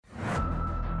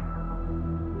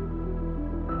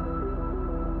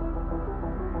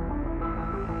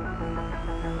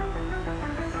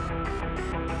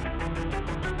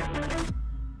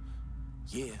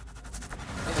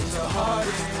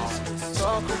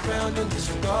Talk around and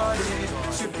disregard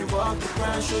it. Strip you off the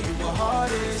ground, show you what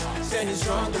heart is. Standing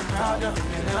strong and proud,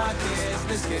 nothing can knock it.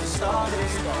 Let's get it started,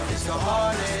 it's the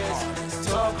hardest.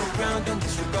 Talk around and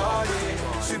disregard it.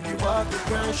 Strip you off the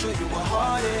ground, show you what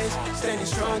heart is. Standing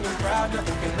strong and proud,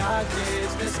 nothing can knock it.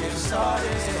 Let's get it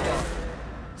started.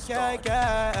 Yeah,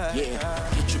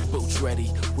 get your boots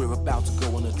ready. We're about to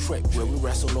go on a trip where we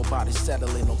wrestle, nobody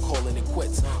settling or calling it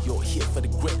quits. You're here for the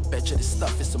grit, betcha this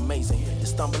stuff is amazing. You're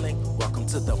stumbling, welcome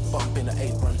to the bump in the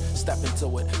apron. Step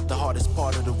into it, the hardest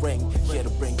part of the ring. Here to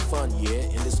bring fun, yeah,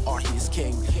 in this art he is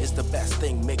king. It's the best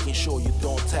thing, making sure you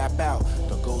don't tap out.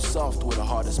 Don't go soft with the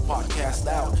hardest podcast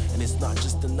out. And it's not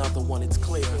just another one, it's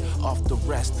clear. Off the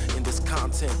rest, in this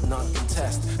content,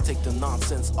 non-contest. Take the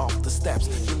nonsense off the steps.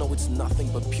 You know it's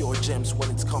nothing but pure gems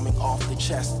when it's coming off the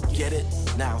chest. Get it?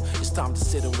 Now it's time to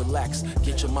sit and relax.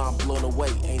 Get your mind blown away,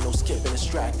 ain't no skipping this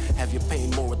track. Have you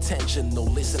paying more attention, no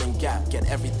listening gap. Get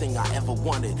everything I ever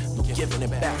wanted, no giving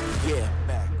it back.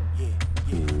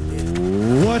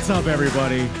 What's up,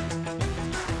 everybody?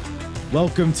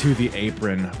 Welcome to the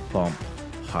Apron Bump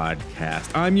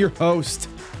Podcast. I'm your host,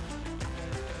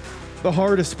 the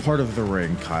hardest part of the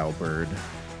ring, Kyle Bird.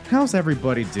 How's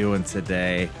everybody doing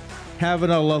today? Having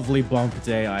a lovely bump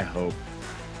day, I hope.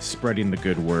 Spreading the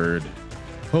good word.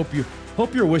 Hope you're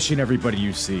wishing everybody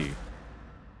you see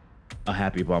a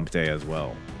happy bump day as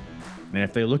well. And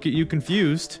if they look at you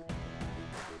confused,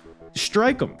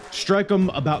 strike them. Strike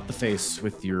them about the face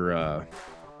with your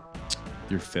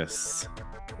fists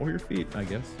or your feet, I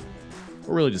guess,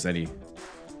 or really just anything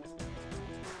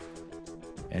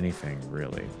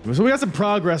really. So we got some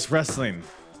Progress Wrestling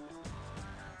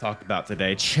talk about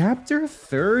today. Chapter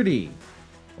 30,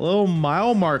 a little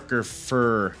mile marker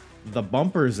for the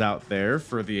bumpers out there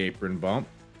for the apron bump.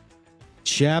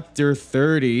 Chapter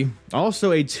 30,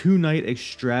 also a 2-night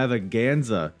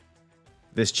extravaganza.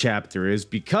 This chapter is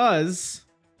because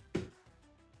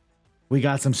we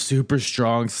got some super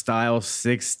strong style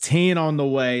 16 on the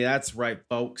way. That's right,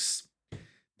 folks.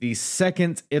 The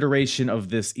second iteration of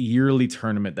this yearly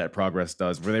tournament that Progress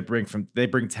does, where they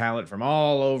bring talent from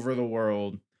all over the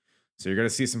world. So you're going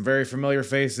to see some very familiar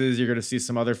faces. You're going to see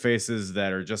some other faces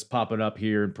that are just popping up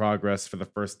here in Progress for the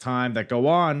first time that go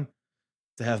on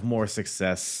to have more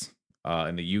success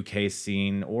in the UK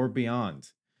scene or beyond.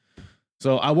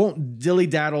 So I won't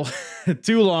dilly-daddle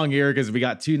too long here because we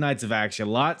got 2 nights of action.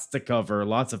 Lots to cover.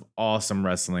 Lots of awesome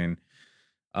wrestling.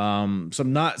 Some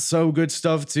not so good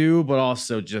stuff too, but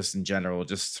also just in general,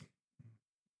 just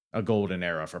a golden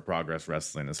era for Progress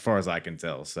Wrestling as far as I can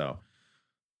tell. So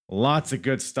lots of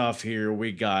good stuff here.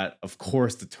 We got, of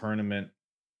course, the tournament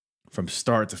from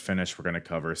start to finish. We're going to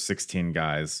cover 16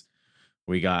 guys.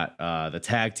 We got the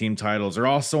tag team titles are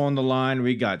also on the line.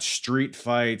 We got street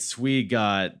fights. We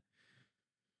got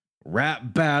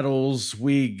rap battles.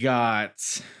 We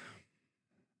got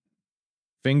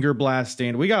finger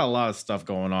blasting. We got a lot of stuff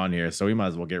going on here, so we might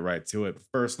as well get right to it.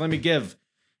 First, let me give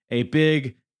a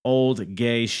big old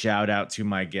gay shout out to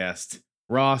my guest,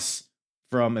 Ross,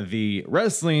 from the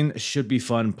Wrestling Should Be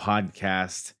Fun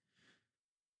podcast.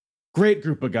 Great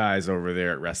group of guys over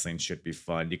there at Wrestling Should Be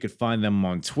Fun. You could find them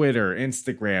on Twitter,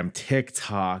 Instagram,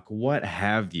 TikTok, what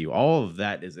have you. All of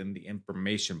that is in the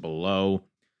information below.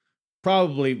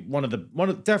 Probably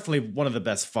definitely one of the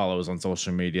best follows on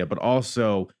social media, but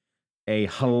also a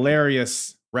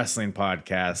hilarious wrestling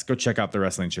podcast. Go check out the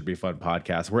Wrestling Should Be Fun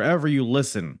podcast wherever you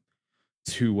listen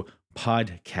to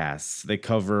podcasts. They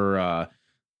cover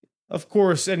of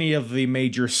course, any of the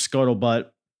major scuttlebutt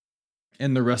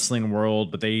in the wrestling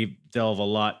world, but they delve a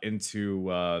lot into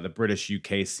the British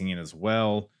UK scene as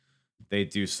well. They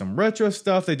do some retro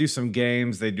stuff. They do some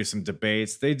games. They do some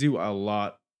debates. They do a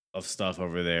lot of stuff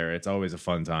over there. It's always a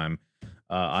fun time.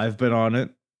 I've been on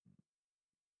it.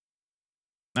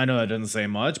 I know that doesn't say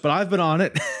much, but I've been on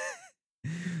it.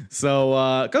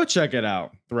 So go check it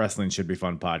out. The Wrestling Should Be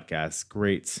Fun podcast.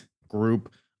 Great group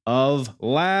of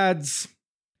lads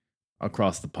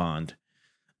across the pond.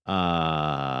 What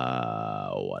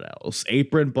else?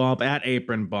 Apron Bump, at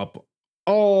Apron Bump,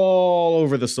 all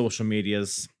over the social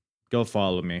medias. Go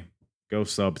follow me. Go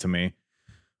sub to me.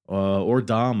 Or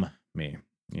dom me.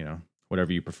 You know,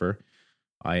 whatever you prefer.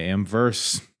 I am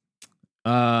Verse.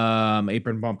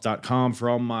 Apronbump.com for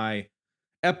all my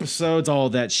episodes, all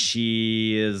that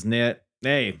she is knit.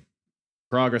 Hey,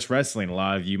 Progress Wrestling. A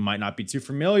lot of you might not be too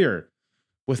familiar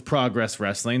with Progress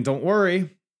Wrestling. Don't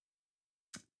worry.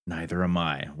 Neither am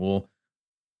I. Well,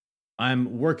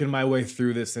 I'm working my way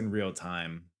through this in real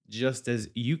time, just as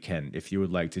you can if you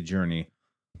would like to journey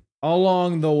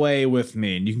along the way with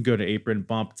me. And you can go to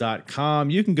apronbump.com.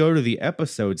 You can go to the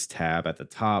episodes tab at the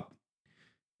top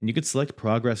And you could select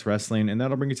Progress Wrestling, and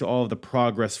that'll bring you to all of the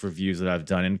Progress reviews that I've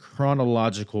done in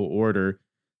chronological order,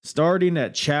 starting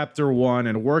at Chapter 1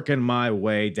 and working my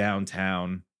way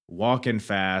downtown, walking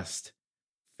fast,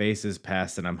 faces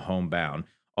past, and I'm homebound,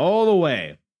 all the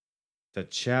way to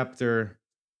Chapter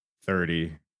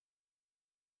 30,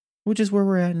 which is where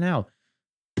we're at now.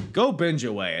 Go binge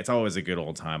away. It's always a good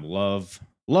old time. Love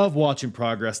watching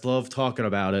Progress, love talking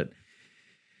about it.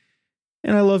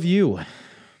 And I love you.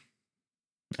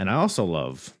 And I also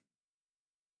love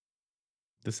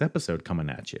this episode coming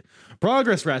at you.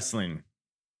 Progress Wrestling,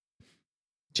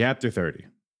 Chapter 30,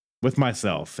 with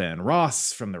myself and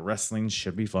Ross from the Wrestling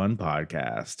Should Be Fun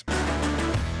podcast.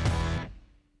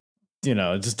 You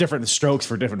know, just different strokes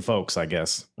for different folks, I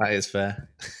guess. That is fair.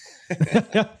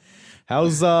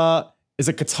 How's is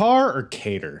it Qatar or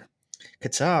Cater?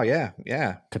 Qatar, yeah.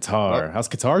 Qatar. Well, how's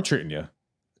Qatar treating you?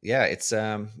 Yeah, it's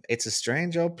a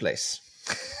strange old place.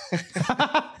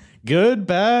 Good,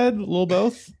 bad, a little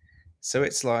both. So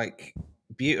it's like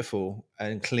beautiful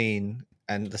and clean,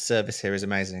 and the service here is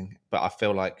amazing. But I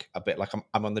feel like a bit like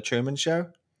I'm on the Truman Show,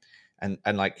 and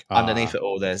like underneath it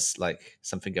all, there's like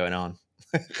something going on.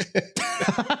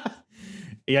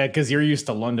 Yeah, because you're used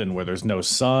to London where there's no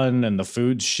sun and the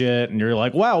food's shit, and you're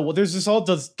like, wow, well, there's just all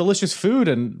this delicious food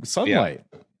and sunlight.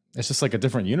 Yeah. It's just like a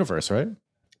different universe, right?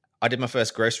 I did my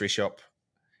first grocery shop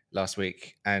last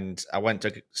week, and I went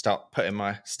to start putting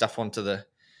my stuff onto the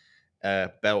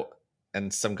belt,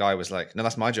 and some guy was like, no,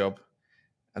 that's my job.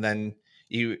 And then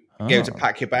you go to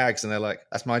pack your bags, and they're like,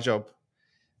 that's my job.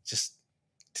 It's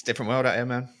a different world out here,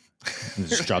 man. You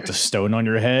just dropped a stone on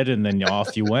your head, and then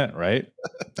off you went, right?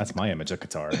 That's my image of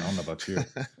Qatar. I don't know about you.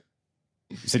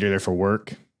 You said you're there for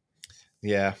work.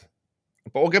 Yeah.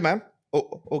 But all good, man.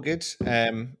 All good.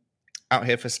 Out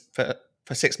here for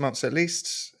 6 months at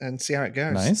least, and see how it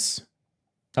goes. Nice.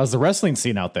 How's the wrestling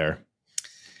scene out there?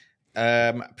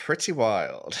 Pretty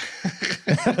wild.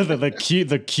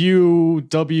 the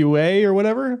QWA or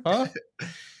whatever, huh?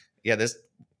 Yeah,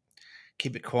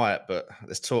 keep it quiet, but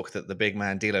there's talk that the big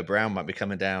man D'Lo Brown might be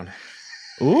coming down.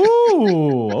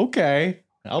 Ooh, okay.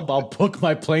 I'll book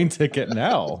my plane ticket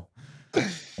now.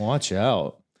 Watch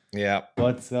out. Yeah.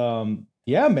 But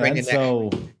yeah, man.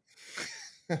 So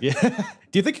yeah.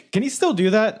 Do you think can he still do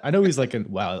that? I know he's like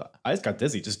wow, I just got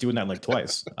dizzy just doing that like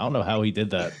twice. I don't know how he did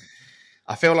that.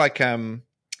 I feel like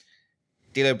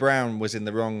D'Lo Brown was in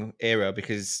the wrong era,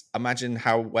 because imagine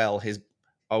how well his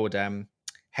old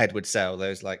head would sell.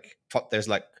 There's like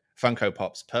Funko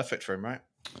Pops, perfect for him, right?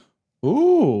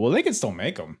 Ooh, well, they can still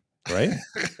make them, right?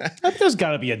 I think there's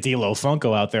got to be a D'Lo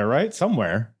Funko out there, right?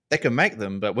 Somewhere. They can make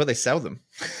them, but will they sell them?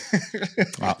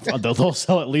 They'll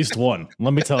sell at least one.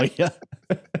 Let me tell you.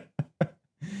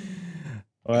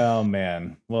 Well,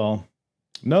 man. Well,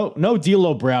 no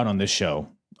D'Lo Brown on this show,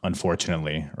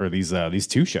 unfortunately, or these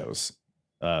two shows.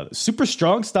 Super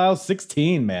Strong Style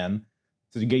 16, man.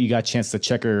 So you got a chance to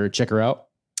check her out?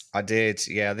 I did.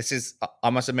 Yeah, I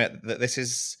must admit that this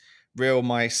is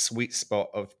my sweet spot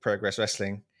of Progress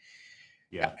Wrestling.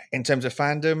 Yeah. In terms of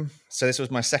fandom. So this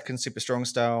was my second Super Strong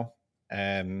Style.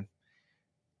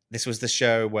 This was the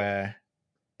show where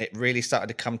it really started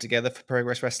to come together for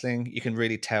Progress Wrestling. You can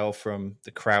really tell from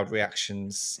the crowd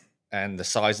reactions and the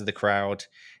size of the crowd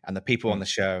and the people on the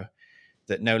show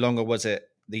that no longer was it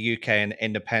the UK and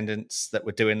independents that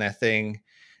were doing their thing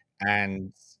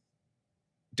and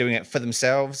doing it for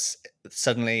themselves.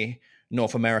 Suddenly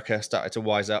North America started to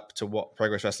wise up to what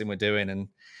Progress Wrestling were doing, and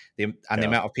the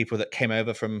amount of people that came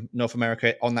over from North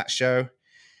America on that show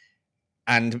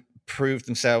and proved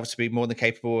themselves to be more than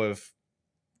capable of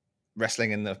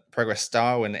wrestling in the Progress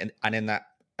style and in that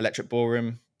electric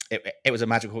ballroom. It was a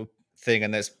magical thing,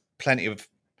 and there's plenty of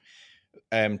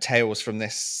tales from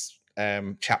this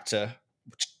chapter.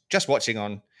 Just watching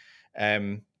on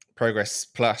Progress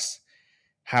Plus,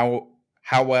 how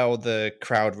well the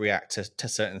crowd react to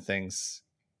certain things,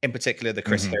 in particular the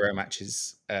Chris Hero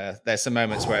matches. There's some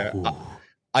moments where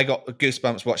I got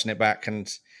goosebumps watching it back,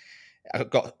 and I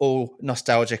got all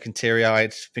nostalgic and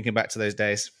teary-eyed thinking back to those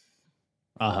days.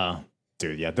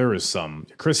 Dude, yeah, there was some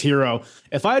Chris Hero.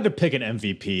 If I had to pick an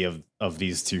MVP of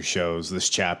these two shows, this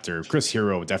chapter, Chris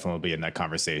Hero would definitely be in that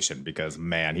conversation, because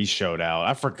man, he showed out.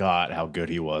 I forgot how good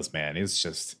he was, man. He's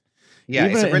just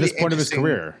even it's a really at this point of his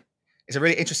career. It's a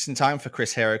really interesting time for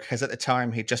Chris Hero, because at the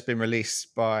time he'd just been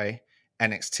released by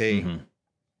NXT, and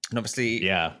obviously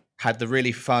had the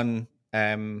really fun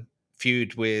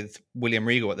feud with William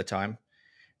Regal at the time.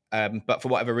 But for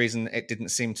whatever reason, it didn't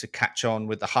seem to catch on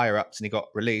with the higher ups, and he got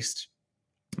released.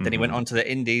 Then he went on to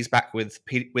the Indies, back with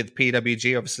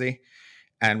PWG, obviously,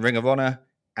 and Ring of Honor,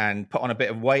 and put on a bit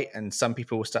of weight. And some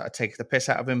people started taking the piss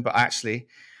out of him. But actually,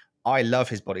 I love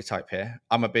his body type here.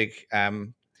 I'm a big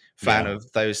fan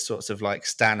of those sorts of like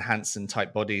Stan Hansen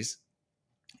type bodies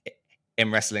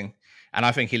in wrestling, and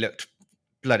I think he looked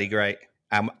bloody great.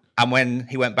 And when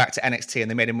he went back to NXT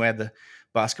and they made him wear the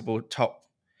basketball top,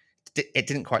 it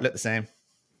didn't quite look the same.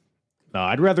 No,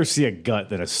 I'd rather see a gut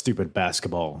than a stupid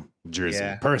basketball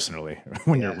jersey, personally,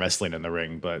 when you're wrestling in the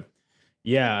ring. But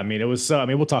yeah, I mean, it was, I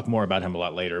mean, we'll talk more about him a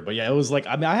lot later. But yeah, it was like,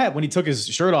 I mean, when he took his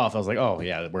shirt off, I was like, oh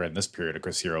yeah, we're in this period of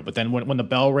Chris Hero. But then when the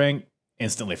bell rang,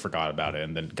 instantly forgot about it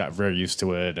and then got very used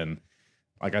to it. And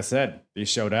like I said, he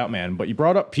showed out, man. But you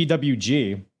brought up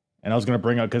PWG, and I was going to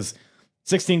bring up, because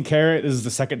 16 Karat, this is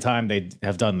the second time they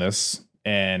have done this.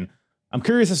 And I'm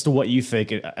curious as to what you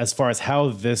think as far as how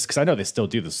this, because I know they still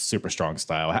do the super strong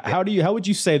style. How would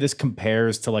you say this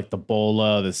compares to like the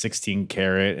Bola, the 16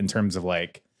 Karat in terms of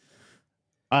like,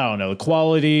 I don't know, the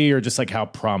quality or just like how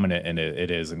prominent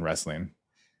it is in wrestling?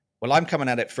 Well, I'm coming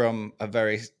at it from a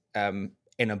very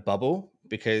in a bubble,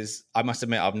 because I must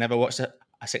admit I've never watched a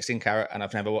 16 Karat and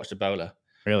I've never watched a Bola.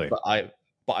 Really? But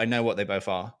I know what they both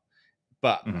are.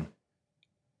 But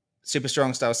Super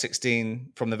Strong Style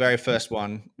 16, from the very first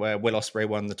one where Will Ospreay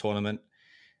won the tournament,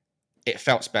 it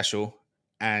felt special,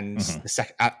 and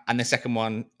the second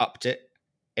one upped it,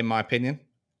 in my opinion,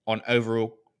 on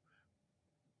overall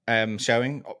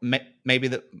showing. Maybe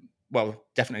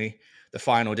definitely the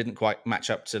final didn't quite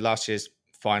match up to last year's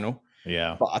final.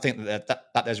 Yeah, but I think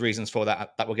that there's reasons for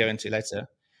that we'll go into later.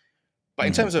 But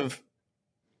in terms of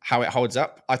how it holds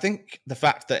up, I think the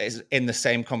fact that it's in the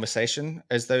same conversation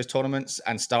as those tournaments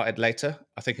and started later,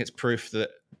 I think it's proof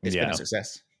that it's been a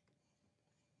success.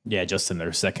 Yeah, just in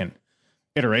their second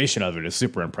iteration of it is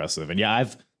super impressive. And yeah,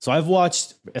 I've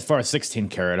watched, as far as 16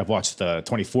 Karat, I've watched the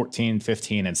 2014,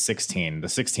 15, and 16. The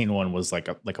 16 one was like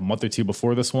a month or two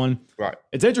before this one. Right.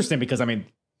 It's interesting because, I mean,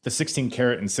 the 16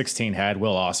 Karat and 16 had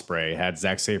Will Ospreay, had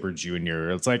Zack Sabre Jr.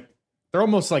 It's like, they're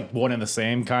almost like one and the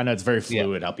same kind of. It's very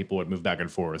fluid how people would move back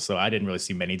and forth. So I didn't really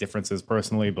see many differences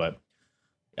personally, but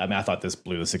I mean, I thought this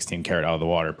blew the 16 Karat out of the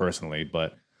water personally,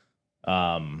 but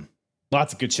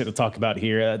lots of good shit to talk about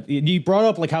here. You brought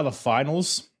up like how the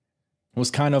finals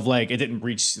was kind of like, it didn't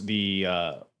reach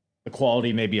the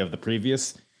quality maybe of the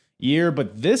previous year,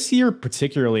 but this year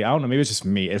particularly, I don't know, maybe it's just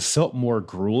me. It felt more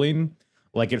grueling.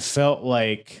 Like it felt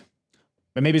like,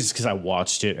 maybe it's just because I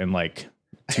watched it in like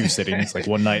 2 sittings, like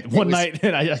one night,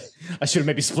 and I should have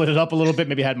maybe split it up a little bit,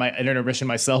 maybe had my intermission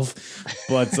myself.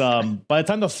 But by the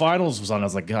time the finals was on, I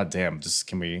was like, God damn, just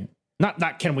can we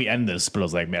end this? But I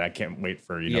was like, man, I can't wait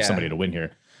for somebody to win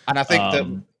here. And I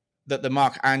think that the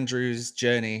Mark Andrews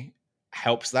journey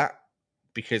helps that,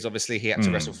 because obviously he had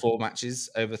to wrestle 4 matches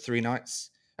over 2 nights,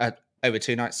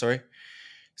 sorry.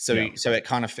 So it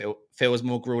kind of feels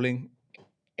more grueling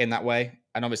in that way.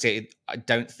 And obviously, I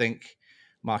don't think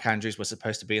Mark Andrews was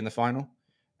supposed to be in the final.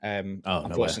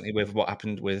 Unfortunately, with what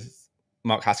happened with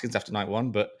Mark Haskins after night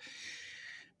 1, but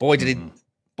boy did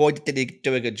he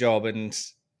do a good job. And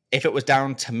if it was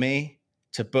down to me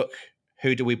to book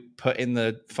who do we put in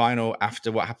the final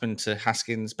after what happened to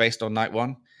Haskins based on night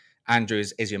 1,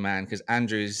 Andrews is your man, because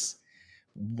Andrews,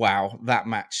 wow, that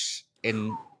match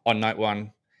on night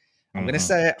 1. I'm going to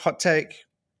say it, hot take,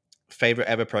 favorite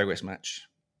ever Progress match.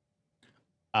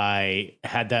 I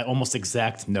had that almost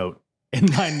exact note in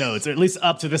my notes, or at least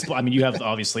up to this point. I mean, you have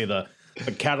obviously the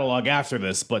catalog after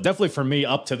this, but definitely for me,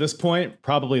 up to this point,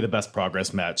 probably the best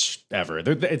Progress match ever.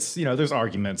 It's, there's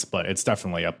arguments, but it's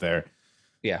definitely up there.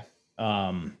 Yeah.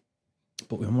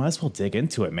 But we might as well dig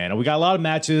into it, man. We got a lot of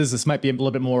matches. This might be a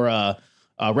little bit more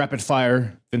rapid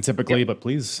fire than typically, but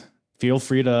please feel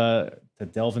free to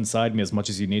delve inside me as much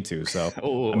as you need to. So,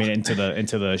 I mean, into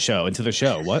the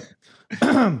show. What?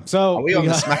 So are we on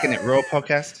the Smacking It Raw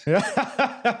podcast?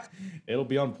 It'll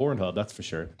be on Pornhub, that's for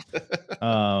sure.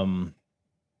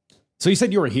 So you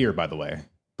said you were here, by the way,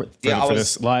 for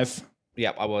this live.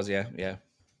 Yeah, I was. Yeah.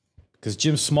 Because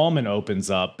Jim Smallman opens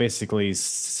up basically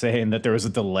saying that there was a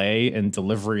delay in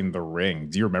delivering the ring.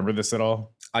 Do you remember this at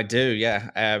all? I do. Yeah.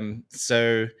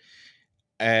 So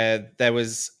there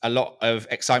was a lot of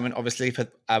excitement, obviously, for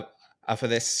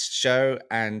this show,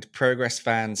 and Progress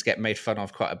fans get made fun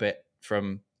of quite a bit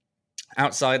from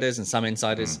outsiders and some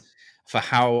insiders for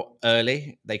how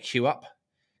early they queue up.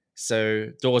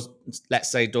 So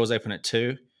let's say doors open at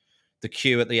 2. The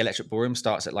queue at the Electric Ballroom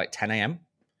starts at like 10 a.m.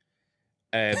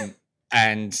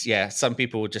 And yeah, some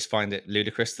people just find it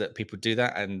ludicrous that people do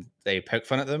that, and they poke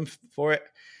fun at them for it.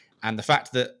 And the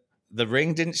fact that the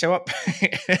ring didn't show up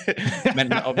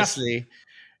meant that obviously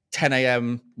 10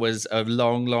 a.m. was a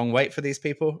long, long wait for these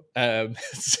people.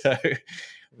 So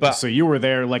But so you were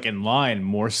there like in line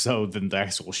more so than the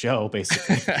actual show,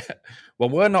 basically. well,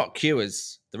 we're not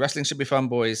queuers. The Wrestling Should Be Fun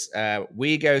boys.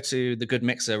 We go to the Good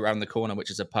Mixer around the corner, which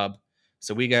is a pub.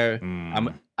 So we go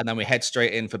and then we head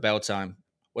straight in for bell time.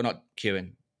 We're not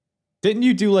queuing. Didn't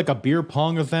you do like a beer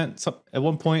pong event at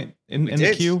one point in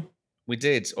the queue? We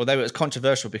did, although it was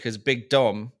controversial because Big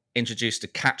Dom introduced a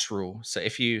catch rule. So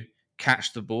if you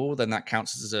catch the ball, then that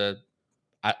counts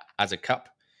as a cup.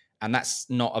 And that's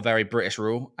not a very British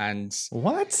rule. And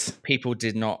what? People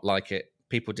did not like it.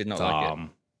 People did not like it.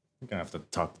 I'm gonna have to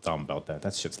talk to Dom about that.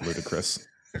 That shit's ludicrous.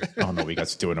 I don't know what you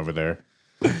guys are doing over there.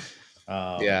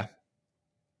 Yeah.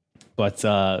 But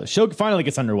show finally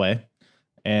gets underway,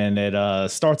 and it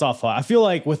starts off hot. I feel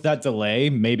like with that delay,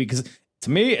 maybe because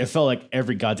to me it felt like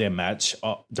every goddamn match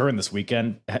during this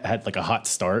weekend had like a hot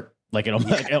start. Like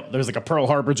there's like a Pearl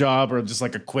Harbor job or just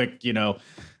like a quick,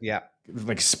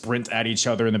 like sprint at each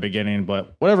other in the beginning.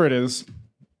 But whatever it is,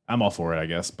 I'm all for it, I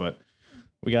guess. But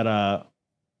we got a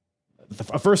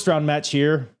first round match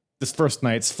here. This first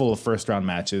night's full of first round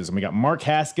matches, and we got Mark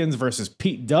Haskins versus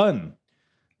Pete Dunne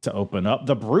to open up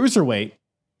the Bruiserweight.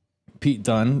 Pete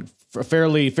Dunne, a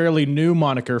fairly new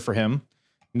moniker for him.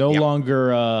 No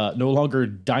longer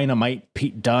Dynamite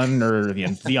Pete Dunne or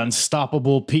the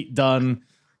Unstoppable Pete Dunne.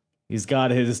 He's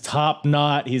got his top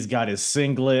knot. He's got his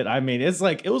singlet. I mean, it was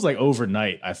like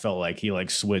overnight. I felt like he like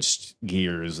switched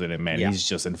gears, and he's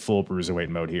just in full Bruiserweight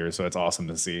mode here. So it's awesome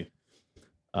to see.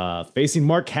 Facing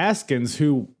Mark Haskins,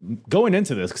 who going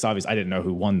into this, because obviously I didn't know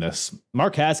who won this.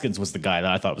 Mark Haskins was the guy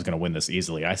that I thought was going to win this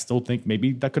easily. I still think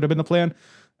maybe that could have been the plan.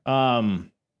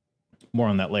 More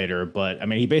on that later. But I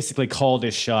mean, he basically called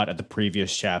his shot at the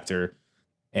previous chapter.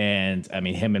 And I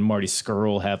mean, him and Marty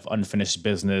Scurll have unfinished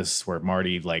business where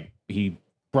Marty,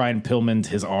 Brian Pillmaned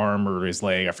his arm or his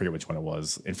leg, I forget which one it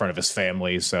was, in front of his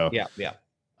family. So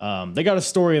they got a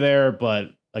story there,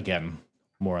 but again,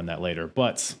 more on that later.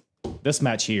 But this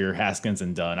match here, Haskins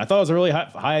and Dunne, I thought it was a really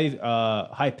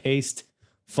high paced,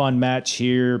 fun match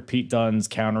here. Pete Dunne's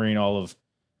countering all of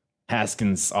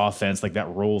Haskins' offense, like that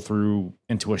roll through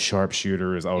into a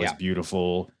sharpshooter is always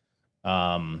beautiful.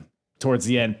 Towards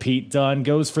the end, Pete Dunne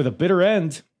goes for the bitter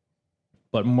end,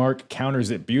 but Mark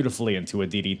counters it beautifully into a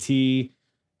DDT,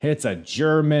 hits a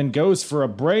German, goes for a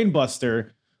brainbuster,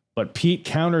 but Pete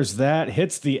counters that,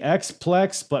 hits the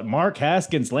X-Plex, but Mark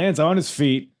Haskins lands on his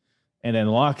feet and then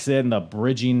locks in the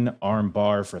bridging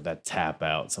armbar for the tap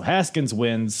out. So Haskins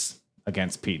wins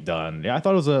against Pete Dunne. Yeah, I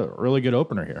thought it was a really good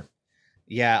opener here.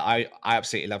 Yeah, I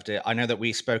absolutely loved it. I know that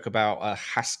we spoke about a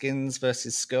Haskins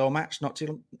versus Scurll match not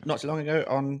too long ago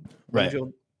on one of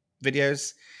your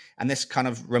videos, and this kind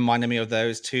of reminded me of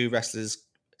those two wrestlers,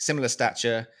 similar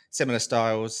stature, similar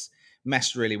styles,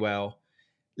 meshed really well.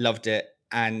 Loved it.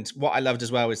 And what I loved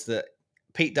as well is that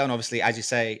Pete Dunne, obviously, as you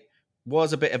say,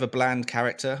 was a bit of a bland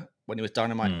character when he was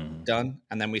Dynamite Dunne,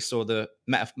 and then we saw the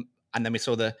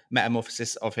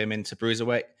metamorphosis of him into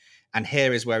Bruiserweight, and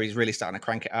here is where he's really starting to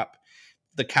crank it up.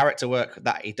 The character work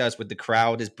that he does with the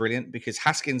crowd is brilliant because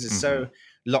Haskins is so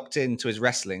locked into his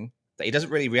wrestling that he doesn't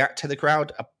really react to the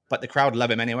crowd, but the crowd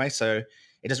love him anyway. So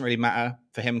it doesn't really matter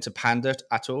for him to pander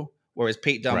at all. Whereas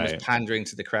Pete Dunne was pandering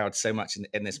to the crowd so much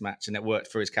in this match, and it worked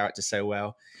for his character so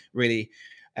well. Really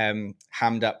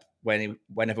hammed up when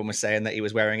everyone was saying that he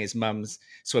was wearing his mum's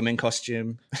swimming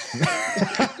costume.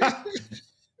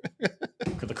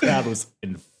 The crowd was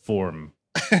in form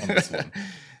on this one.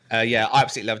 I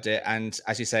absolutely loved it. And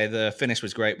as you say, the finish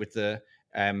was great with the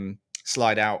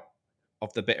slide out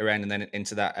of the bitter end and then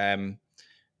into that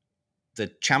the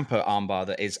Ciampa armbar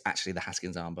that is actually the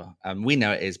Haskins armbar. We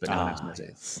know it is, but no one else knows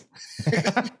it is.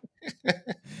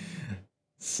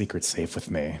 Secret safe with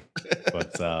me.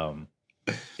 But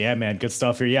yeah, man, good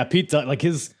stuff here. Yeah, Pete Dunne,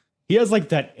 he has like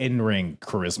that in-ring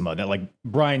charisma that like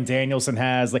Bryan Danielson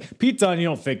has. Like Pete Dunne, you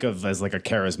don't think of as like a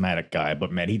charismatic guy,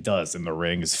 but man, he does in the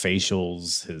ring. His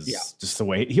facials, just the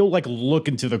way he'll like look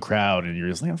into the crowd, and you're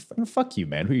just like, oh, fuck you,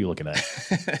 man. Who are you looking at?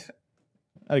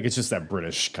 I think it's just that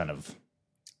British kind of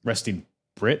resting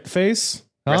Brit face.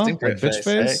 Resting Brit bitch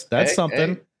face. That's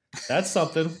something. That's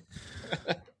something.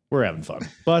 We're having fun.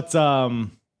 But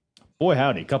boy,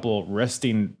 howdy, couple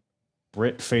resting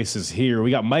Brit faces here.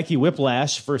 We got Mikey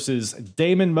Whiplash versus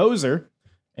Damon Moser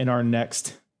in our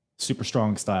next Super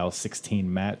Strong Style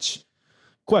 16 match.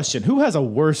 Question: who has a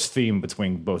worse theme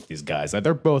between both these guys?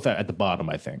 They're both at the bottom,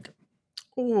 I think.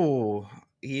 Oh,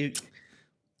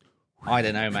 I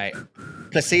don't know, mate.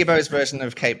 Placebo's version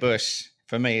of Kate Bush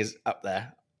for me is up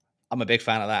there. I'm a big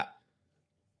fan of that.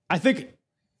 I think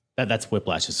that's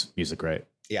Whiplash's music, right?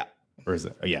 Yeah. Or is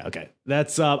it? Oh, yeah. Okay.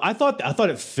 That's. I thought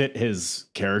it fit his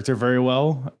character very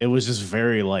well. It was just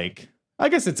very like, I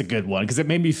guess it's a good one because it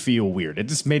made me feel weird. It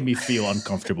just made me feel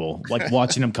uncomfortable, like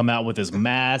watching him come out with his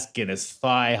mask and his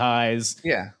thigh highs.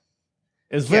 Yeah,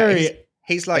 It's very.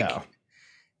 he's like yeah.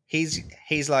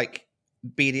 he's like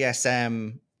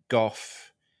BDSM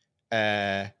goth,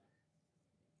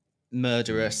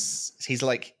 murderous. He's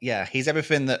like, yeah, he's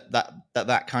everything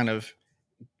that kind of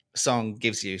song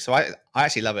gives you. So I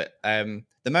actually love it.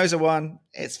 The Moser one,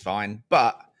 it's fine,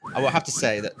 but I will have to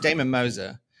say that Damon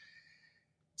Moser,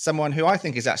 someone who I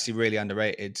think is actually really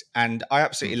underrated, and I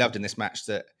absolutely loved in this match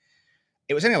that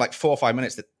it was only like 4 or 5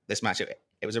 minutes that this match, it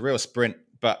was a real sprint,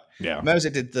 but Yeah. Moser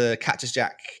did the Cactus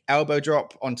Jack elbow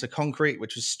drop onto concrete,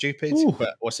 which was stupid, Ooh.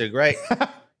 but also great.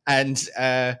 And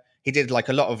he did like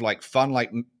a lot of like fun,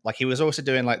 like he was also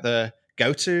doing like the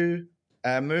go-to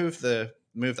move, the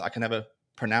move that I can never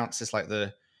pronounce. It's like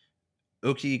the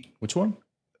Uki. Which one?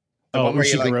 The one where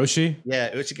you, like, Ushigoroshi.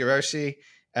 yeah, Uchigiroshi.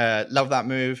 Love that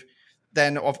move.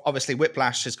 Then obviously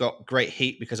Whiplash has got great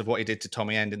heat because of what he did to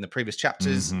Tommy End in the previous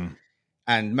chapters. Mhm.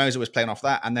 And Moser was playing off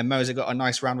that. And then Moser got a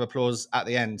nice round of applause at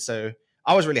the end. So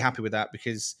I was really happy with that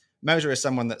because Moser is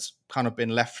someone that's kind of been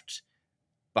left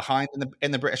behind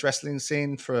in the British wrestling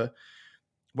scene for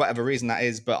whatever reason that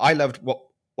is. But I loved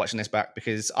watching this back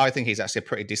because I think he's actually a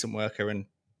pretty decent worker. And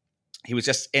he was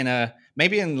just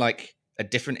maybe in like a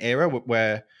different era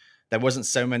where there wasn't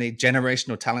so many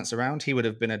generational talents around. He would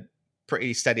have been a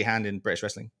pretty steady hand in British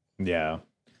wrestling. Yeah.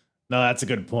 No, that's a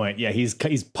good point. Yeah,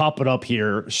 he's popping up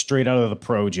here straight out of the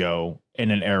Projo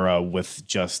in an era with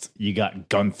just, you got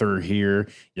Gunther here,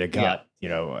 you got,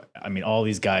 I mean, all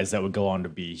these guys that would go on to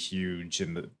be huge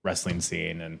in the wrestling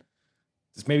scene, and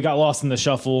just maybe got lost in the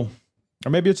shuffle, or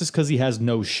maybe it's just because he has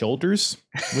no shoulders,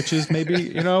 which is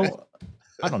maybe, I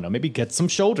don't know, maybe get some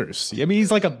shoulders. I mean,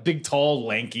 he's like a big, tall,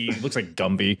 lanky, looks like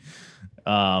Gumby.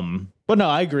 But no,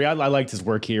 I agree. I liked his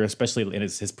work here, especially in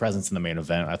his presence in the main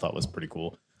event. I thought was pretty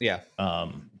cool. Yeah.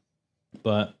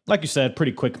 But like you said,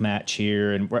 pretty quick match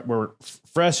here, and we're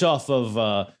fresh off of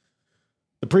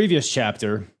the previous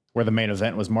chapter where the main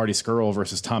event was Marty Scurll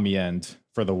versus Tommy End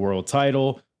for the world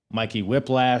title. Mikey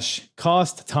Whiplash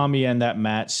cost Tommy End that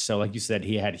match, so like you said,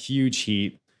 he had huge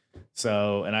heat.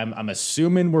 So, and I'm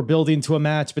assuming we're building to a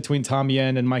match between Tommy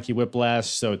End and Mikey Whiplash.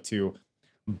 So to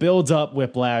build up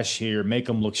Whiplash here, make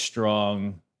him look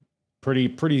strong.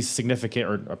 Pretty significant,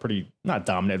 or a pretty, not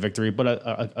dominant victory, but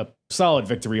a solid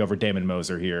victory over Damon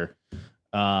Moser here.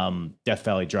 Death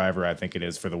Valley Driver, I think it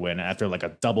is, for the win after like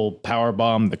a double power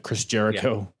bomb. The Chris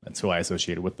Jericho, yeah. That's who I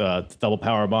associated with the double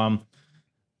power bomb.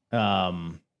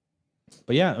 But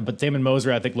Damon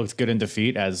Moser, I think, looked good in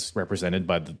defeat as represented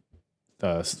by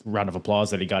the round of applause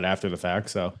that he got after the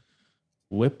fact. So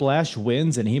Whiplash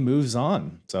wins and he moves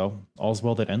on. So all's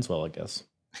well that ends well, I guess.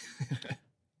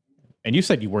 And you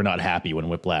said you were not happy when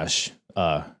Whiplash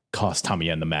cost Tommy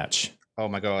End the match. Oh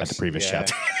my gosh! At the previous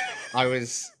chapter, I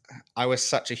was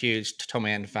such a huge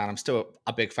Tommy End fan. I'm still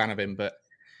a big fan of him, but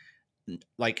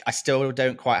like I still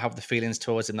don't quite have the feelings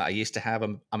towards him that I used to have.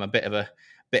 I'm a bit of a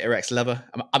bitter ex-lover.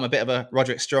 I'm a bit of a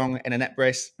Roderick Strong in a net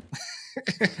brace.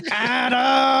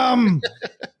 Adam.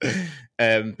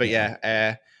 But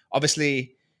yeah,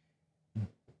 obviously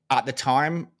at the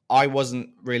time, I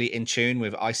wasn't really in tune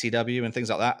with ICW and things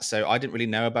like that, so I didn't really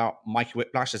know about Mikey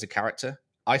Whiplash as a character.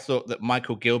 I thought that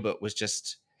Michael Gilbert was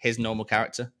just his normal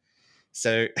character.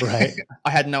 So right. I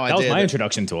had no idea. That was my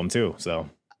introduction to him too. So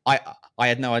I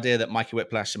had no idea that Mikey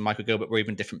Whiplash and Michael Gilbert were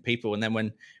even different people. And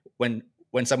then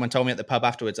when someone told me at the pub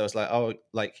afterwards, I was like, oh,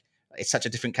 like it's such a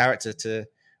different character to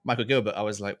Michael Gilbert. I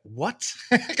was like, what?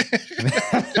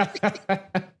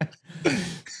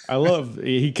 I love,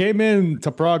 he came in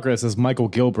to Progress as Michael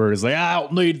Gilbert. Is like, I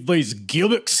don't need these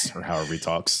gimmicks, or however he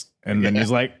talks. And then he's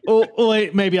like, oh,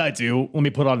 wait, maybe I do. Let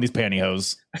me put on these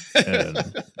pantyhose. And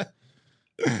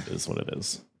it is what it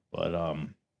is. But let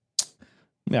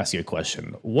me ask you a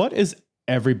question. What is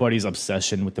everybody's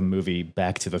obsession with the movie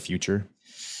Back to the Future?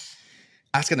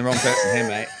 Asking the wrong person here,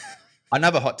 mate.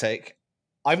 Another hot take.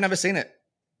 I've never seen it.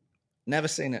 Never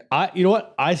seen it. You know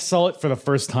what? I saw it for the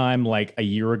first time like a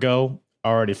year ago. I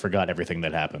already forgot everything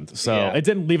that happened. So it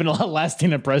didn't leave a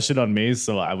lasting impression on me.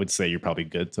 So I would say you're probably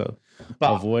good to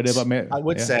avoid it. But I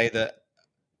would say that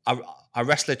a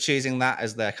wrestler choosing that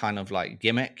as their kind of like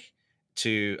gimmick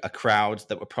to a crowd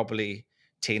that were probably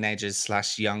teenagers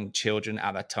 / young children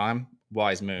at that time,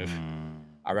 wise move.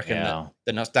 I reckon that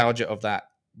the nostalgia of that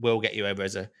will get you over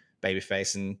as a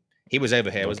babyface. And he was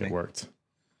over here, wasn't he? It worked.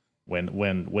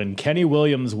 When Kenny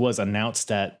Williams was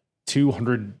announced at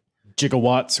 200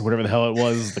 gigawatts or whatever the hell it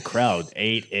was, the crowd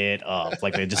ate it up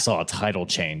like they just saw a title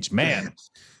change. Man,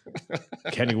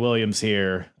 Kenny Williams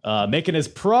here, making his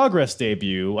Progress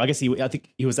debut. I think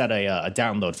he was at a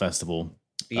download festival.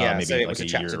 Yeah, maybe so it like was a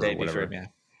year chapter or debut whatever. for him, yeah.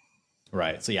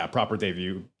 Right. So yeah, proper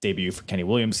debut for Kenny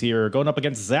Williams here, going up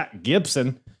against Zach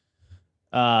Gibson.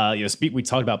 We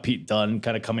talked about Pete Dunne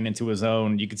kind of coming into his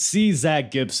own. You could see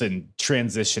Zach Gibson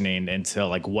transitioning into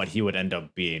like what he would end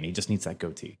up being. He just needs that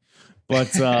goatee. But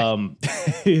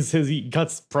he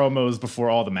cuts promos before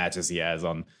all the matches he has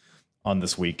on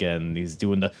this weekend. He's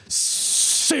doing the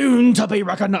soon to be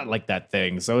recognized like that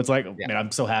thing. So it's like, man,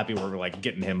 I'm so happy we're like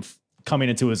getting him coming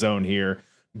into his own here.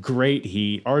 Great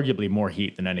heat, arguably more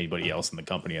heat than anybody else in the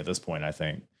company at this point, I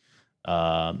think.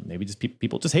 Maybe just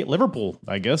people just hate Liverpool,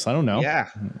 I guess. I don't know. Yeah.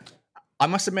 I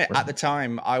must admit, at the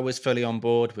time, I was fully on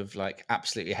board with like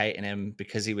absolutely hating him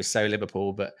because he was so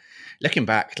Liverpool. But looking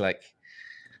back, like,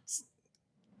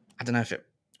 I don't know if it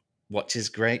watches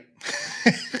great.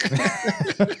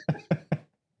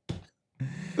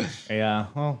 Yeah,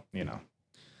 well,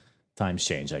 times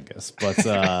change, I guess. But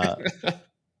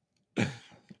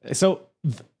so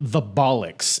the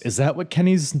Bollocks, is that what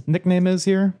Kenny's nickname is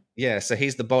here? Yeah, so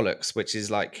he's the Bollocks, which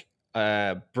is like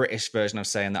a British version of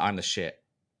saying that I'm the shit.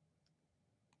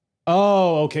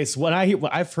 Oh, okay. So what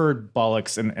I've heard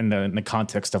Bollocks in the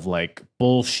context of like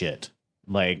bullshit,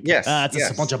 like it's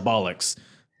a bunch of bollocks.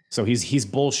 So he's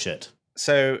bullshit.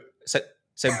 So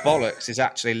Bollocks is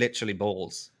actually literally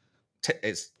balls.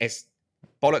 It's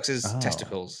Bollocks is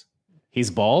testicles. He's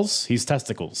balls. He's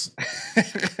testicles.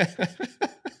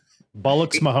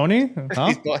 Bollocks Mahoney.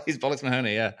 Huh? He's Bollocks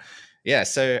Mahoney. Yeah. Yeah.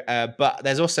 So, but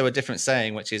there's also a different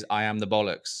saying, which is "I am the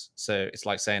bollocks." So it's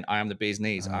like saying "I am the bee's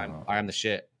knees." I am the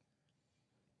shit.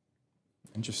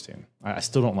 Interesting. I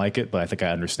still don't like it, but I think I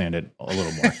understand it a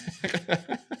little more.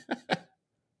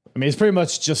 I mean, it's pretty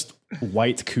much just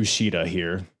white Kushida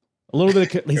here. A little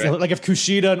bit. He's like if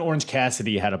Kushida and Orange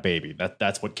Cassidy had a baby.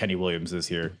 That's what Kenny Williams is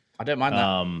here. I don't mind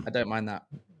that. I don't mind that.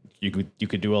 You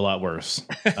could do a lot worse.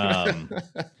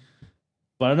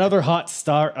 But another hot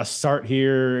start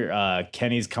here.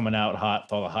 Kenny's coming out hot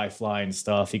with all the high flying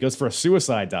stuff. He goes for a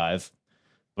suicide dive,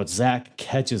 but Zach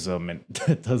catches him and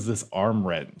does this arm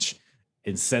wrench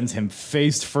and sends him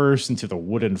face first into the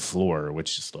wooden floor,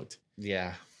 which just looked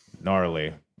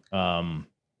gnarly.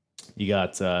 You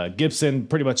got Gibson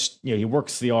pretty much, he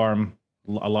works the arm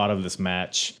a lot of this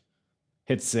match.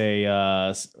 Hits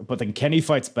but then Kenny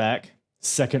fights back.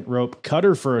 Second rope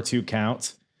cutter for a 2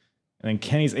 count. And then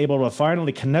Kenny's able to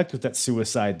finally connect with that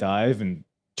suicide dive and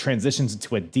transitions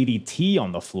into a DDT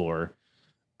on the floor.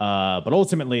 But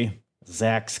ultimately,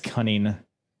 Zach's cunning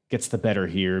gets the better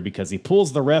here because he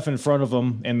pulls the ref in front of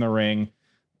him in the ring,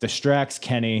 distracts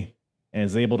Kenny, and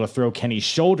is able to throw Kenny's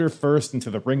shoulder first into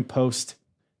the ring post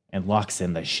and locks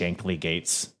in the Shankly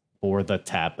gates for the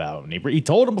tap out. And he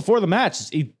told him before the match,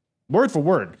 word for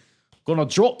word, gonna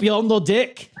drop you on the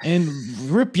dick and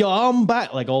rip your arm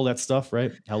back, like all that stuff,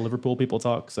 right? How Liverpool people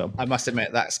talk. So I must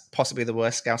admit, that's possibly the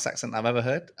worst Scouse accent I've ever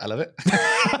heard. I love it.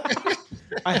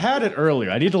 I had it earlier.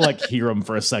 I need to like hear him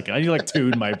for a second. I need to like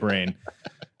tune my brain.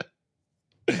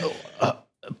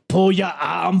 Pull your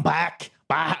arm back.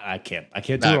 I can't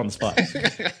do it on the spot.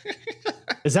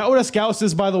 Is that what a Scouse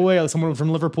is, by the way? Like someone from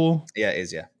Liverpool? Yeah, it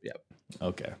is. Yeah. Yep.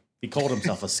 Okay. He called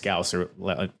himself a Scouser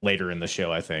later in the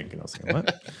show, I think. And I was like,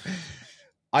 what?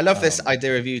 I love this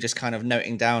idea of you just kind of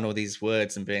noting down all these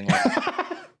words and being like,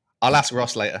 I'll ask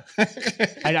Ross later.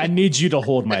 I need you to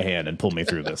hold my hand and pull me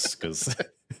through this because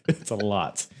it's a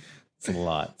lot. It's a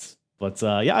lot. But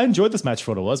I enjoyed this match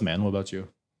for what it was, man. What about you?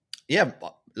 Yeah,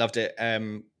 loved it.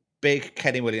 Big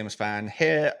Kenny Williams fan.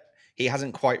 Here, he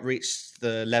hasn't quite reached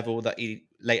the level that he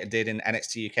later did in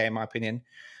NXT UK, in my opinion.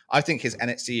 I think his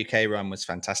NXT UK run was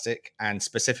fantastic, and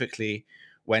specifically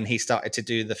when he started to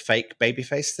do the fake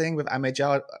babyface thing with Ahmed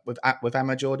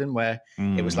Jordan, where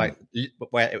it was like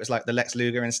the Lex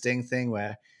Luger and Sting thing,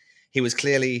 where he was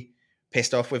clearly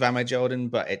pissed off with Ahmed Jordan,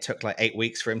 but it took like 8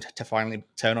 weeks for him to finally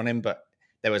turn on him. But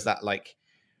there was that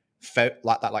faux,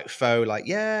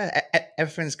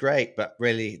 everything's great, but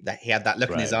really that he had that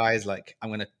look in his eyes, like,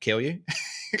 I'm gonna kill you.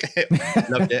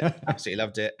 Loved it, absolutely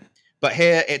loved it. But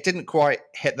here, it didn't quite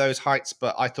hit those heights,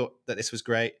 but I thought that this was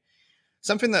great.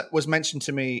 Something that was mentioned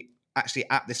to me actually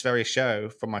at this very show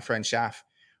from my friend Shaf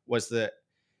was that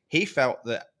he felt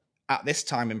that at this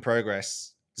time in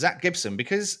Progress, Zach Gibson,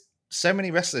 because so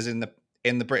many wrestlers in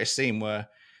the British scene were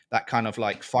that kind of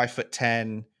like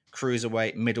 5'10",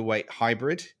 cruiserweight, middleweight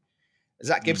hybrid,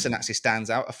 Zach Gibson actually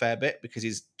stands out a fair bit because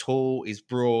he's tall, he's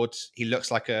broad, he looks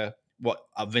like what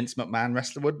a Vince McMahon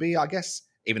wrestler would be, I guess.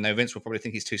 Even though Vince will probably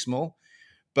think he's too small.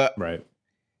 But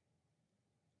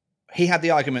he had the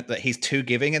argument that he's too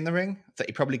giving in the ring, that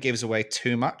he probably gives away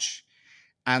too much.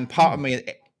 And part of me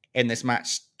in this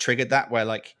match triggered that, where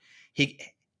like he's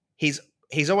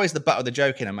always the butt of the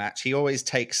joke in a match. He always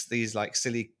takes these like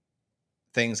silly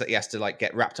things that he has to like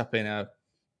get wrapped up in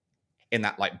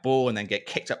that like ball and then get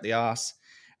kicked up the arse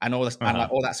and all this and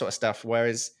like all that sort of stuff.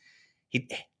 Whereas he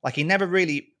never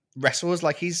really wrestles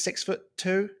like he's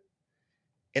 6'2"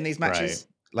 in these matches. Right.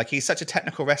 Like he's such a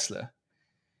technical wrestler,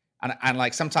 and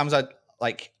like sometimes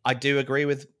I do agree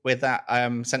with that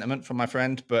sentiment from my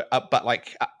friend, but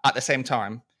like at the same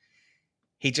time,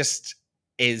 he just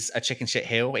is a chicken shit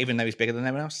heel, even though he's bigger than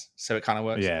everyone else. So it kind of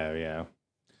works.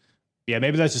 Yeah,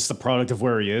 maybe that's just the product of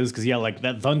where he is. Because like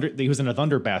that he was in a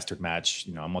Thunder Bastard match,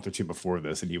 a month or two before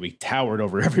this, and he towered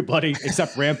over everybody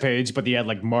except Rampage. But he had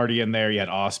like Marty in there, he had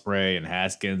Ospreay and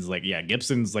Haskins. Like, yeah,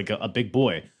 Gibson's like a big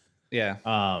boy. Yeah.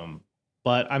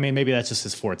 But I mean, maybe that's just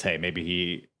his forte.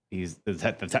 Maybe he's the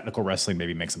technical wrestling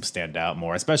maybe makes him stand out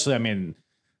more. Especially, I mean,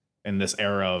 in this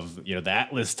era of the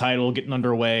Atlas title getting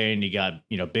underway, and you got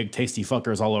big tasty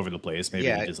fuckers all over the place. Maybe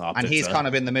he just opted. And he's kind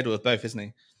of in the middle of both, isn't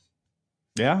he?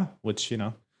 Yeah, which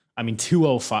I mean,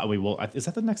 205. We will. Is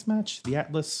that the next match? The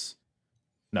Atlas?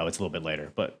 No, it's a little bit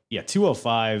later. But yeah,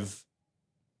 205.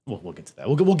 We'll get to that.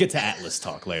 We'll get to Atlas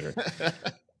talk later.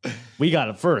 We got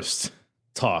to first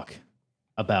talk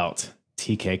about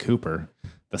TK Cooper,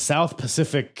 the South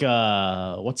Pacific.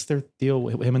 What's their deal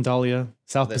with him and Dahlia?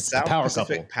 South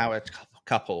Pacific Power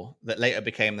couple that later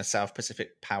became the South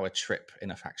Pacific Power Trip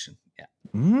in a faction. Yeah.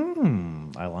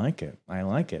 I like it.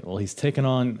 Well, he's taking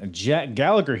on Jack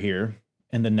Gallagher here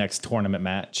in the next tournament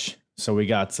match. So we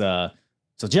got so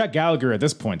Jack Gallagher at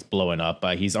this point's blowing up.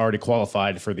 He's already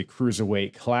qualified for the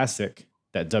Cruiserweight Classic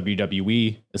that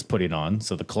WWE is putting on.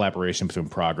 So the collaboration between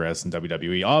Progress and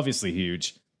WWE, obviously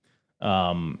huge.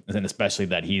 And especially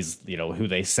that he's who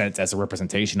they sent as a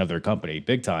representation of their company,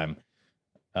 big time.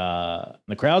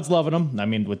 The crowd's loving him. I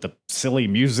mean, with the silly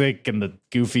music and the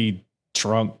goofy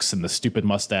trunks and the stupid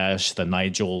mustache, the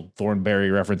Nigel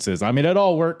Thornberry references. I mean, it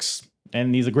all works,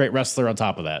 and he's a great wrestler on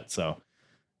top of that. So,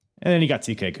 and then you got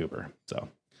TK Cooper. So,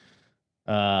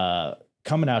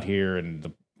 coming out here in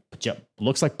the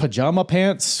looks like pajama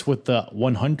pants with the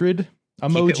 100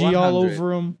 emoji all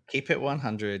over him. Keep it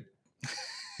 100.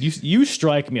 You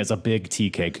strike me as a big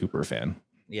TK Cooper fan.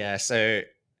 Yeah. So,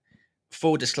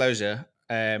 full disclosure.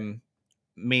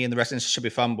 Me and the Wrestling Should Be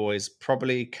Fun boys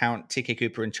probably count TK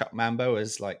Cooper and Chuck Mambo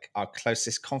as like our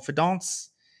closest confidants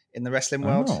in the wrestling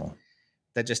world. Oh.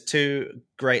 They're just two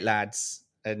great lads,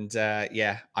 and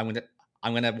I'm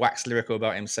gonna wax lyrical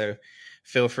about him. So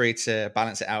feel free to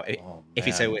balance it out if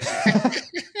you so wish.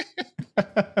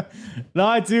 No,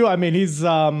 I do. I mean, he's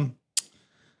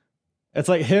it's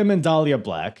like him and Dahlia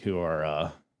Black, who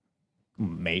are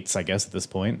mates, I guess, at this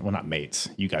point. Well, not mates.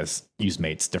 You guys use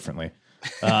mates differently.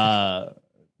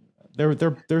 They're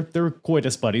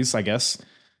coitus buddies, I guess.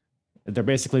 They're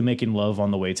basically making love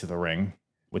on the way to the ring,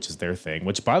 which is their thing.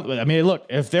 Which, by the way, I mean, look,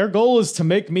 if their goal is to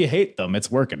make me hate them, it's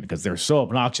working because they're so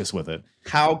obnoxious with it.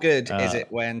 How good is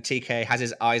it when TK has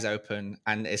his eyes open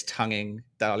and is tonguing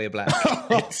Dahlia Black?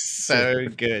 It's so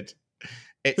good.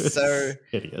 It's so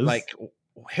like,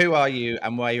 who are you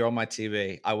and why you're on my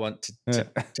TV? I want to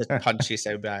punch you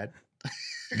so bad.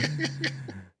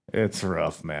 It's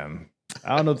rough, man.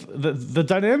 I don't know. The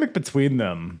dynamic between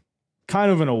them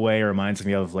kind of in a way reminds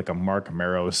me of like a Mark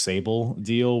Mero Sable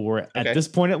deal where at this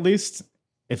point, at least,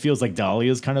 it feels like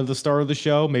Dahlia is kind of the star of the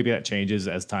show. Maybe that changes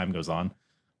as time goes on.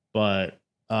 But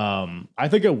I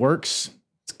think it works.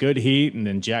 It's good heat. And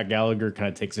then Jack Gallagher kind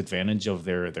of takes advantage of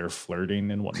their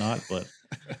flirting and whatnot. But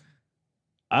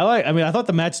I thought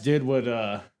the match did what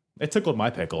it tickled my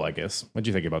pickle, I guess. What'd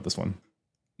you think about this one?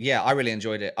 Yeah, I really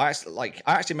enjoyed it. I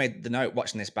actually made the note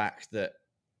watching this back that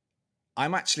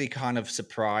I'm actually kind of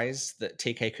surprised that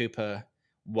TK Cooper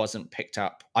wasn't picked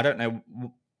up. I don't know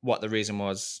what the reason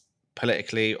was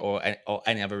politically or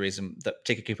any other reason that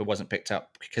TK Cooper wasn't picked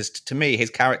up, because to me, his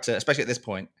character, especially at this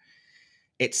point,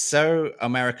 it's so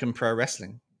American pro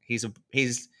wrestling. He's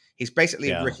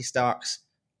basically Ricky Starks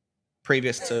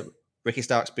previous to Ricky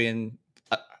Starks being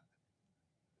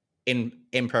in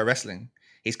pro wrestling.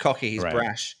 He's cocky. He's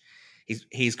brash.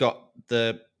 He's got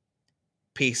the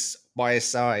piece by his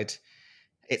side.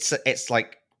 It's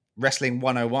like wrestling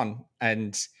 101.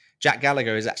 And Jack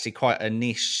Gallagher is actually quite a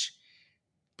niche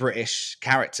British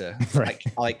character. Right.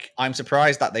 Like I'm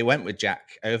surprised that they went with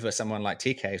Jack over someone like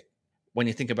TK. When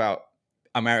you think about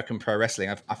American pro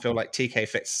wrestling, I feel like TK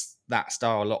fits that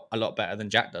style a lot better than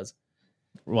Jack does.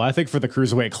 Well, I think for the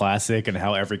Cruiserweight Classic and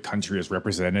how every country is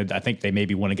represented, I think they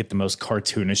maybe want to get the most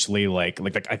cartoonishly like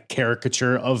a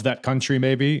caricature of that country,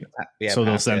 maybe. Yeah, So they'll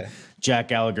perhaps, send yeah. Jack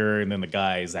Gallagher and then the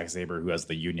guy Zack Sabre who has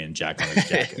the Union Jack on his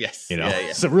jacket. Yes, you know,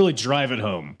 yeah. so really drive it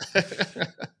home.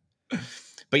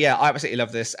 But yeah, I absolutely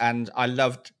love this, and I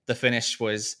loved the finish.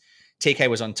 Was TK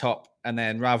was on top, and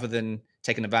then rather than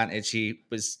taking advantage, he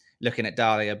was looking at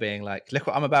Dahlia, being like, "Look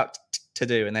what I'm about to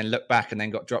do," and then look back, and then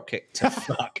got drop kicked to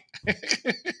fuck.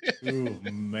 Ooh,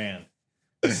 man.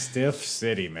 Stiff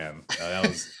City, man. That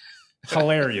was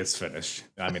hilarious finish.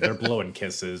 I mean, they're blowing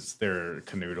kisses, they're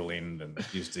canoodling, and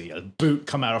you see a boot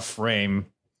come out of frame,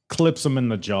 clips him in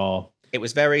the jaw. It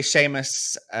was very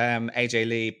Sheamus, AJ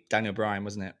Lee, Daniel Bryan,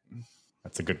 wasn't it?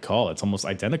 That's a good call. It's almost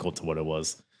identical to what it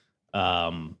was.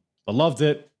 But loved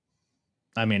it.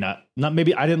 I mean, not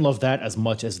maybe I didn't love that as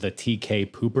much as the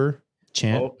TK Pooper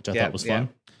chant, which I thought was fun.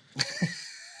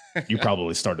 You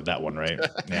probably started that one, right?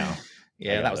 Yeah.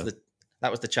 Yeah,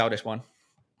 that was the childish one.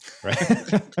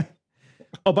 Right.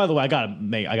 Oh, by the way, I gotta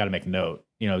make note.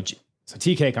 You know, so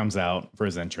TK comes out for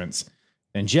his entrance,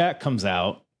 and Jack comes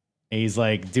out. And he's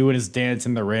like doing his dance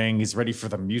in the ring. He's ready for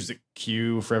the music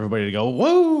cue for everybody to go.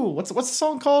 Whoa! What's the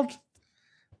song called?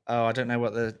 Oh, I don't know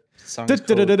what the song is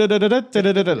called.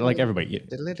 Like everybody.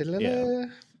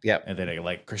 Yeah. And then it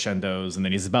like crescendos, and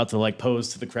then he's about to like pose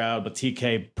to the crowd, but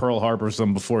TK Pearl Harbors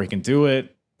him before he can do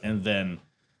it, and then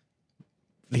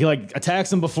he like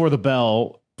attacks him before the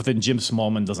bell. But then Jim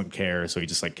Smallman doesn't care, so he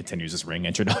just like continues his ring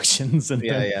introductions, and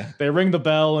they ring the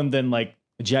bell, and then like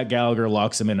Jack Gallagher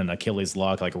locks him in an Achilles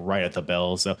lock, like right at the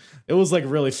bell. So it was like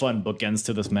really fun bookends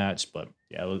to this match, but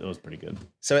yeah, it was pretty good.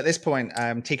 So at this point,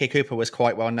 TK Cooper was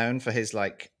quite well known for his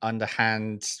like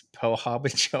underhand Pearl Harbor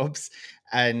jobs.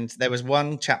 And there was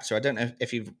one chapter, I don't know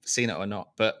if you've seen it or not,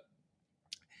 but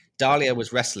Dahlia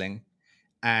was wrestling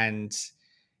and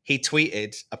he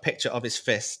tweeted a picture of his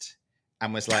fist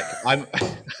and was like,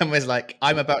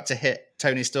 I'm about to hit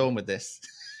Tony Storm with this.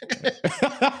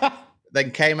 Then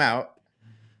came out,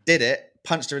 did it,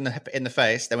 punched her in the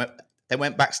face. They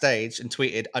went backstage and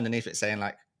tweeted underneath it saying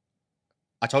like,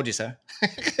 "I told you so."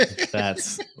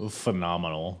 That's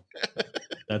phenomenal.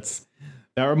 That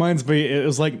reminds me, it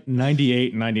was like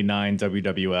 98, 99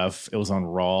 WWF. It was on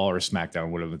Raw or SmackDown,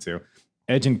 one of the two.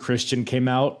 Edge and Christian came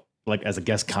out like as a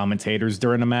guest commentators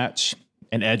during a match.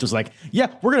 And Edge was like,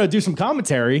 "Yeah, we're going to do some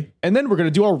commentary and then we're going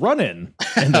to do a run-in."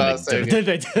 And then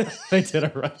they did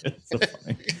a run-in. So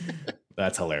funny.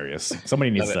 That's hilarious.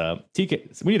 Somebody needs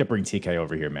TK. We need to bring TK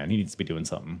over here, man. He needs to be doing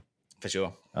something. For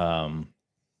sure.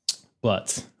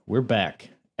 But we're back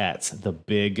at the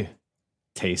big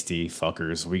tasty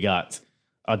fuckers. We got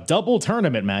a double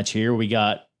tournament match here.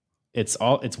 It's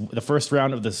the first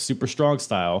round of the Super Strong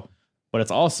Style, but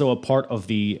it's also a part of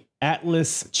the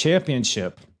Atlas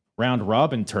Championship round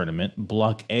robin tournament.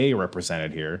 Block A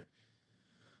represented here.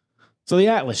 So the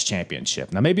Atlas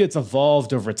Championship. Now maybe it's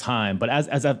evolved over time, but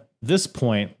as at this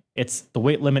point, it's the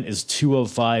weight limit is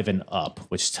 205 and up,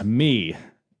 which to me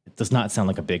it does not sound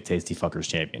like a big tasty fuckers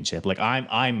championship. Like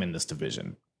I'm in this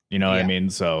division. You know what I mean?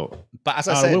 So, but as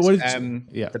I said,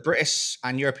 the British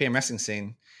and European wrestling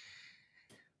scene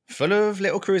full of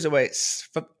little cruiserweights,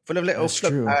 full of little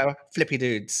flippy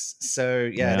dudes. So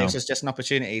this was just an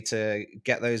opportunity to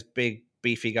get those big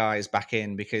beefy guys back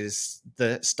in because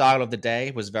the style of the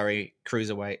day was very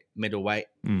cruiserweight, middleweight,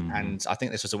 and I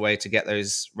think this was a way to get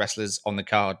those wrestlers on the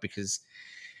card because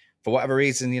for whatever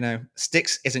reason,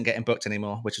 Styx isn't getting booked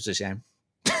anymore, which was a shame.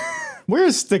 Where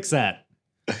is Styx at?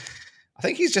 I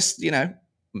think he's just,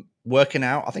 working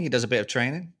out. I think he does a bit of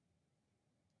training.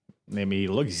 Maybe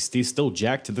look, he's still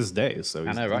jacked to this day, so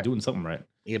he's doing something right.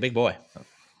 He's a big boy.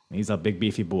 He's a big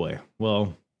beefy boy.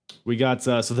 Well, we got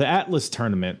so the Atlas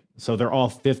tournament. So they're all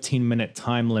 15-minute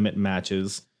time limit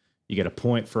matches. You get a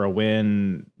point for a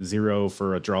win, 0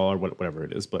 for a draw, or whatever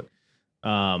it is, but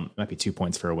might be 2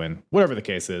 points for a win, whatever the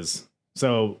case is.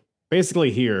 So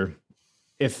basically, here,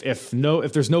 if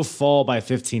there's no fall by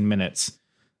 15 minutes,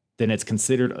 then it's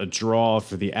considered a draw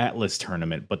for the Atlas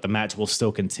tournament, but the match will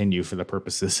still continue for the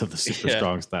purposes of the Super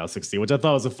Strong Style 60, which I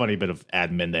thought was a funny bit of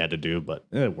admin they had to do, but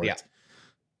it worked. Yeah.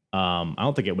 I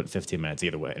don't think it went 15 minutes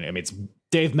either way. I mean, it's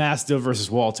Dave Mastiff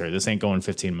versus Walter. This ain't going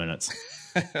 15 minutes.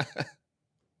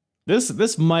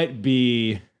 This might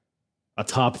be a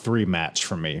top 3 match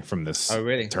for me from this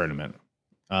tournament.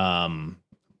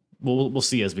 We'll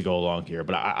see as we go along here,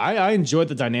 but I enjoyed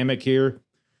the dynamic here.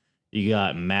 You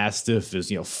got Mastiff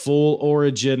is full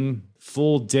origin,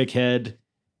 full dickhead.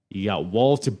 You got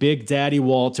Walter, Big Daddy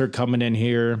Walter coming in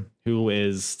here, who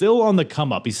is still on the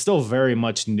come up. He's still very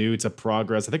much new to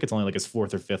Progress. I think it's only like his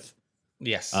 4th or 5th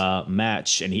Yes.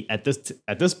 match, and he at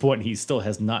this point he still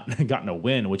has not gotten a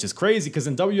win, which is crazy because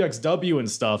in WXW and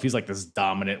stuff he's like this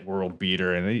dominant world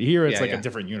beater, and here it's like a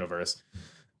different universe.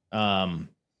 And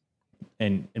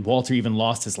Walter even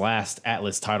lost his last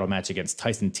Atlas title match against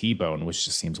Tyson T-Bone, which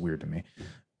just seems weird to me.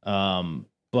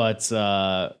 But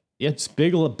it's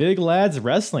big lads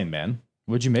wrestling, man.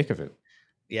 What'd you make of it?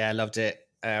 Yeah, I loved it.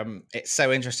 It's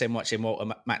so interesting watching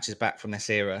Walter matches back from this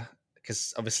era,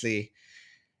 because obviously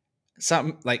it's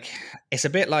a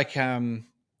bit like a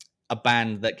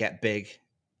band that get big,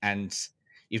 and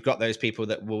you've got those people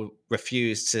that will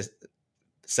refuse to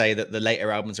say that the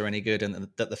later albums are any good and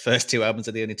that the first two albums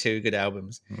are the only two good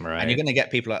albums. Right. And you're going to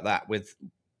get people like that with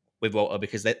Walter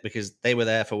because they were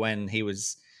there for when he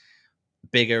was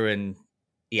bigger and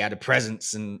he had a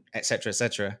presence and et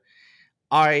cetera.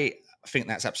 I think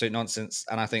that's absolute nonsense.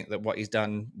 And I think that what he's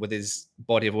done with his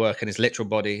body of work and his literal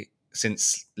body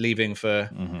since leaving for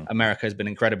America has been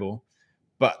incredible.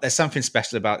 But there's something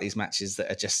special about these matches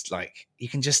that are just like, you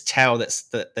can just tell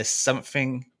that there's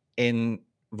something in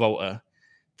Walter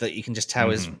that you can just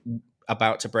tell is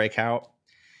about to break out.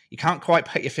 You can't quite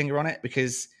put your finger on it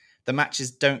because the matches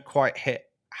don't quite hit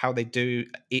how they do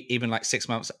even like 6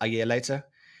 months, a year later.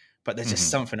 But there's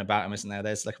just something about him, isn't there?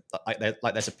 There's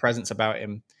there's a presence about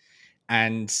him,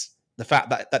 and the fact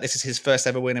that this is his first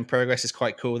ever win in Progress is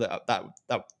quite cool.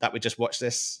 That we just watched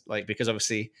this, like, because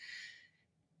obviously,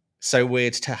 so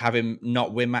weird to have him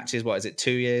not win matches. What is it?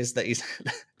 2 years that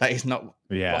he's not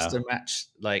lost a match.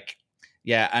 Like,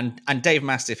 yeah, and Dave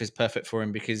Mastiff is perfect for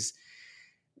him because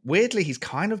weirdly he's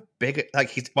kind of bigger.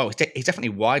 Like he's definitely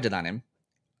wider than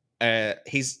him.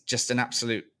 He's just an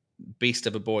absolute beast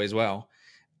of a boy as well.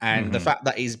 And the fact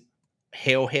that he's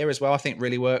heel here as well, I think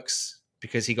really works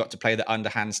because he got to play the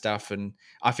underhand stuff. And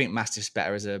I think Mastiff's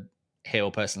better as a heel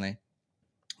personally.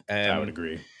 I would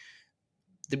agree.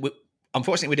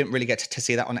 Unfortunately, we didn't really get to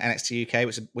see that on NXT UK,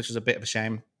 which was a bit of a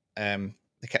shame.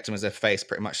 They kept him as a face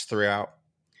pretty much throughout.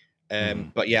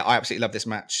 But yeah, I absolutely love this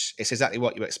match. It's exactly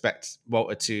what you expect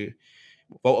Walter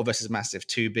versus Mastiff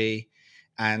to be.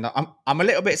 And I'm a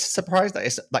little bit surprised that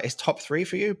it's top 3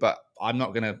 for you, but I'm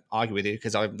not going to argue with you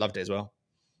because I loved it as well.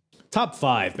 Top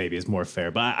 5 maybe is more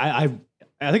fair, but I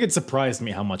think it surprised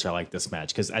me how much I like this match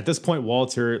because at this point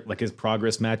Walter, like his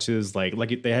Progress matches, like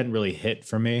they hadn't really hit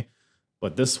for me,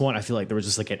 but this one I feel like there was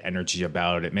just like an energy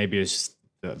about it. Maybe it's just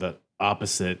the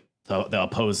opposite, the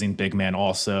opposing big man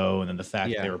also, and then the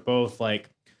fact that they were both like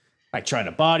trying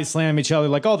to body slam each other,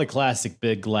 like all the classic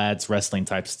big lads wrestling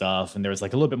type stuff. And there was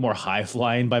like a little bit more high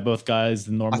flying by both guys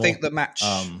than normal. I think the match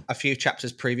a few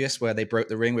chapters previous where they broke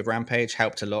the ring with Rampage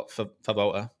helped a lot for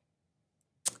Walter.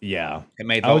 Yeah. It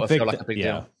made Walter feel like a big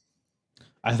deal.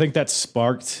 I think that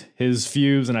sparked his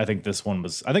fuse. And I think this one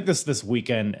was, I think this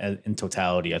weekend in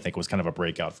totality, I think was kind of a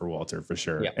breakout for Walter for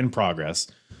sure. In Progress.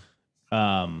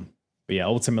 But yeah,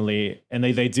 ultimately, and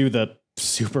they do the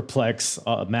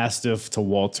superplex Mastiff to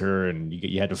Walter, and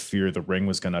you had to fear the ring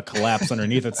was going to collapse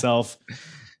underneath itself.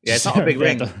 Yeah, it's not a big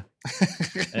ring.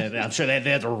 And I'm sure they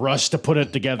had to rush to put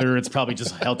it together. It's probably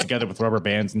just held together with rubber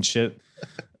bands and shit.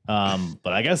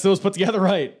 But I guess it was put together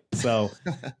right. So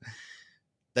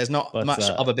there's not much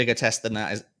of a bigger test than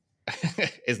that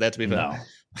is there to be found.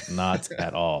 No, not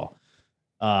at all.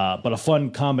 But a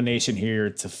fun combination here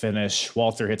to finish.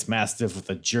 Walter hits Mastiff with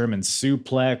a German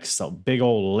suplex, a big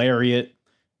old lariat,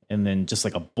 and then just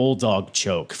like a bulldog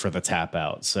choke for the tap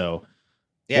out. So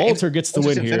Walter gets the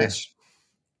win here. Finish.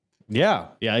 Yeah.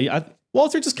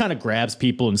 Walter just kind of grabs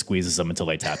people and squeezes them until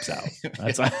they taps out.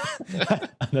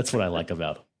 That's what I like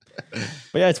about him.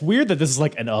 But yeah, it's weird that this is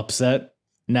like an upset.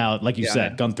 Now, like you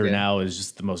said, Gunther now is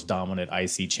just the most dominant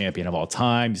IC champion of all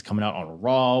time. He's coming out on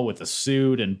Raw with a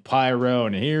suit and pyro,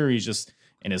 and here he's just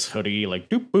in his hoodie, like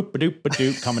doop boop doop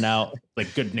doop, coming out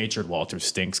like good-natured Walter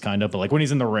Stinks kind of. But like when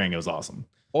he's in the ring, it was awesome.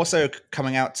 Also,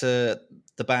 coming out to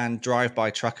the band Drive By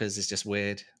Truckers is just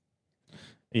weird.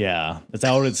 Yeah, it's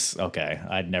how it's okay.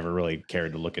 I'd never really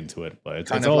cared to look into it, but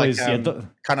it's always kind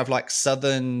of like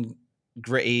southern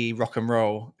gritty rock and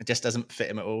roll. It just doesn't fit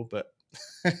him at all, but.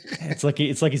 it's like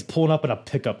he's pulling up in a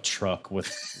pickup truck with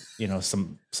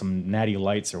some natty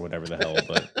lights or whatever the hell,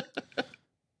 but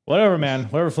whatever, man,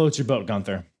 whatever floats your boat,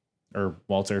 Gunther or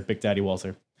Walter, Big Daddy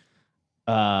Walter.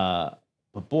 But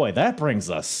boy, that brings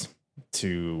us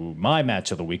to my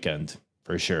match of the weekend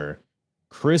for sure.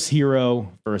 Chris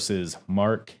Hero versus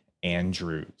Mark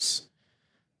Andrews.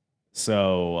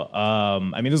 So I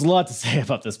mean, there's a lot to say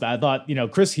about this, but I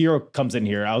thought, Chris Hero comes in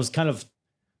here. I was kind of,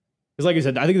 because like you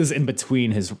said, I think this is in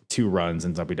between his 2 runs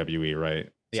in WWE, right?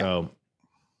 Yeah. So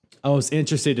I was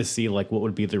interested to see like what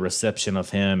would be the reception of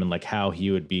him and like how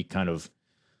he would be kind of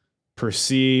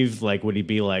perceived? Like, would he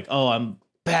be like, oh, I'm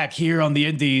back here on the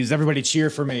Indies, everybody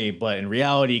cheer for me? But in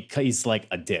reality, he's like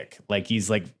a dick. Like, he's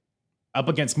like up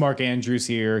against Mark Andrews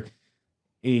here.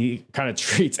 He kind of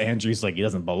treats Andrews like he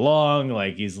doesn't belong.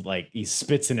 Like, he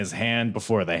spits in his hand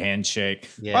before the handshake.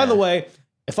 Yeah. By the way,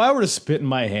 if I were to spit in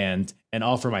my hand and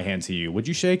offer my hand to you, would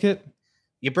you shake it?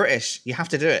 You're British. You have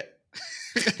to do it.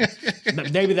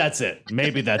 Maybe that's it.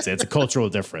 It's a cultural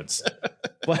difference.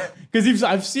 But because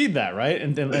I've seen that, right?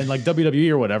 And like WWE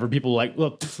or whatever, people like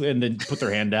look and then put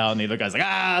their hand down, and the other guy's like,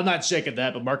 I'm not shaking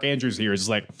that. But Mark Andrews here is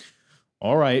like,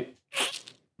 all right.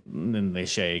 And then they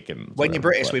shake. And when you're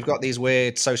British, we've got these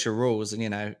weird social rules,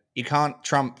 and you can't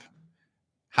trump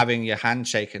having your hand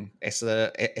shaken. That's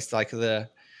why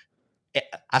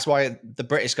the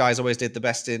British guys always did the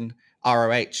best in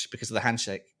ROH, because of the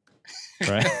handshake.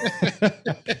 Right.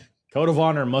 Code of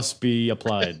honor must be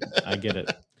applied. I get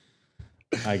it.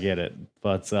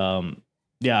 But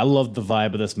yeah, I love the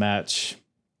vibe of this match.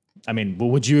 I mean,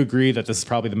 would you agree that this is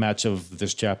probably the match of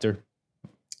this chapter?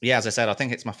 Yeah, as I said, I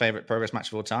think it's my favorite Progress match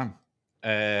of all time.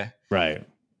 Right.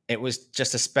 It was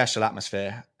just a special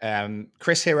atmosphere.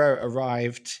 Chris Hero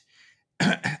arrived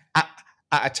at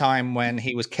a time when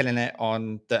he was killing it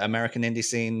on the American indie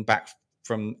scene back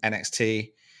from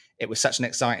NXT. It was such an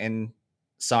exciting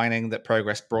signing that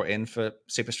Progress brought in for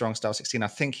Super Strong Style 16. I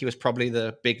think he was probably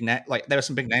the big net. Like, there were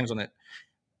some big names on it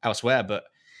elsewhere, but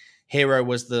Hero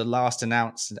was the last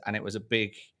announced, and it was a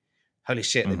big, holy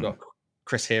shit, they've got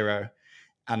Chris Hero.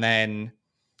 And then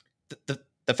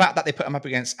the fact that they put him up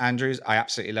against Andrews, I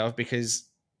absolutely love, because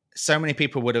so many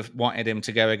people would have wanted him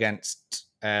to go against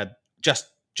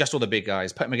just all the big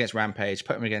guys, put him against Rampage,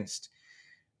 put him against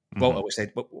Volta,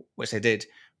 which they did,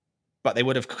 but they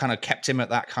would have kind of kept him at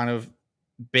that kind of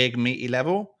big meaty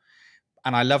level.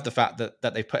 And I love the fact that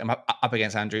they put him up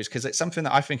against Andrews, because it's something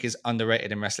that I think is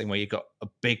underrated in wrestling, where you've got a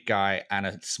big guy and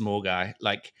a small guy.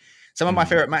 Like, some of my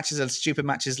favorite matches are stupid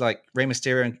matches like Rey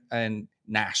Mysterio and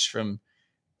Nash from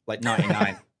like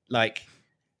 99. Like,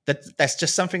 there's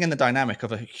just something in the dynamic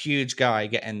of a huge guy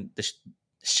getting the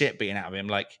shit beaten out of him.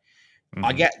 Like,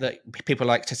 I get that people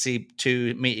like to see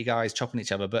two meaty guys chopping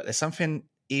each other, but there's something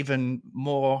even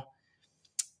more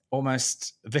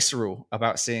almost visceral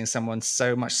about seeing someone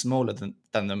so much smaller than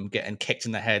them getting kicked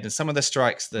in the head. And some of the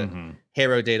strikes that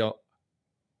Hero did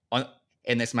on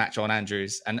in this match on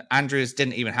Andrews, and Andrews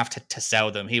didn't even have to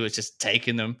sell them. He was just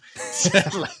taking them.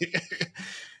 Like,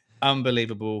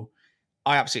 unbelievable.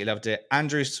 I absolutely loved it.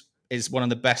 Andrews is one of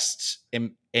the best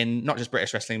in not just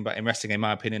British wrestling, but in wrestling, in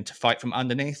my opinion, to fight from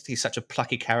underneath. He's such a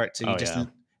plucky character. You just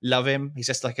love him. He's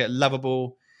just like a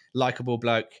lovable, likable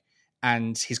bloke.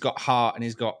 And he's got heart,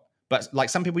 and but like,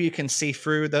 some people you can see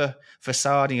through the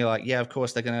facade, and you're like, yeah, of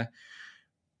course they're going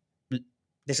to,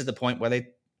 this is the point where they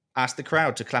ask the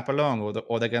crowd to clap along,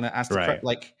 or they're going to ask the crowd.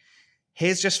 Like,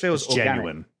 his just feels organic.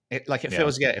 Genuine.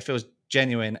 It feels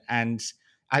genuine. And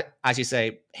as you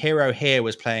say, Hero here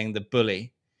was playing the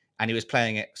bully, and he was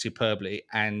playing it superbly.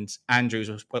 And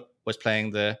Andrews was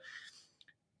playing the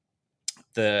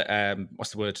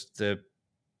what's the word? The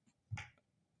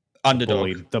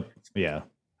underdog.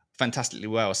 Fantastically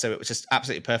well. So it was just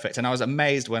absolutely perfect. And I was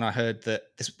amazed when I heard that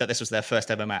this was their first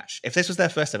ever match. If this was their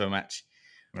first ever match,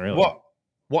 really?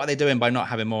 What are they doing by not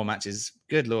having more matches?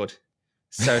 Good Lord.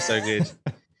 So good.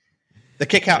 The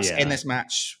kickouts in this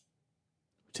match.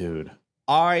 Dude.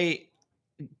 I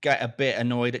get a bit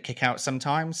annoyed at kickouts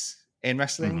sometimes in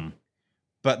wrestling,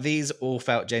 but these all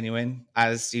felt genuine,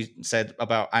 as you said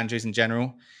about Andrews in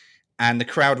general. And the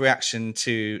crowd reaction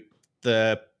to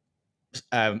the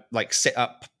like sit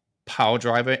up pile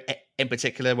driver in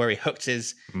particular, where he hooked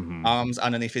his arms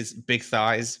underneath his big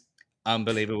thighs,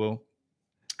 unbelievable.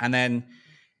 And then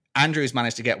Andrews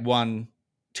managed to get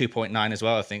 2.9 as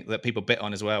well, I think, that people bit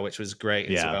on as well, which was great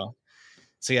as well.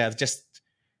 So yeah, just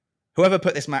whoever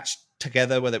put this match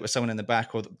together, whether it was someone in the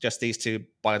back or just these two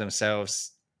by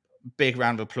themselves, big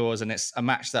round of applause. And it's a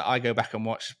match that I go back and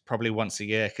watch probably once a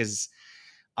year, because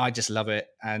I just love it.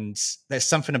 And there's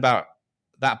something about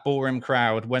that ballroom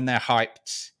crowd when they're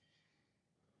hyped.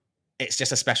 It's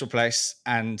just a special place.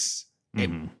 And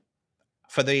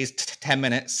for these 10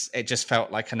 minutes, it just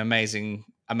felt like an amazing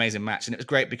match. And it was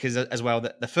great because as well,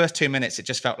 that the first 2 minutes, it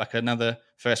just felt like another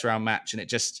first round match. And it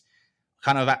just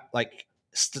kind of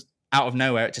out of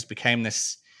nowhere, it just became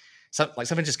this, like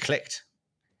something just clicked,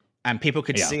 and people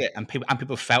could see it, and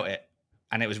people felt it,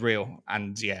 and it was real.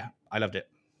 And yeah, I loved it.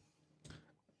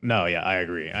 No, yeah, I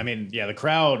agree. I mean, yeah, the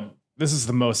crowd, this is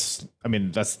the most, I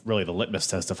mean, that's really the litmus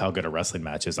test of how good a wrestling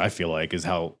match is, I feel like, is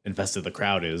how invested the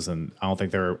crowd is. And I don't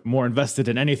think they're more invested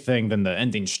in anything than the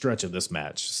ending stretch of this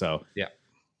match. So yeah,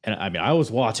 And I mean, I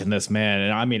was watching this, man,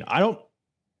 and I mean,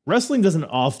 wrestling doesn't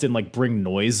often like bring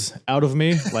noise out of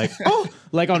me, like oh,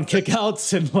 like on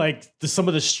kickouts and like some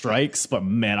of the strikes. But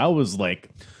man, I was like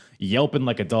yelping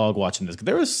like a dog watching this.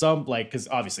 There was some like, because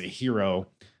obviously Hero,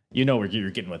 you know what you're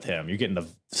getting with him. You're getting the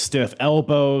stiff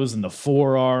elbows and the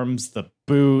forearms, the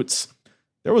boots.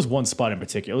 There was one spot in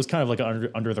particular. It was kind of like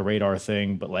an under the radar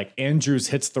thing, but like Andrews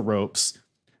hits the ropes.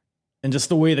 And just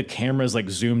the way the camera's like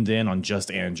zoomed in on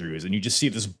just Andrews, and you just see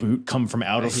this boot come from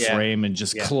out of frame and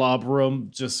just clobber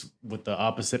him just with the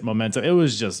opposite momentum. It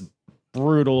was just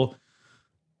brutal.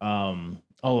 All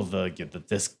of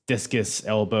the discus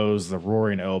elbows, the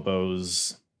roaring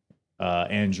elbows.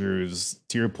 Andrews,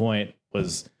 to your point,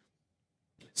 was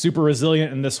super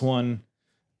resilient in this one.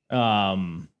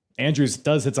 Andrews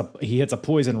hits a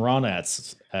poison Rana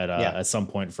at some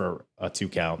point for a 2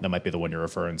 count. That might be the one you're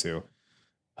referring to.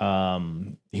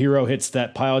 Hero hits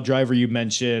that pile driver you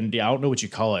mentioned. Yeah, I don't know what you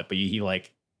call it, but he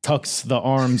like tucks the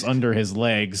arms under his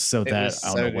legs so that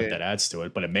I don't know what that adds to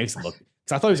it, but it makes it look.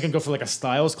 Because I thought he was gonna go for like a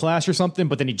Styles Clash or something,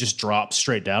 but then he just drops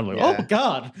straight down. Like, oh my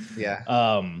god.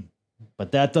 Yeah.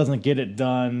 But that doesn't get it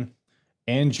done.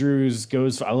 Andrews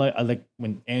goes for, I like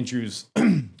when Andrews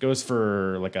goes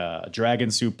for like a dragon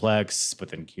suplex, but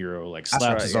then Hero like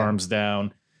slaps his arms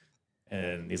down.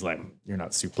 And he's like, you're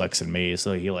not suplexing me.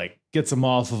 So he like gets him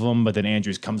off of him, but then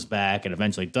Andrews comes back and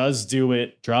eventually does do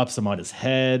it, drops him on his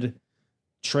head,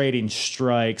 trading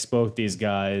strikes, both these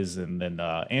guys. And then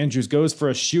Andrews goes for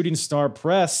a shooting star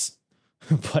press,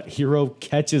 but Hero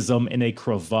catches him in a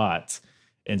cravat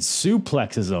and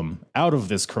suplexes him out of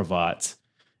this cravat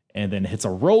and then hits a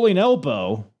rolling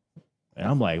elbow. And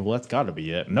I'm like, well, that's got to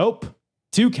be it. Nope.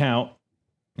 2 count.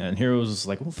 And Hero's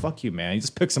like, well, fuck you, man. He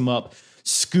just picks him up.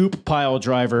 Scoop pile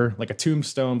driver, like a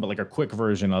tombstone, but like a quick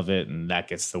version of it, and that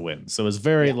gets the win. So it's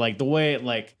very like the way it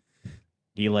like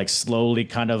he like slowly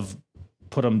kind of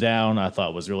put him down. I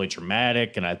thought was really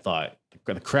dramatic, and I thought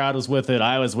the crowd was with it.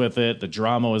 I was with it. The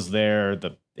drama was there.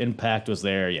 The impact was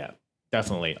there. Yeah,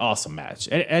 definitely awesome match.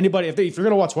 Anybody, if you're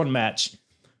gonna watch one match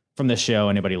from this show,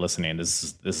 anybody listening,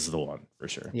 this is the one for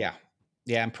sure. Yeah,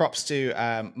 and props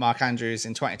to Mark Andrews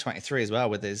in 2023 as well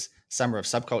with his Summer of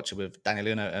Subculture with Daniel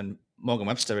Luna and Morgan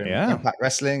Webster in Impact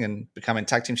Wrestling and becoming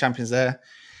tag team champions there.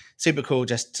 Super cool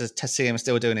just to see him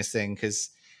still doing his thing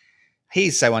because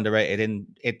he's so underrated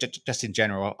just in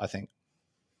general, I think.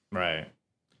 Right.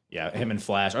 Yeah, him and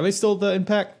Flash. Are they still the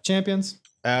Impact champions?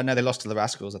 No, they lost to the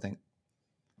Rascals, I think.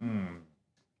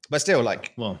 But still,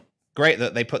 like, great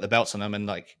that they put the belts on them and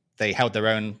like they held their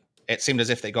own. It seemed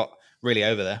as if they got really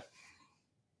over there.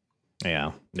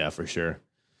 Yeah, for sure.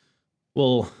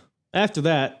 Well, after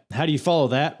that, how do you follow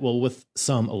that? Well, with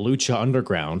some Lucha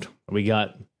Underground, we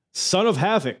got Son of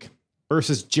Havoc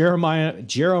versus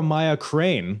Jeremiah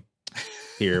Crane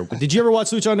here. Did you ever watch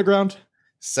Lucha Underground?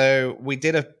 So we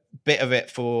did a bit of it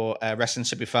for Wrestling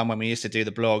Should Be Fun when we used to do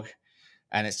the blog,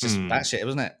 and it's just batshit,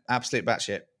 wasn't it? Absolute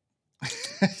batshit.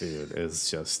 Dude,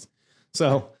 it's just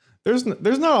so there's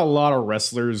not a lot of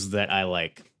wrestlers that I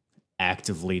like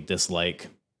actively dislike.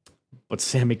 But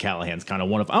Sami Callihan's kind of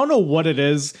one of, I don't know what it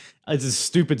is. It's his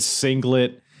stupid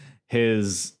singlet,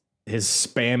 his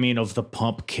spamming of the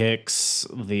pump kicks,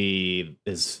 I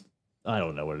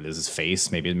don't know what it is, his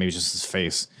face, maybe it's just his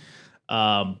face.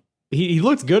 He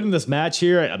looked good in this match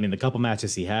here. I mean, the couple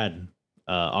matches he had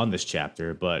on this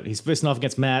chapter, but he's facing off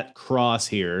against Matt Cross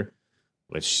here,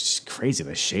 which is crazy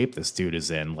the shape this dude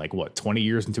is in. Like, what, 20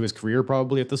 years into his career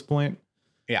probably at this point?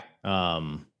 Yeah.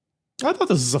 I thought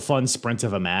this was a fun sprint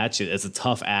of a match. It's a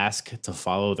tough ask to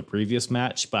follow the previous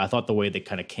match, but I thought the way they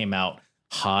kind of came out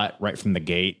hot right from the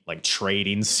gate, like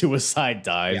trading suicide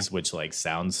dives, which like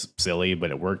sounds silly, but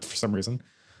it worked for some reason.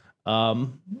 I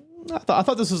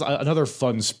thought this was another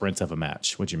fun sprint of a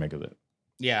match. What'd you make of it?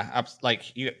 Yeah,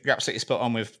 like you're absolutely spot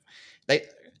on with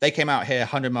they came out here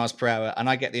 100 miles per hour, and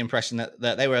I get the impression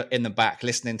that they were in the back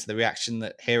listening to the reaction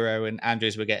that Hero and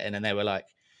Andrews were getting, and they were like,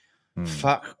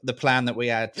 fuck the plan that we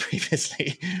had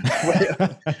previously.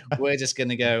 We're just going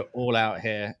to go all out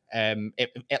here.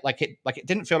 It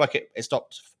didn't feel like it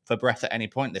stopped for breath at any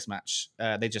point this match.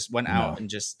 They just went out and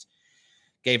just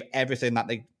gave everything that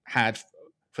they had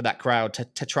for that crowd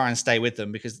to try and stay with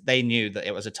them because they knew that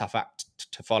it was a tough act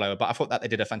to follow. But I thought that they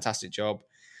did a fantastic job.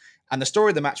 And the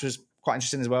story of the match was quite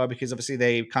interesting as well because obviously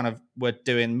they kind of were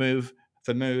doing move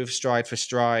for move, stride for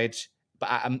stride,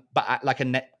 but at like a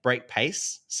net break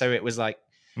pace. So it was like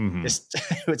just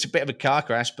it's a bit of a car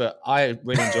crash, but I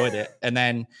really enjoyed it. And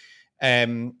then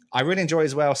I really enjoy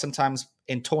as well sometimes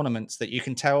in tournaments that you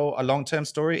can tell a long-term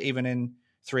story even in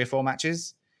 3 or 4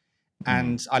 matches.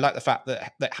 And I like the fact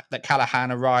that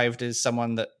Callahan arrived as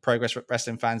someone that Progress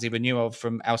Wrestling fans either knew of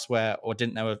from elsewhere or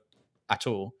didn't know of at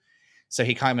all. So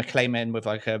he kind of came in with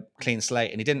like a clean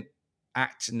slate, and he didn't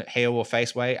act in heel or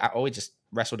face way at all. He just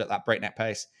wrestled at that breakneck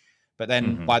pace. But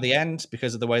then by the end,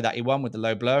 because of the way that he won with the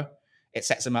low blow, it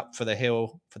sets him up for the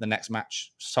heel for the next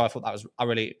match. So I thought that was a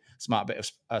really smart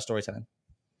bit of storytelling.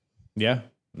 Yeah.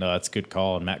 No, that's a good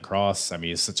call. And Matt Cross, I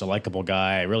mean, he's such a likable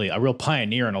guy, really a real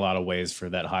pioneer in a lot of ways for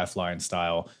that high flying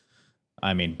style.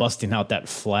 I mean, busting out that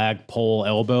flagpole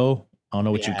elbow. I don't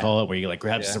know what you call it, where he like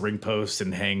grabs the ring post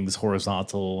and hangs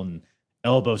horizontal and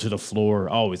elbow to the floor.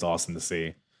 Always awesome to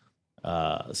see.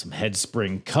 Some head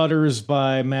spring cutters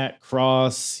by Matt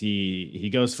Cross. He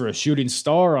goes for a shooting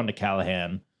star onto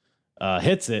Callahan,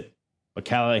 hits it. But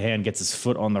Callahan gets his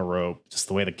foot on the rope. Just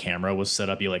the way the camera was set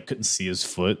up, you like couldn't see his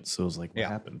foot, so it was like, what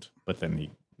happened? But then he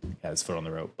had his foot on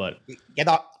the rope. But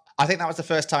I think that was the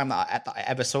first time that I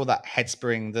ever saw that head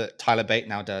spring that Tyler Bate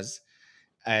now does.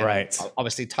 Right.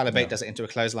 Obviously, Tyler Bate does it into a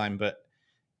clothesline, but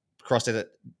Cross did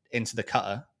it into the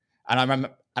cutter. And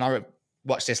I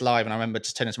watched this live, and I remember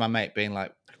just turning to my mate, being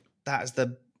like, "That is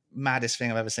the maddest thing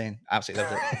I've ever seen. Absolutely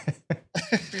loved it."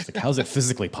 Like, how's it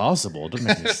physically possible? It doesn't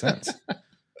make any sense.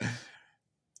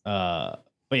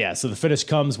 But yeah, so the finish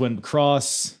comes when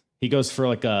Cross, he goes for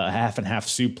like a half and half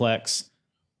suplex,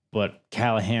 but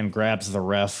Callahan grabs the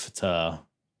ref to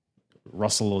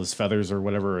rustle his feathers or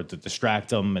whatever to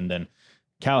distract him, and then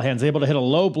Callahan's able to hit a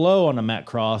low blow on a Matt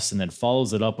Cross and then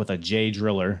follows it up with a J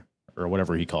Driller or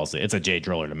whatever he calls it. It's a J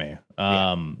Driller to me.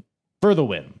 For the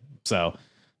win. So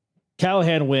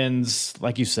Callahan wins,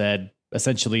 like you said,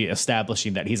 essentially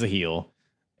establishing that he's a heel,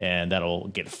 and that'll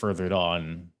get furthered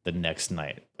on the next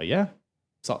night. But yeah,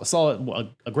 saw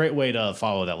a great way to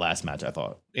follow that last match, I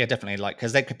thought. Yeah, definitely. Like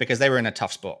because they were in a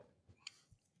tough spot.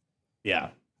 Yeah,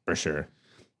 for sure.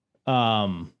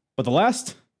 But the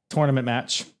last tournament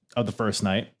match of the first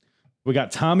night, we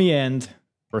got Tommy End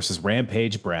versus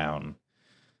Rampage Brown.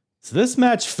 So this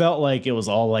match felt like it was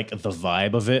all like the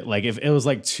vibe of it. Like if it was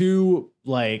like two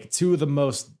of the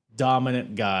most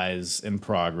dominant guys in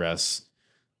Progress.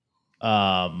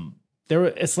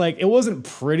 It's like it wasn't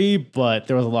pretty, but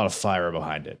there was a lot of fire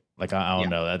behind it. Like I don't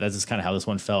know, that's just kind of how this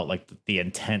one felt. Like the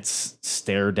intense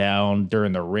stare down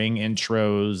during the ring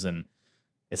intros, and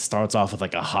it starts off with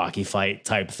like a hockey fight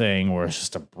type thing where it's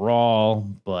just a brawl,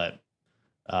 but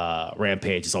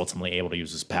Rampage is ultimately able to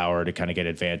use his power to kind of get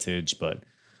advantage. But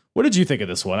what did you think of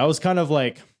this one? I was kind of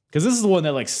like, because this is the one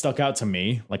that like stuck out to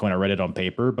me, like when I read it on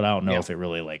paper, but I don't know if it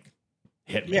really like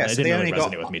hit me. It didn't really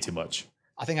resonate with me too much.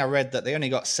 I think I read that they only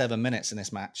got 7 minutes in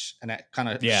this match, and it kind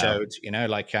of showed,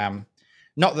 like,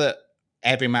 not that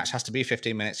every match has to be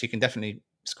 15 minutes. You can definitely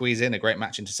squeeze in a great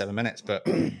match into 7 minutes, but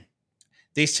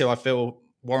these two I feel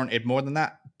warranted more than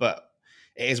that, but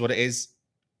it is what it is.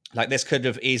 Like this could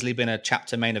have easily been a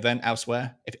chapter main event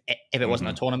elsewhere if it wasn't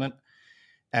a tournament.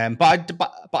 But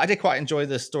I did quite enjoy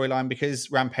the storyline because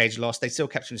Rampage lost. They still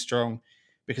kept him strong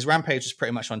because Rampage was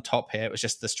pretty much on top here. It was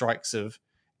just the strikes of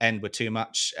End were too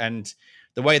much, and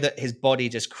the way that his body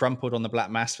just crumpled on the black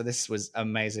mass for this was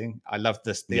amazing. I love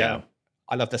this.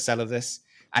 I love the sell of this,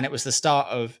 and it was the start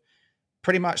of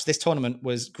pretty much this tournament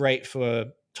was great for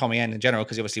Tommy End in general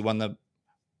because he obviously won the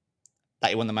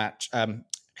match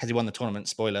because he won the tournament.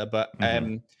 Spoiler, but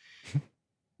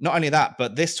not only that,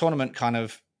 but this tournament kind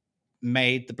of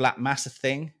made the black mass a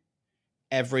thing.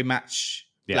 Every match,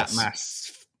 black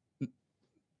mass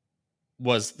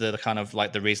was the kind of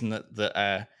like the reason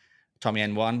that Tommy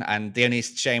End won, and the only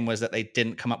shame was that they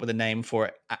didn't come up with a name for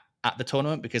it at the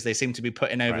tournament because they seemed to be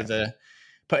putting over the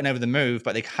move,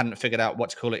 but they hadn't figured out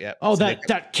what to call it yet. Oh, so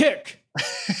that kick.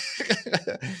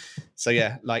 So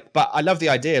yeah, like, but I love the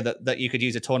idea that you could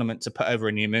use a tournament to put over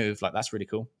a new move. Like that's really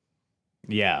cool.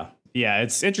 Yeah,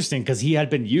 it's interesting because he had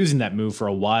been using that move for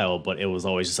a while, but it was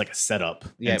always just like a setup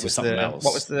into something else.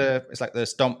 What was it's like the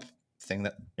stomp thing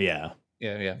that? Yeah.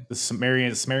 The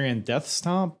Sumerian Death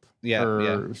Stomp.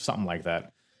 Or something like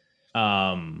that.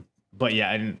 But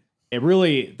yeah, and it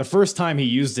really, the first time he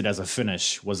used it as a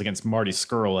finish was against Marty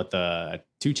Scurll at the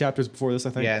 2 chapters before this,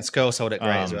 I think. Yeah, and Scurll sold it great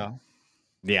as well.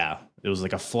 Yeah, it was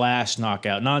like a flash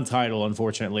knockout, non-title,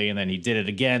 unfortunately, and then he did it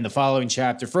again the following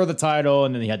chapter for the title,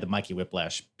 and then he had the Mikey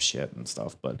Whiplash shit and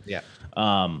stuff. But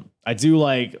I do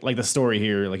like the story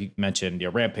here, like you mentioned,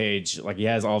 Rampage, like he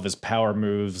has all of his power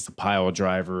moves, the pile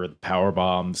driver, the power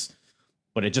bombs.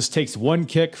 But it just takes one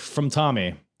kick from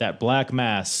Tommy, that black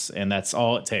mass, and that's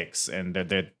all it takes. And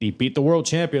he beat the world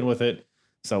champion with it.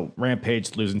 So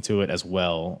Rampage losing to it as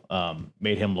well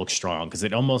made him look strong because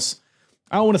it almost,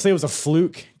 I don't want to say it was a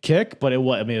fluke kick, but it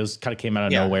was kind of came out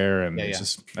of nowhere, and it's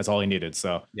just that's all he needed.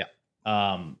 So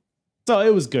So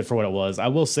it was good for what it was. I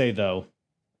will say though,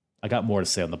 I got more to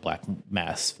say on the Black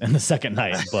Mass in the second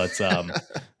night, but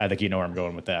I think you know where I'm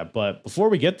going with that. But before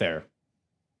we get there,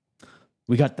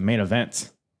 we got the main event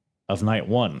of night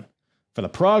one for the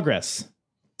Progress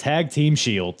Tag Team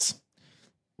Shields.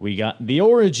 We got the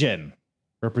Origin,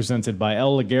 represented by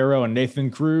El Ligero and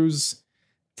Nathan Cruz,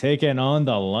 taking on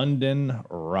the London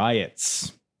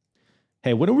Riots.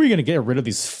 Hey, when are we going to get rid of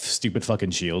these stupid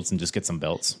fucking shields and just get some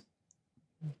belts?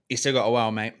 You still got a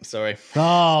while, mate. Sorry.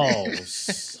 Oh,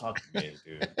 suck me,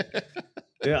 dude.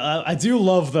 Yeah, I do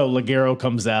love though. Ligero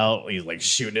comes out, he's like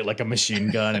shooting it like a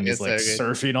machine gun, and he's like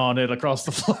surfing on it across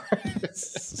the floor.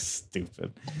 It's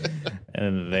stupid.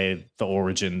 And the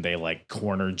Origin, they like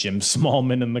corner Jim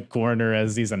Smallman in the corner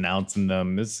as he's announcing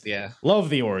them. Love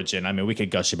the Origin. I mean, we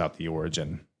could gush about the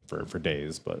Origin for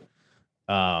days, but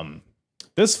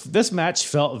this match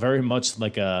felt very much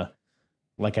like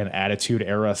an Attitude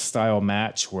Era style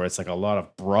match where it's like a lot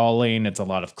of brawling, it's a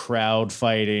lot of crowd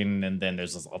fighting, and then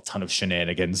there's a ton of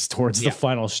shenanigans towards the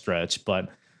final stretch. But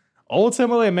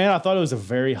ultimately, man, I thought it was a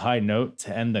very high note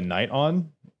to end the night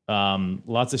on.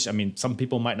 Some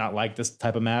people might not like this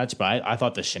type of match, but I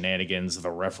thought the shenanigans,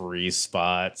 the referee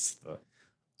spots,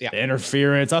 the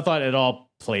interference, I thought it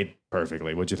all played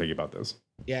perfectly. What'd you think about this?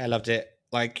 Yeah, I loved it.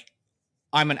 Like,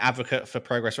 I'm an advocate for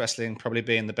Progress Wrestling probably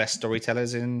being the best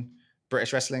storytellers in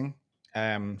British wrestling.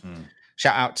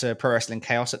 Shout out to Pro Wrestling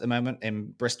Chaos at the moment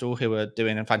in Bristol, who are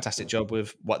doing a fantastic job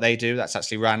with what they do. That's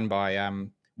actually run by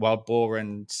Wild Boar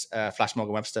and Flash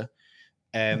Morgan Webster.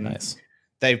 Nice.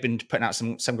 They've been putting out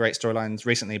some great storylines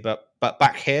recently, but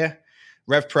back here,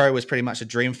 Rev Pro was pretty much a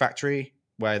dream factory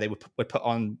where they would put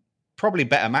on probably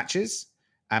better matches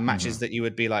and matches that you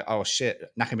would be like, oh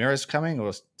shit, Nakamura's coming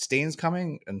or Steen's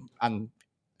coming, and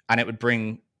it would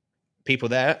bring people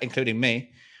there, including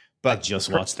me. But I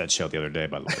just watched that show the other day,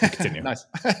 by the way. Continue. Nice.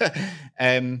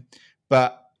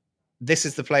 But this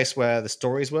is the place where the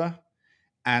stories were.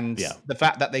 And the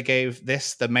fact that they gave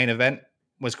this the main event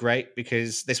was great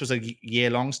because this was a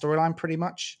year-long storyline pretty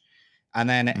much. And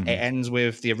then it ends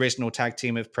with the original tag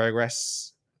team of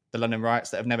Progress, the London Riots,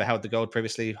 that have never held the gold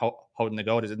previously, holding the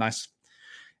gold. Is a nice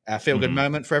feel-good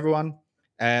moment for everyone.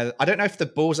 I don't know if the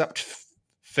balls up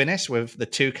finish with the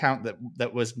 2 count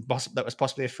that was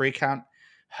possibly a 3 count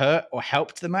hurt or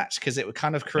helped the match, because it would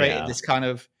kind of create this kind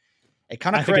of I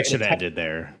think it should have ended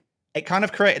there. It kind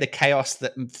of created a chaos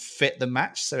that fit the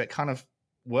match, so it kind of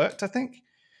worked, I think.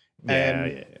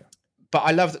 Yeah. But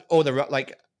I loved all the,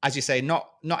 like, as you say, not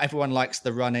everyone likes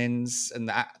the run-ins and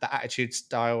the attitude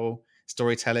style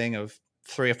storytelling of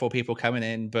 3 or 4 people coming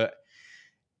in, but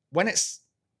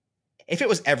if it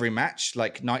was every match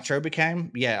like Nitro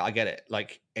became, I get it.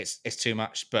 Like it's too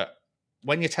much, but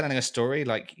when you're telling a story,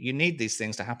 like, you need these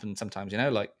things to happen sometimes,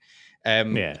 like,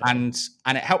 and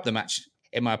it helped the match,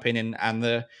 in my opinion. And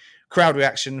the crowd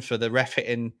reaction for the ref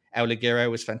hitting El Ligero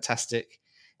was fantastic.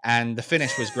 And the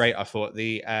finish was great. I thought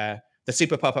the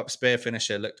super pop-up spear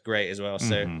finisher looked great as well.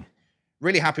 So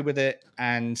really happy with it.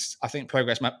 And I think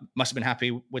Progress must have been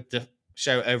happy with the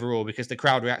show overall, because the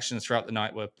crowd reactions throughout the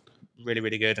night were really,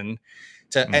 really good. And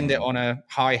to end it on a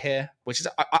high here, which is,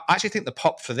 I actually think the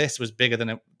pop for this was bigger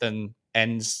than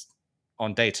ends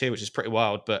on day 2, which is pretty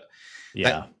wild. But this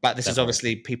definitely is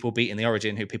obviously people beating the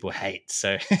Origin, who people hate.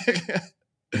 So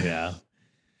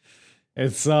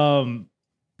it's man.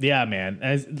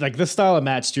 Like this style of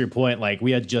match, to your point, like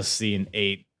we had just seen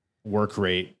 8 work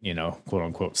rate, quote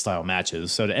unquote style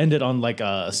matches. So to end it on like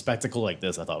a spectacle like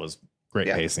this, I thought was great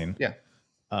pacing. Yeah.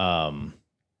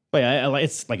 But yeah,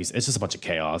 it's like you said, it's just a bunch of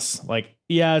chaos. Like,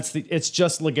 it's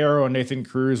just Ligero and Nathan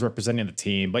Cruz representing the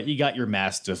team, but you got your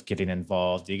Mastiff getting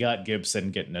involved. You got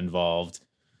Gibson getting involved.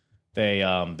 They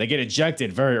get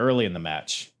ejected very early in the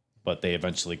match, but they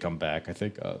eventually come back. I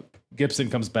think Gibson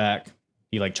comes back.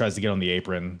 He like tries to get on the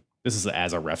apron. This is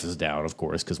as a ref is down, of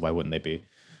course, because why wouldn't they be?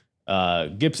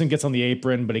 Gibson gets on the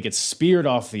apron, but he gets speared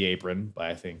off the apron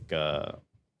by, I think,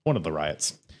 one of the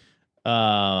Riots.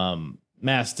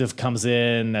 Mastiff comes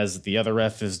in as the other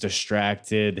ref is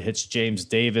distracted, hits James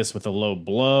Davis with a low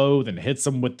blow, then hits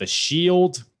him with the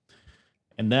shield.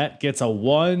 And that gets a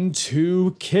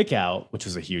 1-2 kick out, which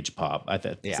was a huge pop. I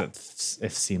thought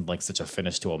it seemed like such a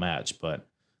finish to a match, but.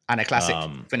 And a classic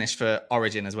finish for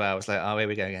Origin as well. It's like, oh, here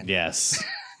we go again. Yes.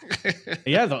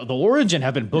 The Origin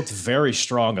have been booked very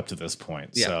strong up to this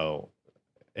point. Yeah. So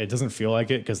it doesn't feel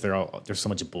like it because there's so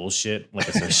much bullshit like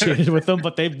associated with them,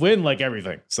 but they win like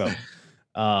everything. So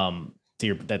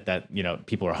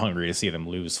people are hungry to see them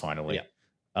lose finally.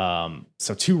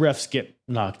 So 2 refs get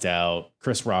knocked out.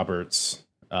 Chris Roberts,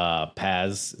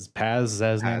 Paz, is Paz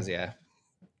as name? Yeah.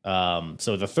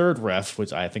 So the third ref,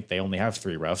 which I think they only have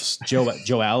 3 refs,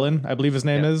 Joe Allen, I believe his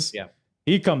name is. Yeah.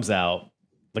 He comes out.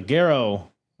 Ligero,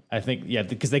 I think,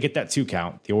 because they get that 2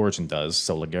 count. The Origin does.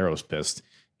 So Ligero's pissed.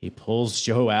 He pulls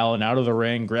Joe Allen out of the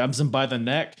ring, grabs him by the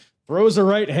neck, throws a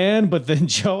right hand, but then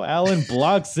Joe Allen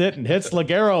blocks it and hits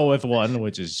Ligero with one,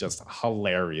 which is just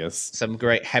hilarious. Some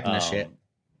great Hebner shit.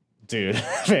 Dude,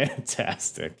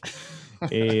 fantastic.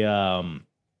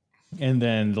 And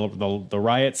then the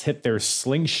Riots hit their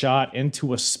slingshot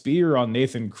into a spear on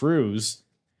Nathan Cruz.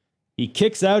 He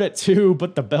kicks out at 2,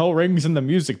 but the bell rings and the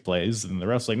music plays. And the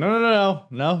ref's like,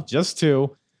 no, just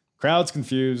 2. Crowd's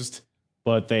confused,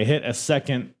 but they hit a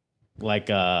second, like,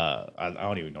 I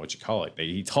don't even know what you call it.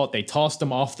 They tossed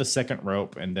him off the second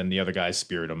rope, and then the other guy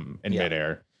speared him in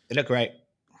midair. It looked great.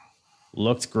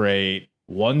 Looked great.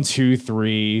 1, 2,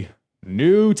 3.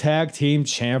 New tag team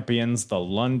champions, the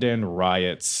London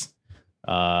Riots.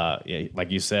 Like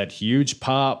you said, huge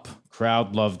pop.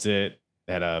 Crowd loved it.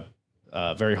 Had a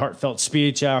very heartfelt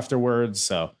speech afterwards.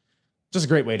 So just a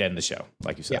great way to end the show,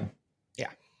 like you said.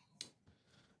 Yeah.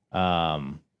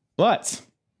 But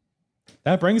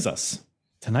that brings us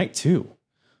to night 2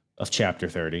 of chapter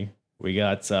 30. We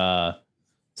got so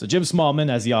Jim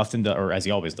Smallman, as he often does, or as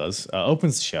he always does,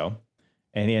 opens the show,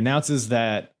 and he announces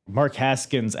that Mark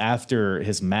Haskins, after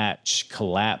his match,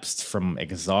 collapsed from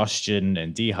exhaustion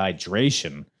and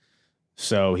dehydration.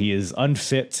 So he is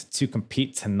unfit to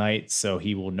compete tonight. So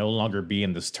he will no longer be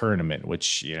in this tournament,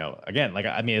 which, again,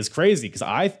 it's crazy because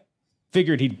I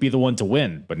figured he'd be the one to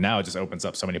win, but now it just opens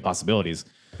up so many possibilities.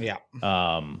 Yeah.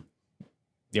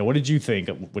 What did you think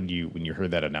when you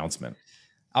heard that announcement?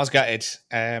 I was gutted.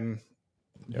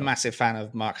 Massive fan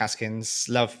of Mark Haskins.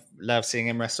 Love seeing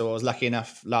him wrestle. I was lucky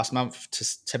enough last month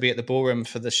to be at the ballroom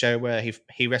for the show where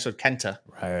he wrestled Kenta.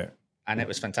 Right. And it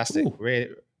was fantastic. Ooh. Really,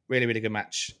 really, really good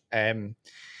match.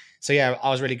 So yeah, I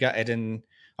was really gutted, and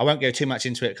I won't go too much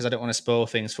into it because I don't want to spoil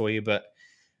things for you. But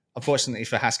unfortunately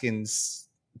for Haskins,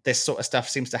 this sort of stuff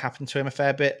seems to happen to him a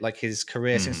fair bit. Like his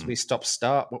career seems to be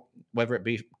stop-start, whether it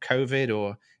be COVID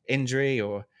or injury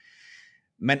or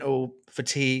mental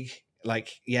fatigue.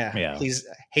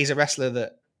 He's a wrestler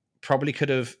that probably could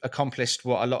have accomplished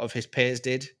what a lot of his peers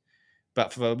did,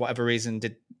 but for whatever reason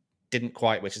didn't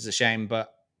quite, which is a shame.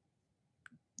 But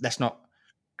let's not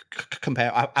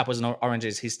compare apples and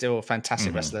oranges. He's still a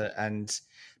fantastic wrestler, and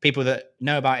people that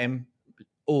know about him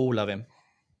all love him.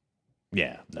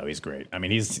 Yeah, no, he's great. I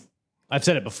mean, I've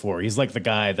said it before. He's like the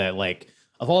guy that, like,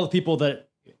 of all the people that,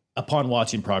 upon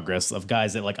watching Progress, of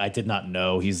guys that, like, I did not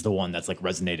know, he's the one that's, like,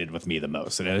 resonated with me the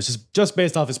most. And it's just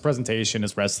based off his presentation,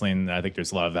 his wrestling. I think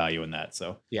there's a lot of value in that.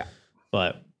 So, yeah.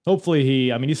 But hopefully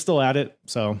he's still at it.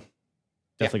 So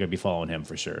definitely going to be following him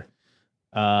for sure.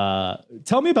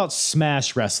 Tell me about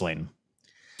Smash Wrestling.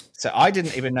 So I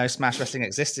didn't even know Smash Wrestling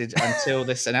existed until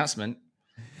this announcement.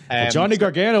 Johnny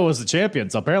Gargano was the champion,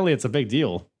 so apparently it's a big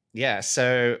deal. Yeah,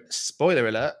 so spoiler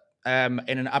alert, in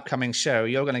an upcoming show,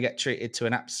 you're going to get treated to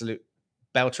an absolute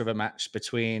belter of a match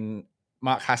between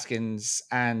Mark Haskins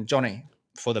and Johnny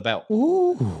for the belt.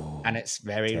 Ooh. And it's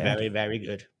very, very, very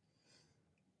good.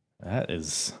 That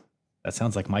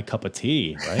sounds like my cup of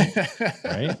tea, right?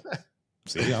 Right?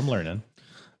 See, I'm learning.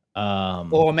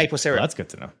 Or maple syrup. Well, that's good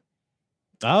to know.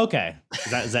 Oh, okay.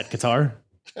 Is that Qatar?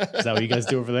 Is that what you guys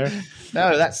do over there?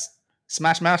 No, that's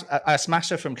a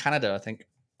Smasher from Canada, I think.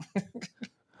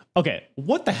 Okay,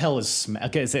 what the hell is Smash?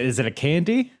 Okay, is it a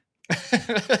candy?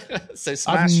 So Smash,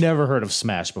 I've never heard of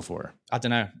Smash before. I don't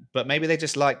know, but maybe they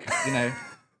just like,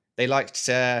 they liked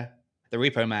the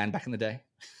Repo Man back in the day.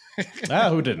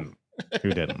 Who didn't?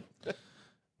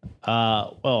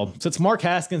 Well, since Mark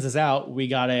Haskins is out, we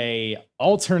got a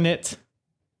alternate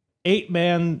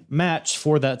 8-man match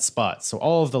for that spot. So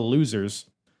all of the losers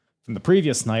from the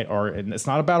previous night and it's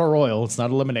not a battle royal, it's not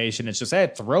elimination. It's just,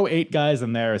 hey, throw 8 guys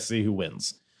in there and see who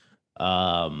wins.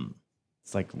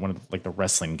 It's like one of the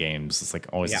wrestling games. It's like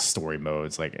always a story mode.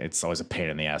 It's like it's always a pain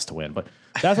in the ass to win, but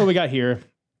that's what we got here.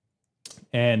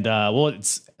 And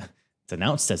it's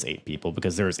announced as 8 people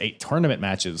because there was 8 tournament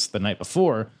matches the night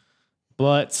before,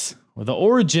 but the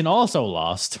Origin also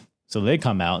lost, so they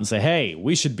come out and say, hey,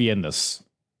 we should be in this.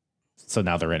 So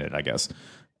now they're in it, I guess.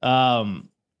 Now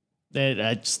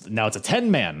it's a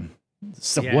 10-man.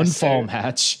 It's a one-fall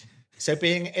match. So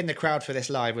being in the crowd for this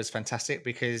live was fantastic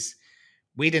because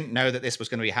we didn't know that this was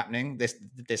going to be happening,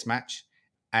 this match.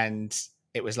 And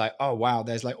it was like, oh, wow,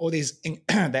 there's like all these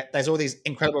there's all these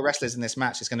incredible wrestlers in this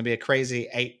match. It's going to be a crazy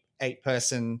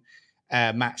 8-person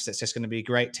match that's just going to be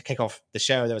great to kick off the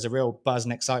show. There was a real buzz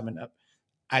and excitement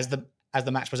as the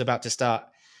match was about to start.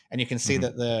 And you can see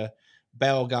that the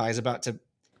bell guy is about to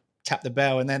tap the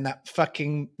bell, and then that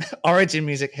fucking Origin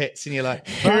music hits, and you're like,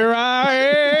 Here I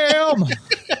am.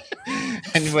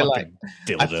 and we're like,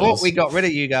 I thought we got rid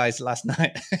of you guys last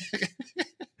night.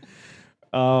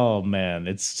 Oh man,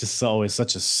 it's just always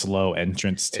such a slow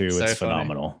entrance too. It's so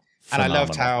phenomenal. And I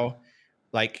loved how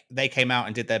like they came out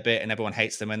and did their bit and everyone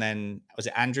hates them. And then was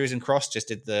it Andrews and Cross just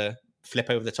did the flip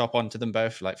over the top onto them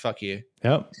both? Like, fuck you.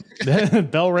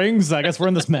 Yep. Bell rings. I guess we're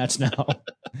in this match now.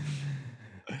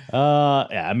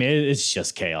 Yeah, I mean, it's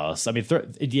just chaos. I mean,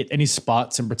 any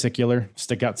spots in particular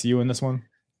stick out to you in this one?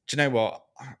 Do you know what?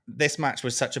 This match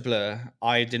was such a blur.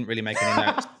 I didn't really make any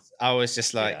notes. I was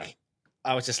just like,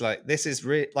 this is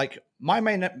really like my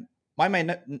main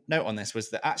note on this was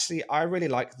that actually I really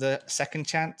like the second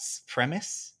chance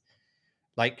premise.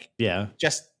 Like, yeah,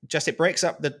 just it breaks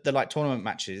up the like tournament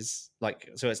matches, like,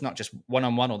 so it's not just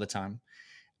 1-on-1 all the time.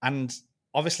 And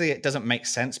obviously it doesn't make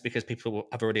sense because people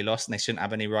have already lost and they shouldn't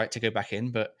have any right to go back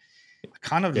in. But I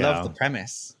kind of love the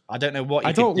premise. I don't know what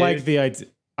I don't like the idea.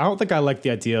 I don't think I like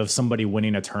the idea of somebody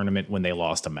winning a tournament when they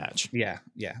lost a match. Yeah,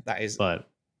 that is. But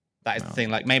that is the thing.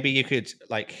 Like, maybe you could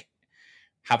like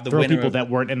have the throw winner people that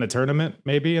weren't in the tournament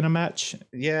maybe in a match.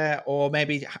 Yeah, or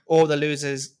maybe all the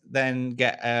losers then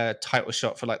get a title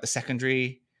shot for like the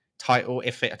secondary title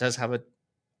if it does have a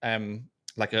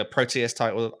like a Proteus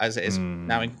title as it is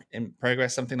now in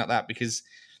progress, something like that. Because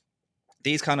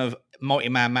these kind of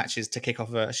multi-man matches to kick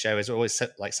off a show is always so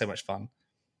much fun.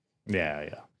 Yeah.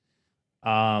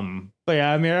 But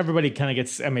yeah, I mean, everybody kind of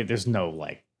gets. I mean, there's no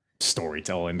like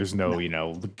storytelling. There's no,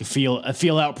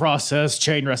 feel out process,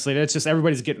 chain wrestling. It's just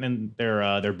everybody's getting in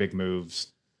their big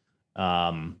moves.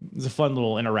 There's a fun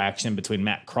little interaction between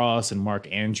Matt Cross and Mark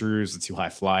Andrews, the two high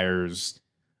flyers.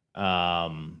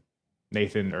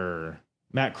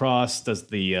 Matt Cross does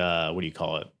the what do you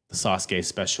call it? The Sasuke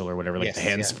special or whatever, like the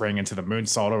handspring into the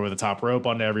moonsault over the top rope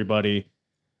onto everybody.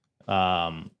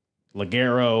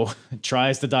 Ligero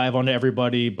tries to dive onto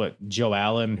everybody, but Joe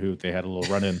Allen, who they had a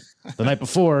little run in the night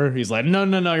before, he's like, no,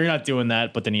 you're not doing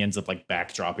that. But then he ends up like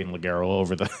backdropping Ligero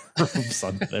over the ropes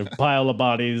on the pile of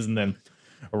bodies. And then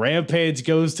Rampage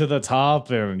goes to the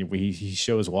top and he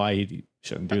shows why he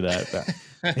shouldn't do that.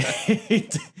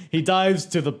 He dives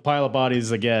to the pile of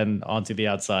bodies again onto the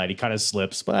outside. He kind of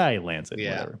slips, but he lands it.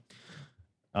 Yeah.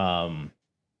 Whatever.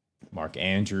 Mark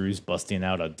Andrews busting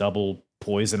out a double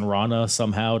Poison Rana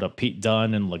somehow to Pete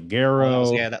Dunne and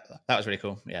Ligero. That was really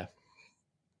cool. Yeah.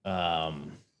 But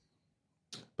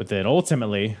then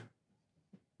ultimately,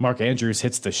 Mark Andrews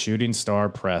hits the shooting star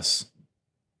press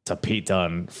to Pete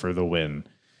Dunne for the win.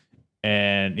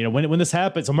 And when this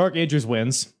happens, so Mark Andrews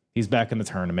wins. He's back in the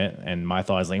tournament, and my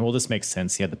thought is like, well, this makes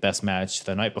sense. He had the best match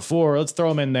the night before. Let's throw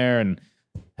him in there and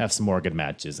have some more good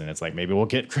matches. And it's like, maybe we'll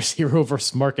get Chris Hero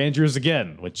versus Mark Andrews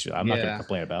again, which I'm not going to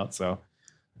complain about. So.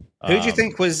 Who do you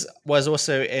think was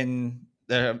also in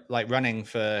the like running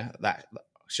for that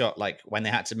shot? Like when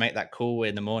they had to make that call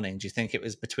in the morning, do you think it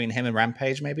was between him and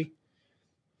Rampage? Maybe.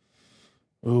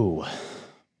 Ooh,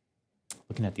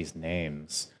 looking at these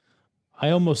names, I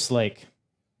almost like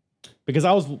because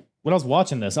when I was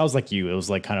watching this, I was like you. It was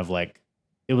like kind of like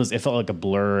it felt like a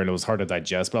blur and it was hard to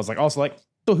digest. But I was like also like,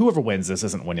 so whoever wins this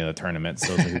isn't winning the tournament,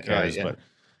 so who cares? Right, yeah.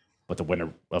 But the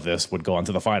winner of this would go on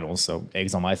to the finals. So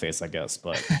eggs on my face, I guess.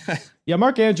 But yeah,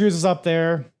 Mark Andrews is up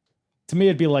there. To me,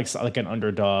 it'd be like an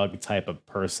underdog type of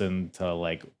person to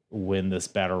like win this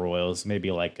battle royals. Maybe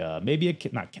like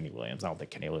not Kenny Williams. I don't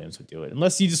think Kenny Williams would do it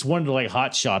unless you just wanted to like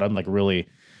hot shot him, like really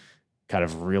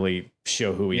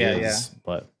show who he is. Yeah.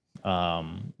 But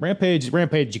Rampage,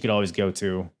 you could always go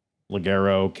to.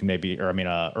 Ligero can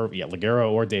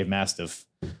Ligero or Dave Mastiff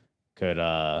could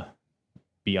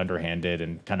be underhanded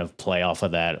and kind of play off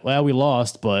of that. Well, we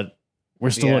lost, but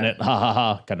we're still in it. Ha ha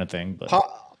ha kind of thing. But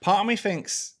part of me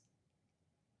thinks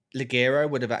Ligero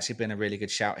would have actually been a really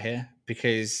good shout here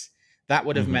because that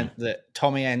would have meant that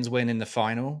Tommy End's win in the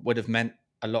final would have meant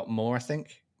a lot more, I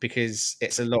think, because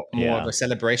it's a lot more of a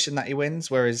celebration that he wins.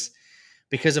 Whereas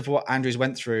because of what Andrews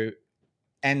went through,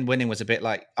 End winning was a bit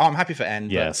like, oh, I'm happy for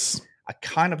End. Yes. But I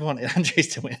kind of wanted Andrews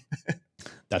to win.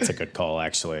 That's a good call,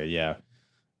 actually. Yeah.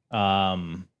 I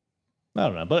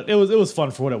don't know, but it was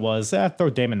fun for what it was. Throw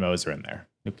Damon Moser in there.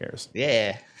 Who cares?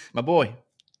 Yeah, my boy.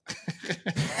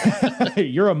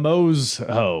 You're a Mose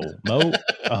ho.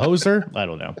 A hoser? I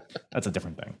don't know. That's a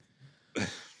different thing.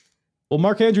 Well,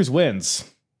 Mark Andrews wins,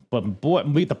 but boy,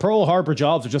 the Pearl Harbor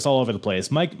jobs are just all over the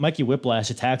place. Mikey Whiplash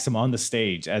attacks him on the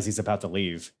stage as he's about to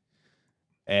leave.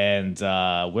 And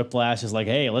Whiplash is like,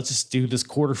 hey, let's just do this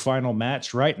quarterfinal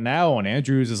match right now. And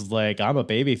Andrews is like, I'm a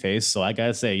babyface, so I got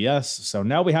to say yes. So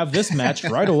now we have this match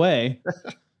right away.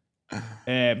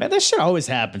 Man, this shit always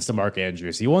happens to Mark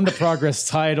Andrews. He won the Progress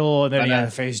title, and then he had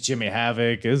to face Jimmy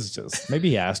Havoc. It's just maybe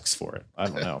he asks for it. I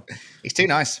don't know. He's too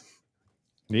nice.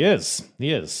 He is.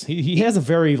 He has a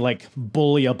very like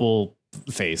bullyable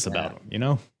face about him, you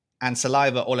know? And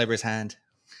saliva all over his hand.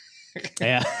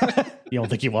 Yeah. You don't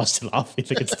think he washed it off? You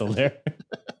think it's still there?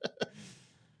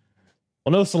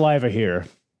 Well, no saliva here.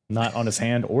 Not on his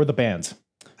hand or the band.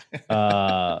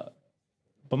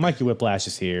 But Mikey Whiplash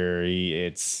is here.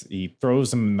 He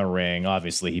throws him in the ring.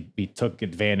 Obviously, he took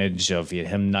advantage of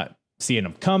him not seeing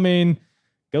him coming.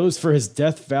 Goes for his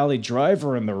Death Valley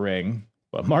driver in the ring.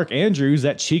 But Mark Andrews,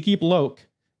 that cheeky bloke,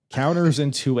 counters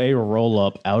into a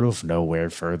roll-up out of nowhere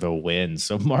for the win.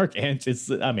 So Mark Andrews,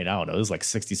 I don't know, it was like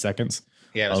 60 seconds.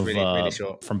 Yeah, it was really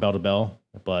short. From bell to bell.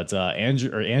 But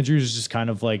Andrews just kind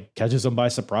of like catches him by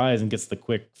surprise and gets the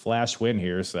quick flash win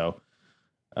here. So,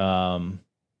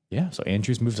 so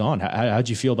Andrews moves on. How'd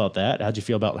you feel about that? How'd you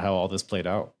feel about how all this played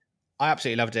out? I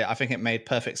absolutely loved it. I think it made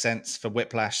perfect sense for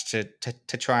Whiplash to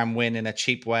try and win in a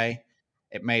cheap way.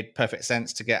 It made perfect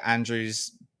sense to get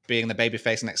Andrews being the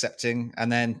babyface and accepting,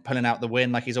 and then pulling out the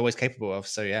win like he's always capable of.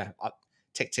 So yeah,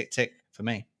 tick, tick, tick for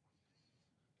me.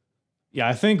 Yeah,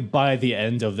 I think by the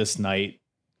end of this night,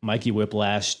 Mikey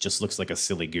Whiplash just looks like a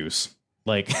silly goose.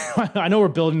 Like, I know we're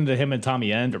building to him and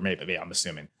Tommy End, or maybe I'm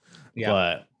assuming,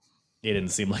 but it didn't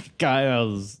seem like a guy I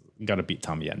was gonna beat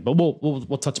Tommy End. But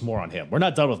we'll touch more on him. We're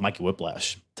not done with Mikey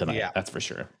Whiplash tonight. That's for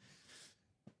sure.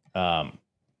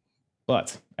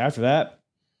 But after that,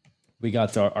 we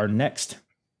got our next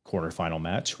quarterfinal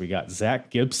match. We got Zach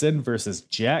Gibson versus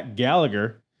Jack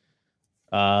Gallagher.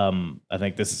 I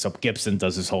think this is so Gibson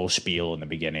does his whole spiel in the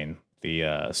beginning.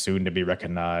 The soon to be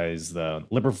recognized, the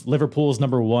Liverpool's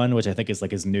 #1, which I think is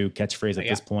like his new catchphrase at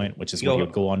this point, which is what he'll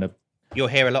go on to. You'll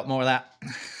hear a lot more of that.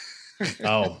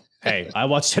 Oh, hey, I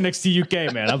watched NXT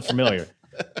UK, man. I'm familiar.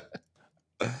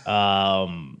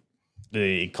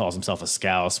 He calls himself a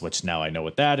scouse, which now I know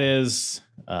what that is.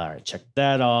 All right, check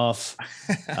that off.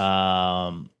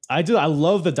 I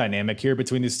love the dynamic here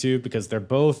between these two because they're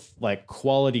both like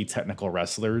quality technical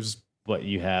wrestlers, but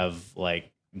you have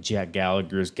like Jack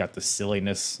Gallagher's got the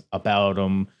silliness about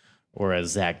him,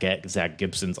 whereas Zach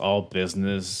Gibson's all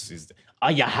business.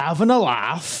 Are you having a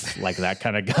laugh? Like that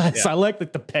kind of guy. So I like the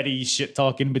petty shit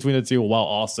talking between the two while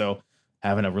also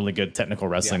having a really good technical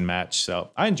wrestling match. So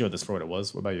I enjoyed this for what it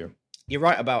was. What about you? You're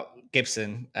right about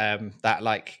Gibson. That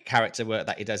like character work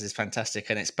that he does is fantastic,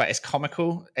 and it's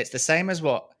comical. It's the same as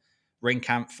what Ring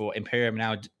Camp for Imperium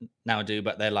now do,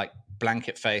 but they're like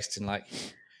blanket faced and like,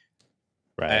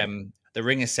 the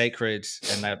ring is sacred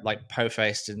and they're like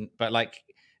po-faced, but like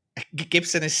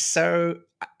Gibson is so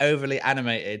overly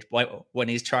animated when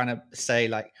he's trying to say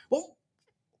like, what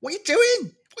are you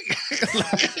doing?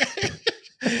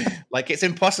 Like it's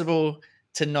impossible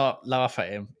to not laugh at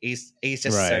him. He's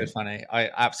just so funny. I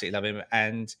absolutely love him.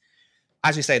 And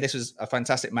as you say, this was a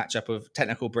fantastic matchup of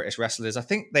technical British wrestlers. I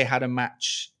think they had a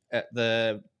match at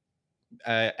the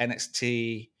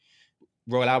NXT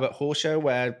Royal Albert Hall show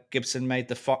where Gibson made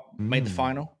the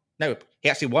final. No, he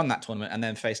actually won that tournament and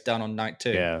then faced Dunn on night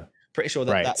 2. Yeah, pretty sure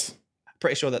that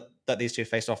these two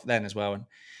faced off then as well, and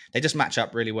they just match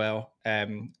up really well.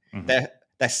 They're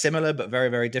similar but very,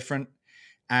 very different.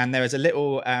 And there is a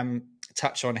little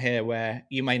touch on here where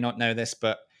you may not know this,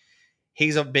 but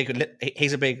he's a big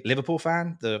Liverpool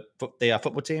fan, the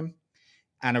football team.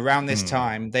 And around this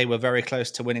time, they were very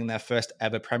close to winning their first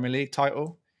ever Premier League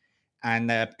title. And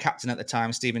their captain at the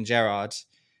time, Steven Gerrard,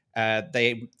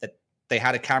 they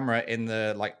had a camera in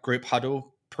the like group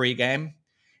huddle pre-game,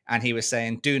 and he was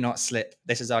saying, "Do not slip.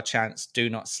 This is our chance. Do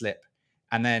not slip."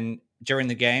 And then during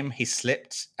the game, he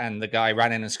slipped, and the guy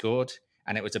ran in and scored,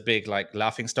 and it was a big like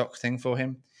laughing stock thing for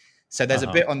him. So there's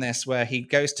a bit on this where he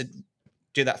goes to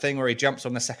do that thing where he jumps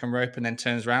on the second rope and then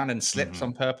turns around and slips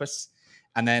on purpose.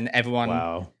 And then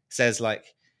everyone says like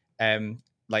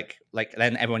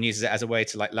then everyone uses it as a way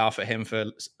to like laugh at him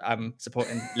for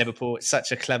supporting Liverpool. It's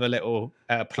such a clever little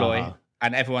ploy,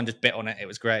 and everyone just bit on it. It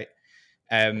was great.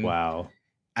 And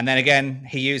then again,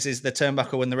 he uses the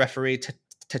turnbuckle and the referee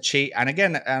to cheat. And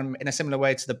again, in a similar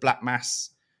way to the Black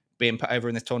Mass being put over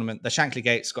in this tournament, the Shankly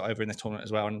Gates got over in this tournament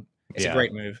as well. And it's a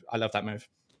great move. I love that move.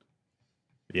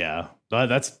 Yeah,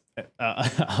 that's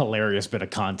a hilarious bit of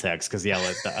context because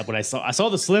when I saw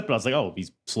the slip, I was like, oh,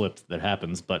 he's slipped. That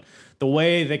happens. But the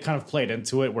way they kind of played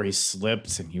into it, where he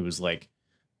slipped and he was like,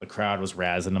 the crowd was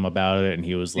razzing him about it, and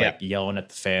he was like yelling at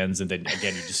the fans, and then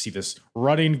again you just see this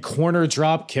running corner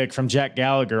drop kick from Jack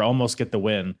Gallagher almost get the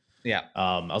win. Yeah,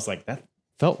 I was like, that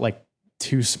felt like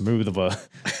too smooth of a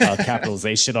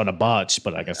capitalization on a botch,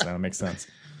 but I guess that makes sense.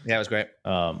 Yeah, it was great.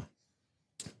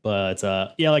 But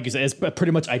yeah, like you said, it's a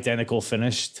pretty much identical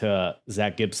finish to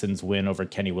Zach Gibson's win over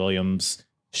Kenny Williams.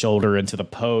 Shoulder into the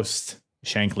post,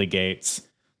 Shankly Gates.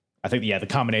 I think, yeah, the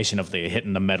combination of the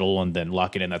hitting the metal and then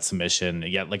locking in that submission.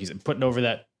 Yeah, like you said, putting over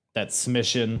that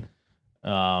submission.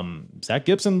 Zach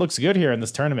Gibson looks good here in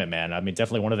this tournament, man. I mean,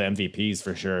 definitely one of the MVPs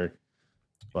for sure.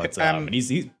 But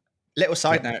he's little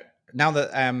side note. Now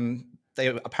that they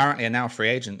apparently are now free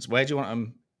agents, where do you want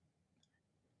them?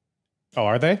 Oh,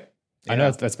 are they? Yeah. I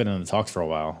know that's been in the talks for a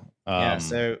while. Yeah.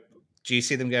 So do you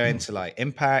see them going to like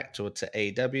Impact or to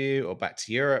AEW or back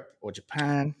to Europe or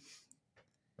Japan?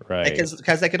 Right.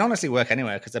 Because they can honestly work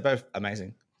anywhere because they're both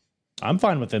amazing. I'm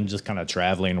fine with them just kind of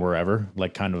traveling wherever.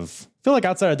 Like, kind of feel like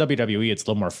outside of WWE, it's a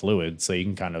little more fluid. So you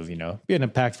can kind of, be an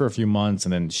Impact for a few months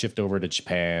and then shift over to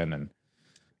Japan. And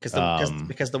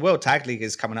because the World Tag League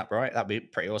is coming up, right? That'd be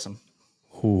pretty awesome.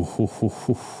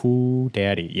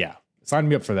 Daddy. Yeah. Sign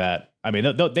me up for that. I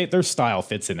mean, their style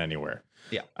fits in anywhere.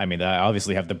 Yeah. I mean, I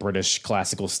obviously have the British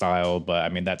classical style, but I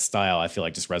mean, that style I feel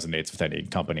like just resonates with any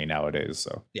company nowadays.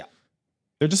 So yeah,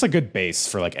 they're just a good base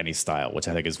for like any style, which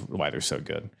I think is why they're so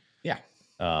good. Yeah.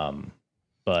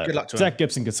 But good luck to Zach him.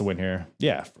 Gibson gets a win here.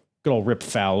 Yeah. Good old Rip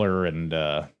Fowler and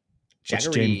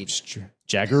Jagger Reed.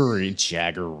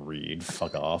 Jagger Reed.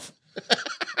 Fuck off.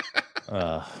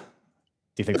 Do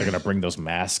you think they're gonna bring those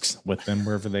masks with them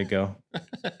wherever they go?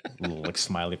 Little like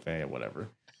smiley face, whatever.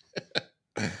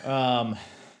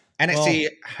 NXT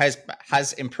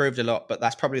has improved a lot, but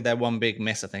that's probably their one big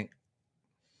miss, I think.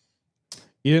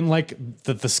 You didn't like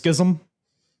the schism?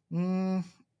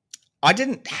 I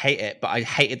didn't hate it, but I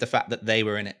hated the fact that they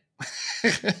were in it.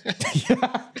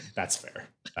 Yeah, that's fair.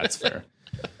 That's fair.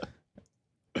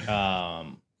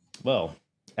 Well,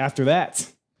 after that,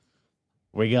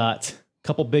 we got a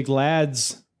couple big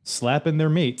lads slapping their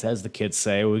meat, as the kids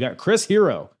say. We got Chris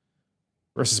Hero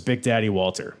versus Big Daddy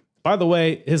Walter. By the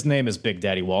way, his name is Big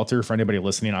Daddy Walter. For anybody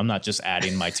listening, I'm not just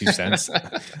adding my 2 cents.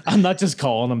 I'm not just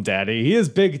calling him Daddy. He is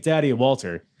Big Daddy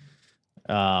Walter.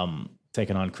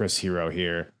 Taking on Chris Hero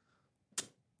here.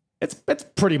 It's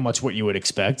pretty much what you would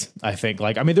expect, I think.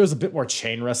 Like, I mean, there's a bit more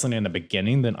chain wrestling in the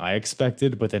beginning than I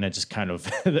expected, but then it just kind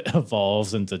of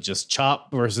evolves into just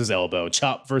chop versus elbow,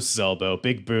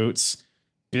 big boots,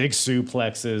 big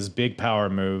suplexes, big power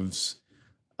moves.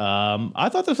 I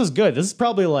thought this was good. This is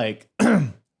probably like,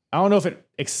 I don't know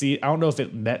if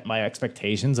it met my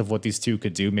expectations of what these two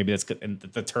could do. Maybe that's in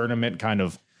the tournament, kind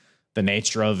of the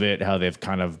nature of it, how they've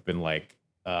kind of been like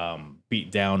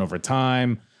beat down over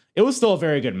time. It was still a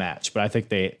very good match, but I think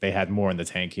they had more in the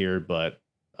tank here. But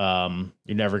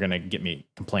you're never going to get me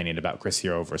complaining about Chris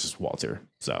Hero versus Walter.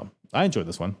 So I enjoyed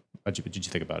this one. What did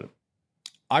you think about it?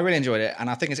 I really enjoyed it. And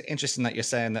I think it's interesting that you're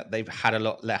saying that they've had a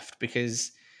lot left,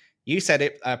 because you said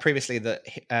it previously that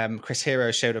Chris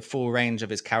Hero showed a full range of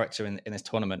his character in this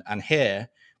tournament. And here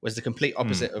was the complete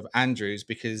opposite of Andrews,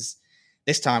 because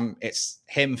this time it's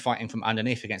him fighting from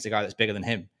underneath against a guy that's bigger than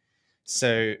him.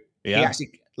 So yeah.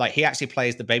 he actually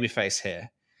plays the babyface here,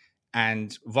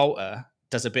 and Walter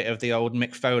does a bit of the old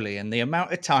Mick Foley, and the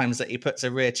amount of times that he puts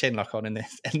a rear chin lock on in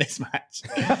this match.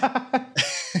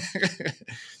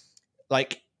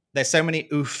 Like, there's so many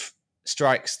oof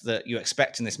strikes that you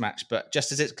expect in this match, but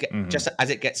just as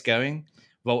it gets going,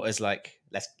 Walter's like,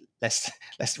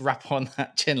 let's wrap on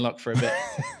that chin lock for a bit.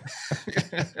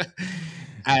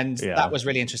 And that was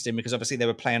really interesting, because obviously they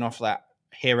were playing off that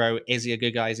Hero, is he a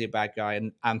good guy, is he a bad guy,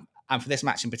 and for this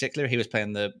match in particular, he was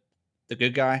playing the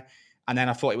good guy. And then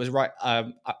I thought it was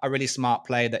a really smart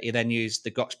play that he then used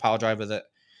the Gotch pile driver that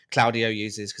Claudio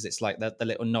uses, because it's like the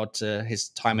little nod to his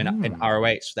time in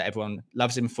ROH that everyone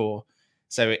loves him for.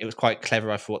 So it was quite clever.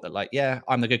 I thought that, like, yeah,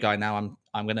 I'm the good guy now.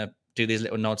 I'm going to do these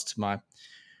little nods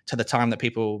to the time that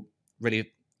people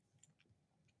really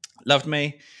loved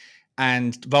me.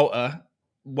 And Walter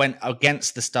went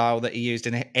against the style that he used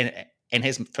in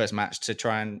his first match to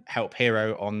try and help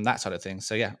Hero on that side of things.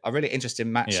 So yeah, a really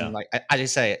interesting match. Yeah. And like, as you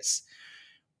say, it's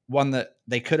one that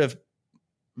they could have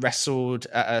wrestled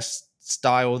at a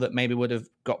style that maybe would have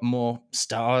got more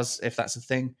stars, if that's a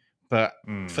thing. But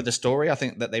for the story, I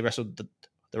think that they wrestled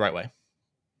the right way.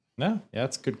 Yeah,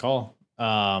 that's a good call.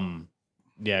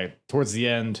 Yeah, towards the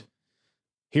end,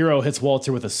 Hero hits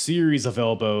Walter with a series of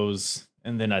elbows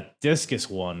and then a discus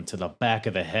one to the back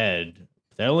of the head.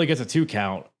 That only gets a 2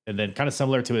 count. And then, kind of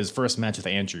similar to his first match with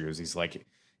Andrews, he's like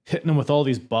hitting him with all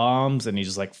these bombs, and he's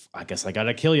just like, I guess I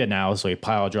gotta kill you now. So he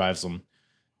pile drives him,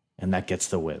 and that gets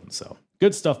the win. So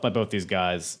good stuff by both these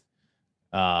guys.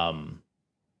 Yeah,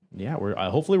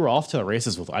 hopefully we're off to the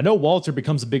races with. I know Walter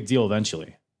becomes a big deal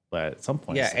eventually, but at some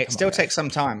point, yeah, it still takes some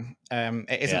time.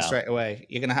 It isn't straight away.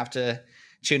 You're gonna have to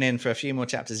tune in for a few more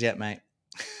chapters yet, mate.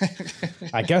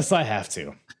 I guess I have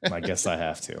to.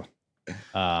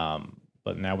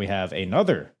 But now we have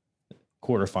another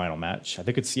quarterfinal match. I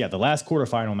think it's the last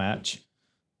quarterfinal match.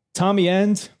 Tommy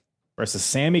End versus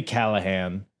Sami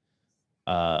Callihan.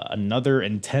 Another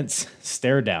intense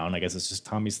stare down. I guess it's just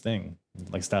Tommy's thing. He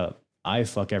likes to eye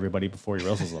fuck everybody before he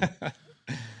wrestles them.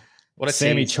 What a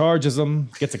Sammy tease. charges him,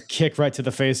 gets a kick right to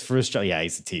the face for his shot. Yeah,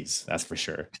 he's a tease. That's for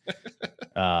sure.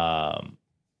 I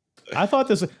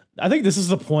think this is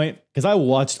the point, because I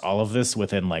watched all of this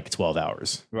within like 12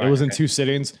 hours. Right, it was in okay. 2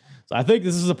 sittings. So I think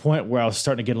this is the point where I was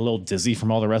starting to get a little dizzy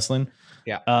from all the wrestling.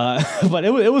 Yeah. But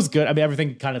it was good. I mean,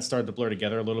 everything kind of started to blur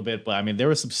together a little bit. But I mean, there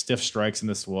were some stiff strikes in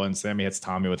this one. Sammy hits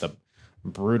Tommy with a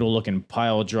brutal looking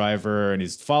pile driver, and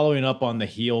he's following up on the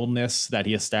heelness that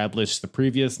he established the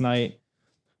previous night.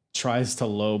 Tries to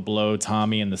low blow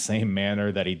Tommy in the same manner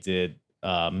that he did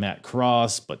Matt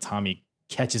Cross, but Tommy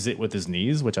catches it with his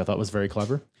knees, which I thought was very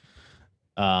clever.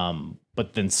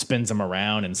 But then spins him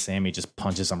around, and Sammy just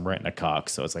punches him right in the cock.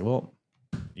 So it's like, well,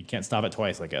 you can't stop it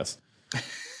twice, I guess.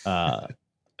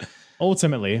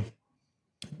 Ultimately,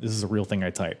 this is a real thing I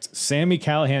typed. Sami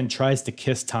Callihan tries to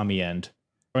kiss Tommy End.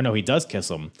 Or no, he does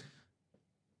kiss him.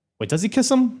 Wait, does he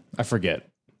kiss him? I forget.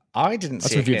 I didn't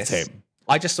Let's see a review the kiss. tape.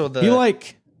 I just saw the.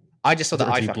 I just saw the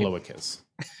eye you fucking. blow a kiss.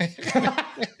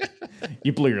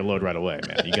 You blew your load right away,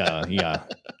 man. You gotta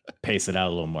pace it out a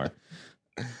little more.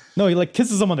 No, he like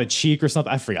kisses him on the cheek or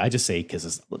something. I forget. I just say he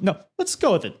kisses. No, let's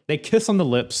go with it. They kiss on the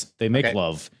lips. They make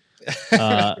love.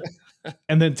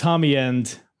 And then Tommy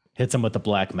End hits him with the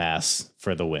black mass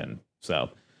for the win. So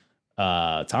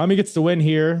Tommy gets the win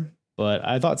here. But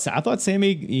I thought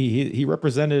Sammy, he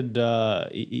represented,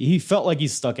 he felt like he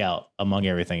stuck out among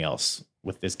everything else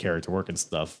with this character work and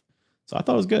stuff. So I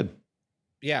thought it was good.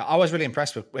 Yeah, I was really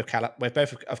impressed with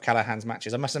both of Callahan's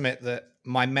matches. I must admit that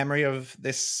my memory of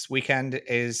this weekend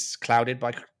is clouded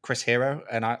by Chris Hero,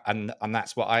 and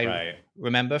that's what I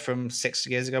remember from 6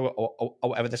 years ago or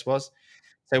whatever this was.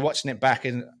 So watching it back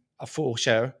in a full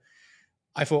show,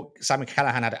 I thought Sami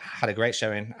Callihan had a great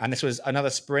showing, and this was another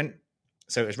sprint.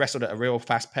 So it was wrestled at a real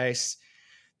fast pace.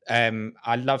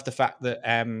 I love the fact that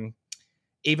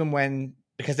even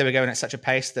because they were going at such a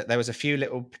pace, that there was a few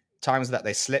little times that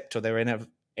they slipped or they were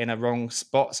in a wrong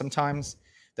spot sometimes,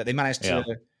 that they managed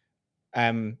to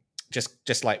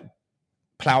just like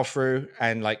plow through.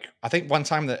 And like, I think one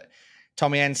time that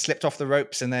Tommy End slipped off the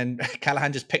ropes and then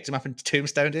Callihan just picked him up and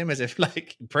tombstoned him as if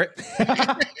like prick.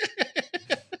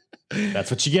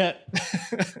 That's what you get.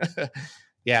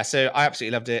 Yeah, so I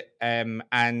absolutely loved it. And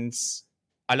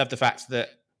I love the fact that,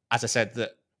 as I said,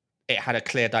 that it had a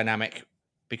clear dynamic,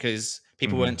 because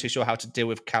people weren't too sure how to deal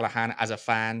with Callihan as a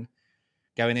fan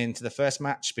going into the first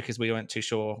match, because we weren't too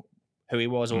sure who he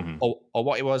was or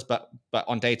what he was. But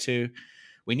on day 2,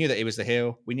 we knew that he was the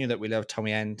heel. We knew that we loved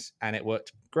Tommy End, and it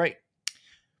worked great.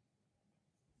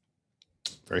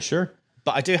 For sure.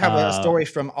 But I do have a story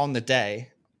from on the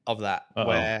day of that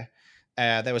where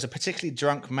there was a particularly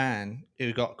drunk man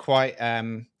who got quite.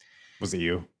 Was it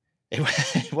you?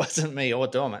 It wasn't me or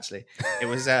Dom, actually. It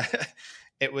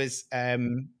was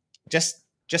just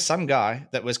some guy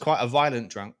that was quite a violent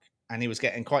drunk, and he was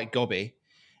getting quite gobby.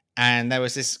 And there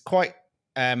was this quite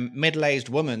middle-aged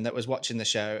woman that was watching the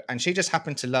show, and she just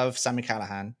happened to love Sami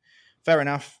Callihan. Fair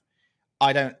enough.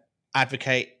 I don't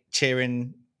advocate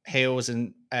cheering heels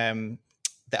and the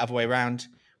other way around,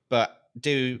 but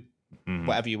do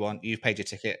whatever you want. You've paid your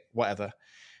ticket, whatever.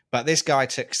 But this guy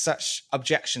took such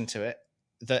objection to it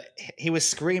that he was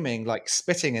screaming, like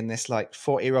spitting in this like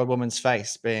 40-year-old woman's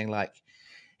face, being like,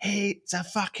 "He's a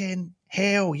fucking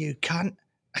heel, you cunt."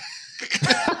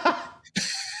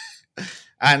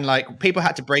 And like people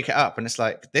had to break it up, and it's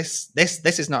like this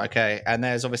is not okay. And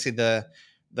there's obviously the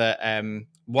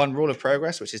one rule of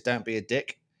progress, which is don't be a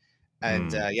dick.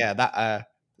 And that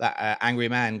angry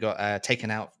man got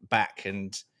taken out back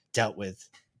and dealt with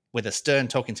a stern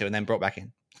talking to, and then brought back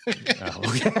in.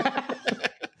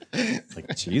 It's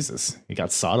like, Jesus, he got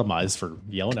sodomized for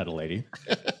yelling at a lady.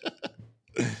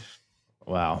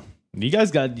 Wow. You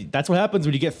guys that's what happens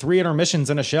when you get 3 intermissions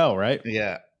in a show, right?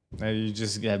 Yeah. You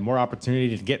just had more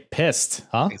opportunity to get pissed,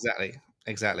 huh?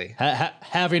 Exactly.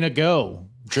 Having a go,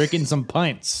 drinking some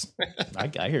pints.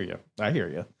 I hear you.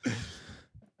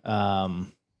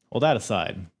 Well, that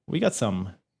aside, we got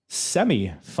some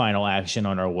semi-final action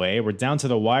on our way. We're down to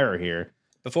the wire here.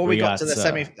 Before we got to the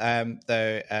semi,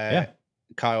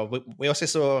 Kyle, we also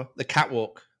saw the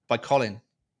catwalk by Colin.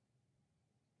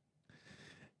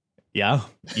 Yeah,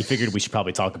 you figured we should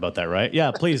probably talk about that, right?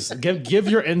 Yeah, please give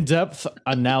your in-depth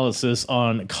analysis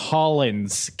on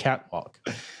Colin's catwalk.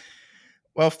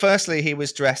 Well, firstly, he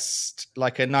was dressed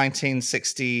like a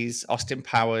 1960s Austin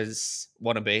Powers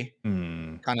wannabe,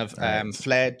 kind of right.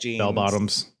 flared jeans, Bell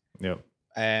bottoms. Yep.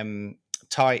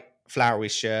 tight, flowery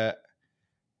shirt,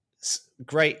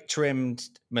 great trimmed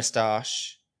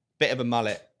mustache, bit of a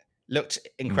mullet, looked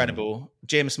incredible.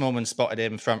 Jim Smallman spotted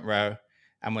him front row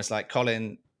and was like,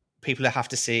 Colin, people have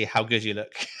to see how good you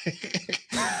look.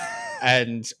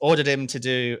 And ordered him to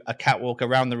do a catwalk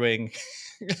around the ring.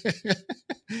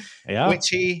 Yeah. Which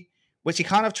he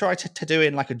kind of tried to do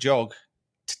in like a jog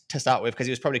to start with, because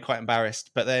he was probably quite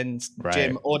embarrassed. But then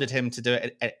Jim ordered him to do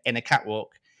it in a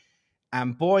catwalk.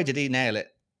 And boy, did he nail it.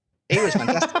 He was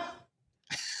fantastic.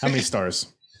 How many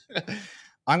stars?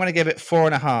 I'm going to give it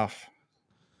 4.5.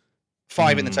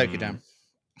 5 in the Tokyo Dome.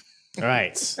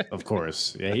 Right. Of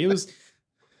course. Yeah, he was.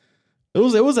 It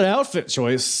was an outfit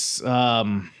choice.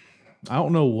 I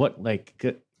don't know what, like,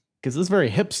 because it's very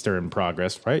hipster in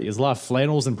Progress, right? There's a lot of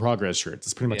flannels and Progress shirts.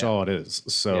 It's pretty much all it is.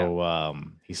 So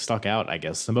he stuck out, I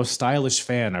guess. The most stylish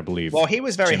fan, I believe. Well, he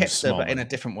was very hipster, but in a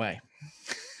different way.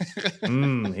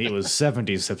 He was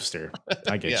 70s hipster.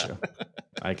 I get you.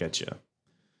 I get you.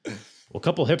 Well, a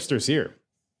couple hipsters here.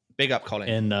 Big up, Colin.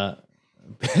 And what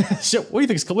do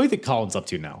you think Colin's up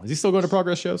to now? Is he still going to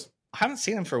Progress shows? I haven't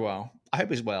seen him for a while. I hope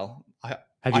he's well.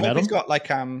 Have you met him? He's got like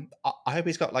I hope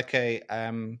he's got like a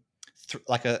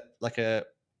like a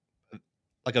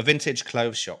vintage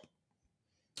clothes shop.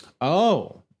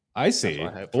 Oh, I see. That's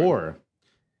what I hope Or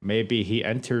maybe he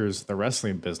enters the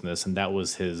wrestling business, and that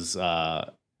was his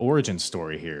origin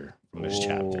story here from this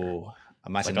chapter.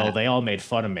 Imagine like, they all made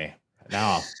fun of me.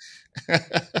 Now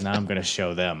I'm going to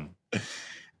show them.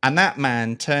 And that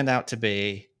man turned out to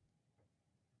be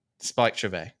Spike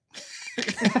Trevay.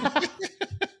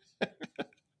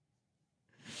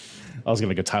 I was going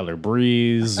to go Tyler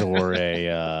Breeze or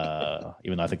a,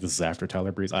 even though I think this is after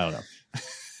Tyler Breeze. I don't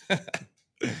know.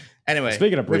 Anyway,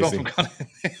 speaking of breezing,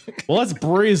 well, let's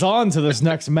breeze on to this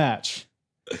next match.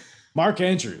 Mark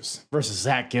Andrews versus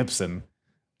Zach Gibson.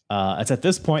 It's at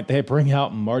this point they bring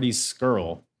out Marty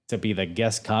Scurll to be the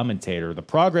guest commentator, the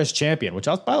Progress champion, which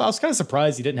I was kind of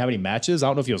surprised he didn't have any matches. I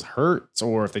don't know if he was hurt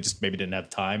or if they just maybe didn't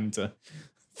have time to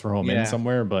throw him in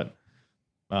somewhere, but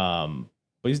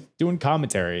he's doing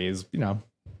commentary. He's,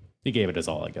 he gave it his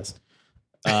all, I guess.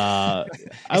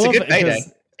 It's a good payday.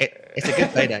 It's a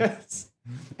good payday.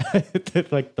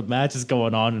 Like the match is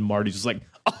going on and Marty's just like,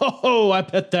 oh, I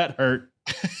bet that hurt.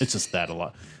 It's just that a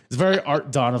lot. It's very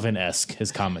Art Donovan-esque,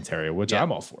 his commentary, which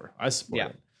I'm all for. I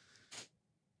support it.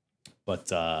 But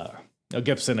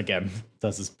Gibson again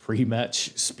does his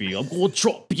pre-match spiel. I'm gonna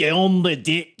drop you on the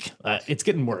dick. It's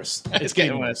getting worse. It's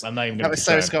getting worse. I'm not even gonna. That was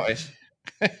so Scottish.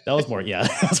 That was more,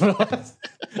 that's what it was.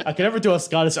 I can never do a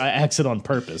Scottish accent on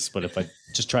purpose, but if I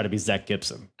just try to be Zach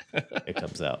Gibson, it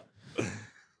comes out.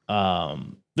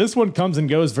 This one comes and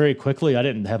goes very quickly. I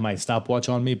didn't have my stopwatch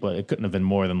on me, but it couldn't have been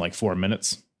more than like 4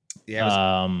 minutes.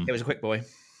 Yeah, it was a quick boy.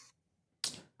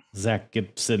 Zach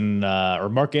Gibson or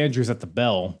Mark Andrews at the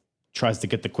bell tries to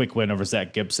get the quick win over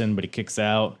Zach Gibson, but he kicks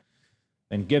out.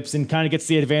 Then Gibson kind of gets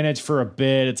the advantage for a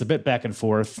bit. It's a bit back and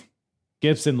forth.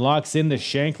 Gibson locks in the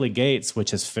Shankly Gates,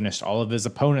 which has finished all of his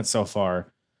opponents so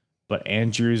far, but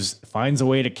Andrews finds a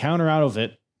way to counter out of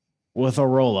it with a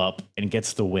roll up and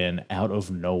gets the win out of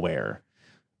nowhere.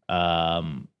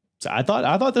 So I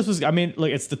thought this was,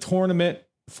 it's the tournament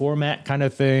format kind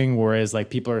of thing, whereas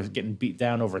like people are getting beat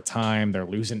down over time. They're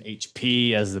losing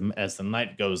HP as the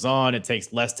night goes on. It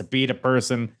takes less to beat a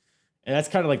person. And that's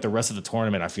kind of like the rest of the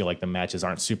tournament. I feel like the matches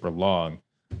aren't super long.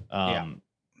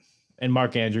 And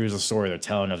Mark Andrews, the story they're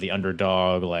telling of the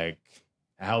underdog, like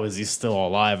how is he still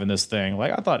alive in this thing?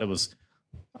 Like I thought it was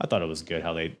good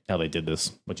how they did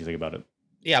this. What do you think about it?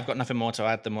 Yeah, I've got nothing more to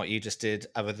add than what you just did,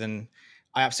 other than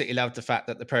I absolutely loved the fact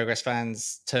that the Progress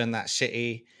fans turned that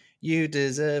shitty "you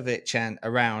deserve it" chant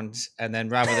around, and then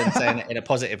rather than saying it in a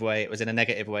positive way, it was in a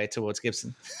negative way towards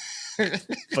Gibson.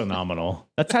 Phenomenal.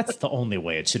 That's the only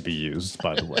way it should be used,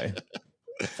 by the way.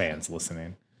 Fans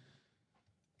listening.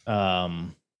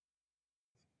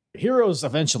 Heroes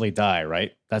eventually die,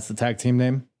 right? That's the tag team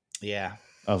name? Yeah.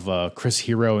 Of Chris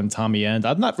Hero and Tommy End.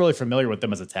 I'm not really familiar with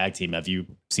them as a tag team. Have you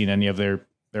seen any of their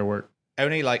work?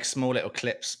 Only like small little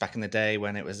clips back in the day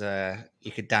when it was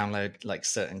you could download like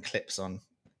certain clips on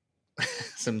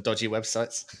some dodgy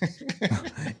websites.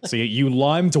 So you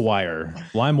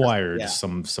LimeWired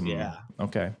some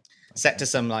okay. Set to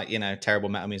some terrible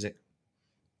metal music.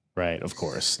 Right, of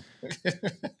course.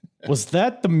 Was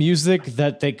that the music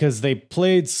that because they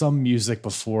played some music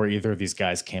before either of these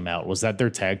guys came out? Was that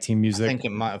their tag team music? I think it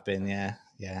might have been, yeah.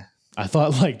 I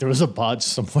thought like there was a botch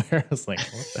somewhere. I was like,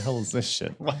 what the hell is this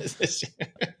shit? What is this shit?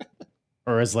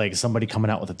 or is like somebody coming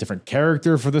out with a different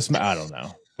character for this? I don't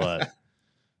know, but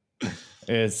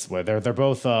it's where they're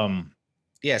both.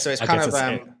 Yeah, so it's I kind guess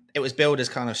of it was billed as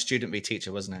kind of student v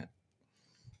teacher, wasn't it?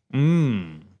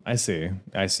 I see.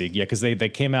 Yeah, because they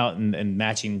came out in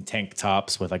matching tank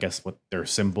tops with, I guess, what their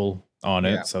symbol on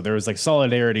it. Yeah. So there was like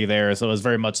solidarity there. So it was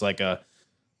very much like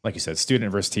like you said,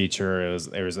 student versus teacher.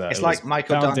 It's like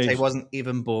Michael Dante wasn't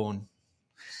even born.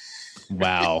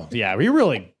 Wow. Yeah, we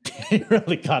really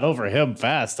got over him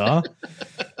fast, huh?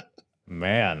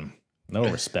 Man, no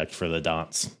respect for the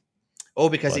Dants. Or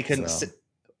because he couldn't sit.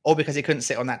 Or because he couldn't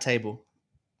sit on that table.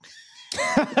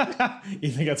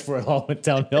 You think that's where it all went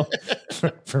downhill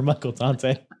for Michael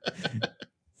Dante?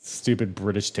 Stupid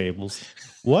British tables.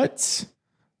 What?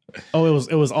 Oh,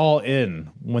 it was all in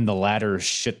when the ladder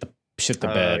shit the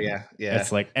bed. Yeah.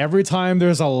 It's like every time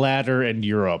there's a ladder in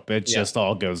Europe, it just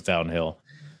all goes downhill.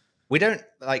 We don't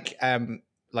like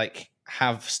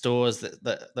have stores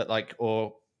that like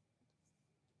or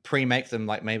pre-make them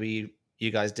like maybe you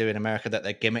guys do in America that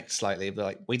they're gimmicked slightly, but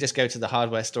like we just go to the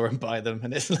hardware store and buy them,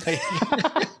 and it's like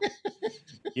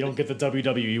you don't get the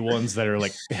WWE ones that are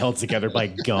like held together by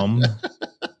gum.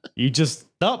 You just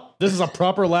this is a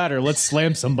proper ladder. Let's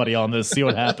slam somebody on this, see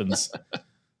what happens.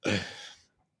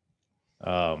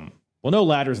 Well, no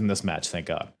ladders in this match, thank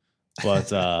God.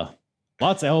 But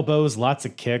lots of elbows, lots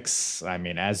of kicks. I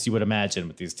mean, as you would imagine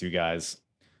with these two guys,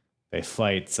 they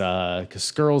fight. Because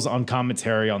Skrull's on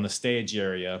commentary on the stage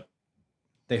area.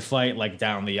 They fight like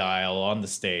down the aisle on the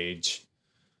stage.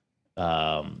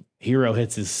 Hero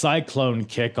hits his cyclone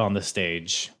kick on the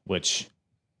stage, which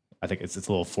I think it's a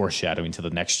little foreshadowing to the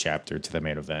next chapter, to the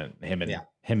main event. Him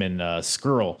and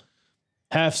Skrull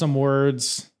have some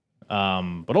words.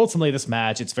 But ultimately, this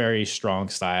match, it's very strong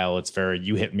style. It's very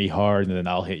you hit me hard, and then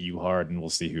I'll hit you hard, and we'll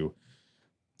see who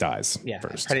dies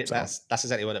first. That's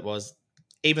exactly what it was.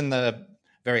 Even the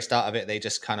very start of it, they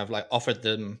just kind of like offered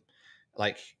them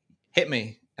like hit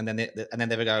me. And then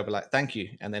they would go, be like, thank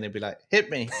you. And then it'd be like,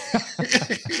 hit me.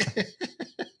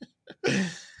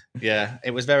 Yeah,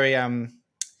 it was very,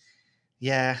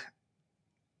 yeah.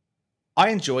 I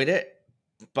enjoyed it,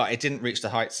 but it didn't reach the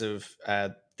heights of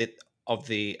the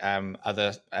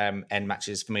other end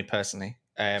matches for me personally.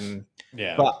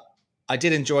 But I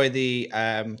did enjoy the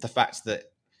fact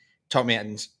that Tommy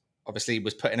End obviously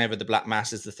was putting over the Black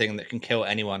Mass as the thing that can kill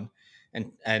anyone.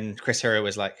 And Chris Hero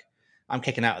was like, I'm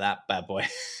kicking out of that bad boy.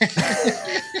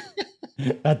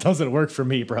 That doesn't work for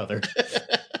me, brother.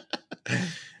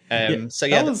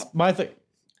 That was my thing,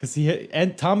 because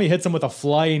Tommy hits him with a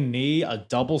flying knee, a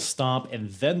double stomp, and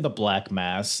then the Black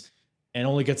Mass, and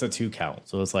only gets a 2 count.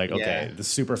 So it's like, okay, the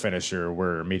super finisher,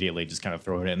 we're immediately just kind of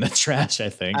throwing it in the trash, I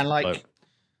think. And like,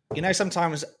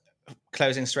 sometimes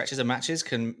closing stretches of matches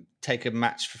can take a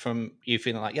match from you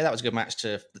feeling like, yeah, that was a good match,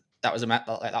 to that was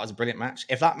a brilliant match.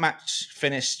 If that match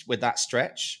finished with that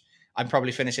stretch, I'm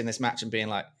probably finishing this match and being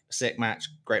like, sick match,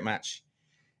 great match.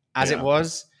 As it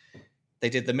was,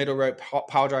 they did the middle rope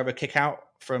power driver kick out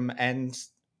from End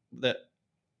that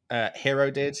Hero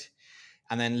did,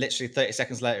 and then literally 30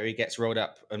 seconds later he gets rolled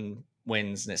up and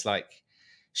wins, and it's like,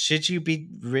 should you be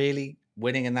really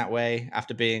winning in that way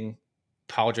after being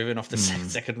power driven off the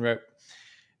second rope?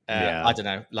 I don't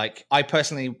know. Like, I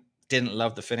personally didn't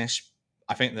love the finish.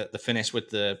 I think that the finish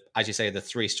with as you say, the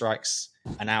 3 strikes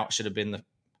and out should have been the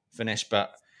finish.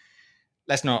 But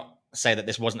let's not say that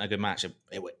this wasn't a good match.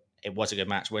 It was a good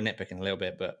match. We're nitpicking a little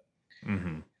bit, but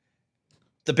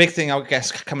the big thing, I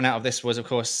guess, coming out of this was, of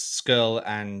course, Skrull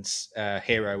and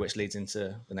Hero, which leads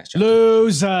into the next chapter.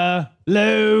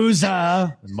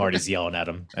 Loser. Marty's yelling at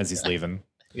him as he's leaving.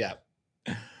 Yeah.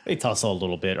 They tussle a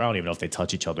little bit. I don't even know if they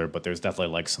touch each other, but there's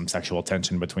definitely like some sexual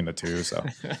tension between the two. So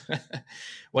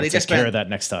well, he just take care of that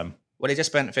next time. Well, he just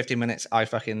spent 15 minutes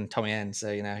fucking Tommy End,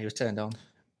 so he was turned on.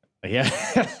 Yeah,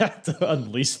 to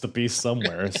unleash the beast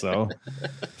somewhere. So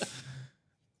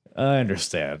I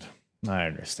understand.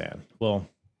 Well,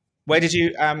 where did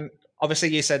you? Obviously,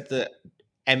 you said that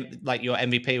your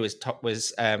MVP was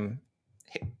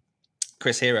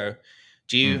Chris Hero.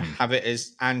 Do you have it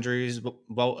as Andrews,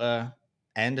 Walter,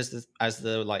 End as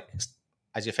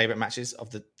your favorite matches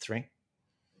of the 3?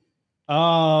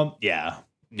 Yeah,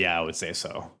 I would say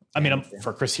so. I mean,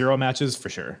 for Chris Hero matches for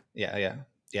sure. Yeah.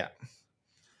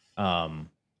 But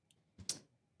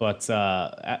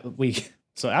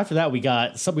after that we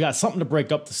got something to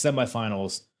break up the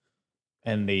semifinals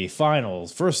and the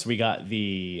finals. First, we got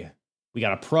a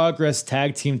Progress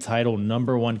Tag Team Title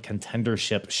 #1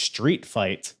 contendership street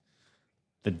fight.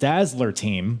 The Dazzler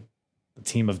team, the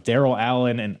team of Daryl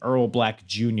Allen and Earl Black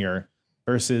Jr.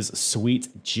 versus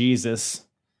Sweet Jesus,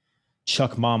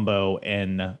 Chuck Mambo,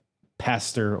 and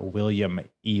Pastor William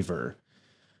Ever.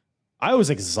 I was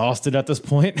exhausted at this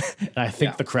point, and I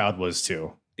think the crowd was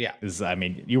too. Yeah. I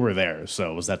mean, you were there,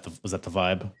 so was that the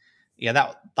vibe? Yeah,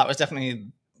 that was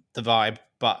definitely the vibe,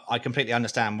 but I completely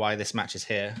understand why this match is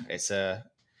here. It's a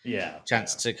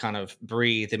chance to kind of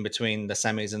breathe in between the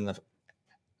semis and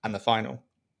the final.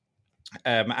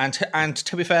 And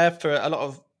to be fair, for a lot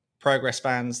of Progress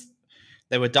fans,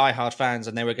 they were diehard fans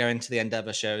and they were going to the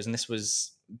Endeavor shows, and this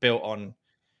was built on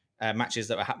matches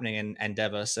that were happening in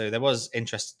Endeavor, so there was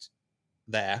interest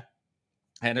there.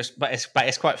 And but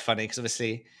it's quite funny because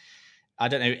obviously I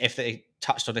don't know if they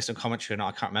touched on this on commentary or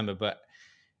not. I can't remember, but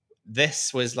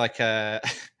this was like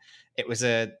it was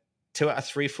a 2 out of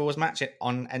 3 falls match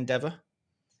on Endeavor,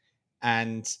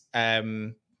 and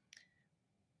one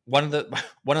of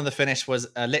the finish was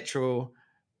a literal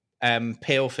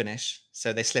peel finish.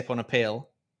 So they slip on a peel.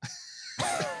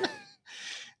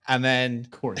 And then,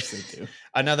 of course they do.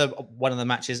 Another one of the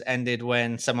matches ended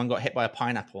when someone got hit by a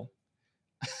pineapple.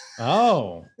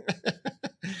 Oh,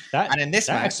 and in this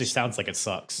match, actually sounds like it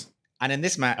sucks. And in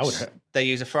this match, they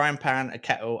use a frying pan, a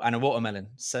kettle, and a watermelon.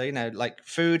 So, like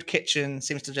food, kitchen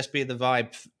seems to just be the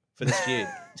vibe for this feud.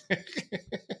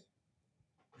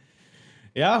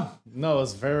 Yeah, no,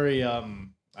 it's very.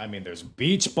 I mean, there's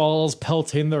beach balls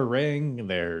pelting the ring.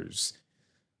 There's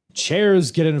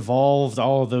chairs get involved.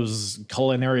 All of those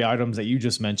culinary items that you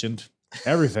just mentioned.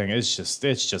 Everything is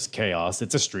it's just chaos.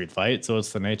 It's a street fight, so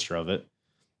it's the nature of it.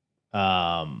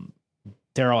 Daryl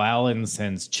Allen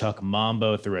sends Chuck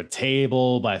Mambo through a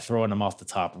table by throwing him off the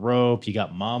top rope. You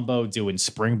got Mambo doing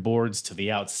springboards to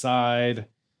the outside.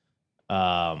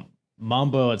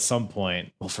 Mambo at some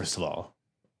point, well, first of all,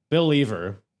 Bill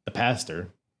Ever, the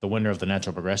pastor, the winner of the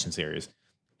Natural Progression series,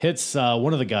 hits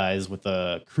one of the guys with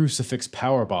a crucifix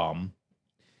powerbomb.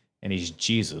 And he's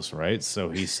Jesus, right?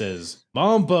 So he says,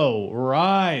 Mambo,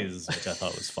 rise, which I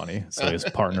thought was funny. So his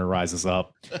partner rises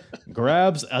up,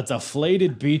 grabs a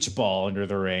deflated beach ball under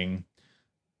the ring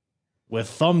with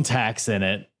thumbtacks in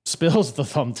it, spills the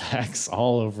thumbtacks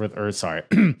all over,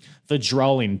 the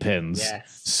drawing pins,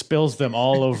 spills them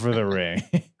all over the ring.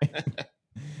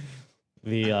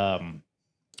 The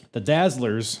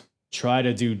Dazzlers try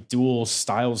to do dual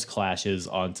styles clashes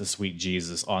onto Sweet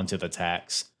Jesus, onto the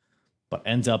tacks, but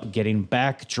end up getting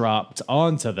backdropped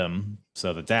onto them.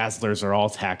 So the Dazzlers are all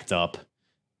tacked up.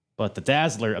 But the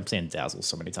Dazzler, I'm saying Dazzle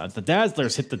so many times, the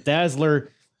Dazzlers hit the Dazzler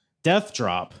death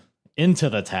drop into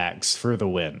the tacks for the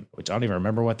win, which I don't even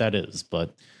remember what that is.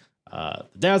 But the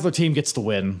Dazzler team gets the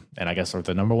win, and I guess are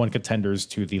the number one contenders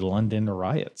to the London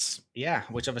Riots. Yeah,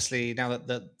 which obviously now that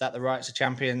the Riots are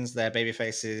champions, their baby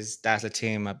faces, Dazzler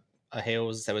team are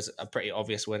heels. There was a pretty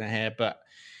obvious winner here, but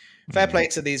fair play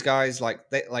to these guys.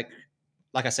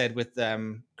 Like I said, with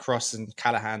Cross and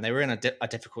Callahan, they were in a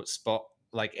difficult spot,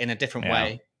 like in a different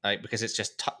way, like because it's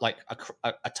just like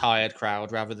a tired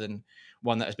crowd rather than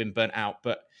one that has been burnt out.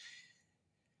 But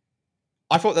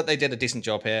I thought that they did a decent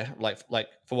job here, like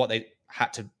for what they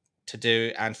had to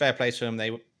do, and fair play to them.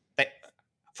 They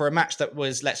for a match that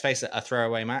was, let's face it, a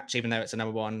throwaway match, even though it's a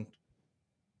number one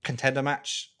contender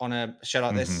match on a show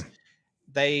like this,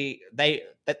 they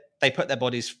put their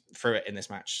bodies through it in this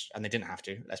match, and they didn't have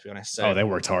to. Let's be honest. So, they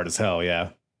worked hard as hell, yeah.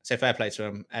 So fair play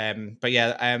to them. But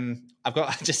yeah, I've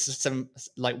got just some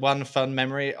one fun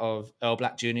memory of Earl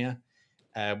Black Jr.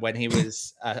 When he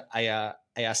was a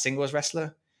singles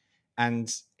wrestler,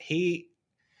 and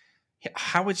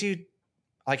how would you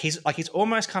he's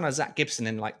almost kind of Zach Gibson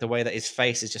in like the way that his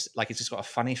face is just like he's just got a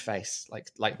funny face,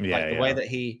 the way that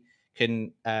he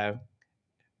can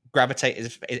gravitate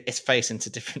his face into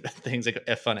different things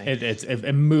are funny.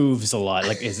 It moves a lot.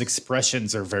 Like his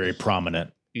expressions are very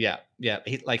prominent. Yeah.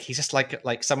 He's just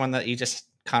like someone that you just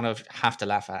kind of have to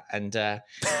laugh at. And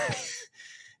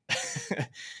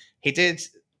he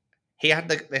had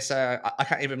this. I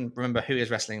can't even remember who he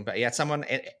was wrestling, but he had someone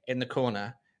in the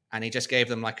corner, and he just gave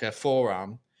them like a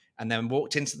forearm, and then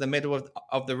walked into the middle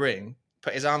of the ring,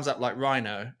 put his arms up like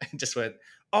Rhino, and just went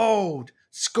old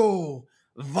school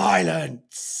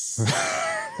violence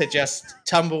to just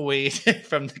tumbleweed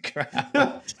from the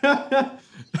crowd.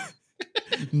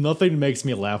 Nothing makes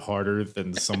me laugh harder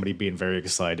than somebody being very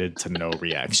excited to no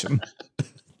reaction.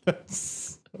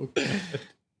 That's so good.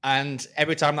 And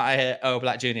every time that I hear Earl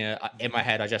Black Jr., in my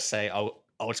head I just say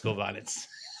old school violence.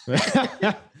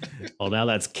 Well, now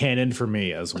that's canon for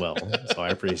me as well, so I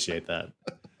appreciate that.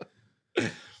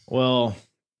 Well,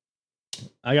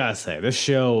 I gotta say, this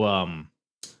show,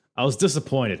 I was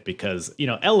disappointed because,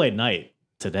 LA Knight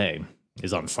today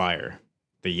is on fire.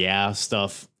 The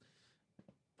stuff.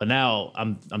 But now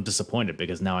I'm disappointed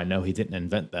because now I know he didn't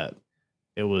invent that.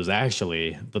 It was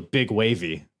actually the Big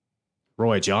Wavy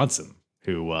Roy Johnson,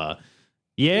 who,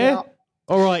 yeah.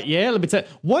 All right, yeah. Let me tell.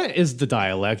 What is the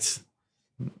dialect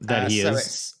that he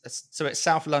is? It's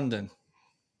South London.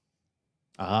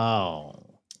 Oh,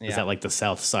 is that like the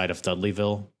south side of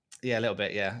Dudleyville? Yeah, a little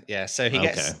bit. Yeah. So he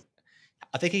gets.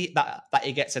 I think he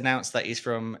gets announced that he's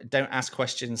from Don't Ask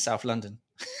Questions, South London.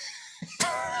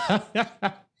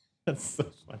 That's so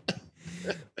funny.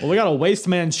 Well, we got a Waste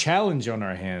Man challenge on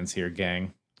our hands here,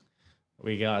 gang.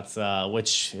 We got,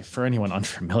 which for anyone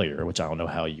unfamiliar, which I don't know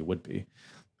how you would be,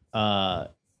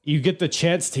 you get the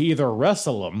chance to either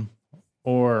wrestle them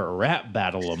or rap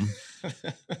battle them.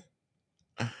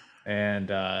 And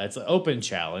it's an open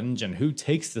challenge. And who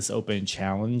takes this open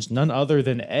challenge? None other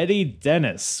than Eddie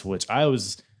Dennis, which I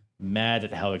was mad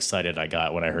at how excited I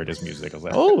got when I heard his music. I was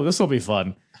like, oh, this will be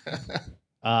fun.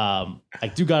 I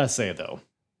do got to say, though,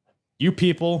 you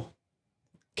people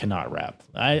cannot rap.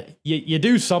 You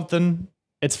do something.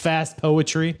 It's fast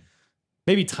poetry.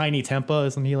 Maybe Tiny Tempa.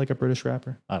 Isn't he like a British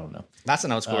rapper? I don't know. That's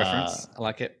an old school reference. I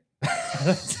like it.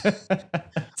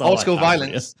 It's old school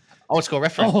violence. Old school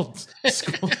reference. Old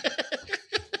school.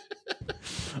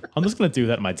 I'm just going to do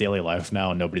that in my daily life now,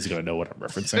 and nobody's going to know what I'm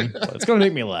referencing. But it's going to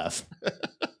make me laugh.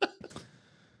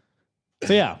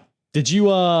 So, yeah. Did you...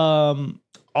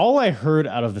 all I heard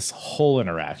out of this whole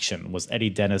interaction was Eddie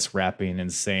Dennis rapping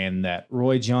and saying that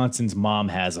Roy Johnson's mom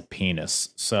has a penis.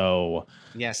 So,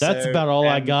 yes, that's about all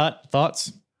I got.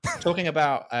 Thoughts? Talking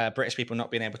about British people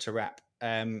not being able to rap,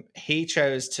 he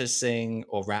chose to sing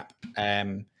or rap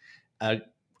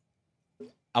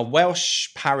a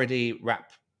Welsh parody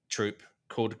rap troupe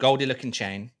called Goldie Looking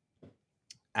Chain.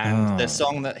 And the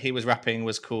song that he was rapping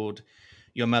was called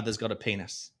Your Mother's Got a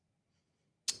Penis.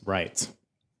 Right.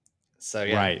 So,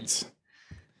 yeah. Right.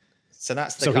 So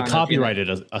that's the so he copyrighted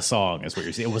a song, is what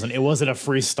you're saying. It wasn't a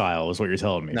freestyle, is what you're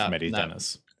telling me from Eddie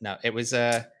Dennis. No, it was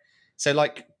so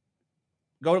like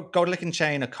Goldie Looking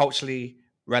Chain are culturally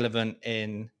relevant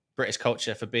in British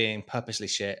culture for being purposely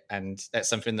shit, and that's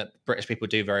something that British people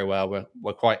do very well.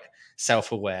 We're quite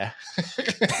self-aware.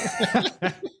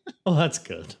 Well, that's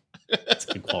good. That's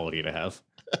a good quality to have.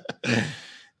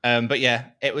 But yeah,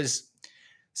 it was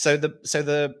so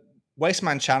the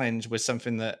Wasteman Challenge was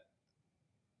something that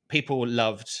people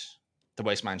loved. The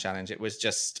Wasteman Challenge. It was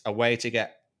just a way to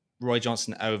get Roy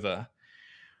Johnson over.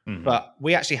 Mm-hmm. But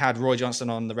we actually had Roy Johnson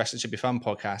on the Wrestling Should Be Fun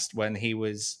podcast when he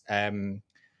was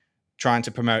trying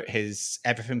to promote his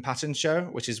Everything Pattern show,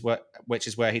 which is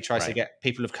where he tries to get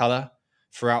people of color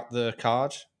throughout the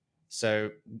card. So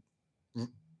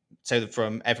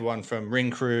from everyone from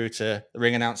ring crew to the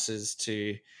ring announcers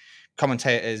to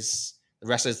commentators, the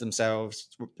wrestlers themselves,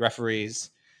 referees,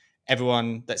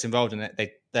 everyone that's involved in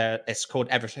it, it's called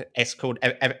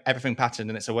Everything Pattern,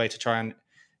 and it's a way to try and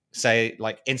say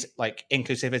like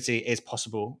inclusivity is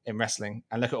possible in wrestling,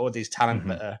 and look at all these talent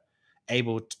that are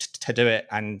able to do it.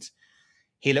 And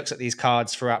he looks at these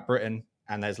cards throughout Britain,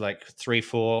 and there's like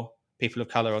 3-4 people of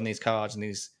color on these cards, and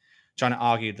he's trying to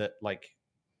argue that like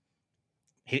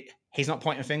he's not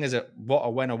pointing fingers at what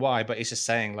or when or why, but he's just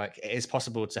saying like it is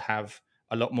possible to have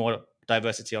a lot more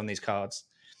diversity on these cards.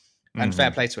 And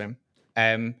fair play to him.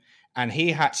 And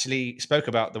he actually spoke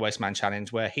about the Wasteman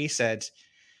Challenge, where he said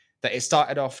that he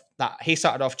started off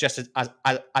just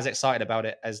as excited about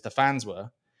it as the fans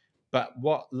were. But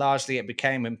what largely it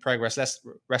became in Progress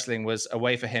Wrestling was a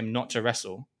way for him not to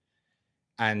wrestle.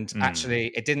 And actually,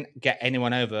 it didn't get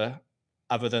anyone over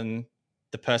other than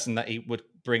the person that he would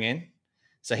bring in.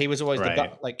 So he was always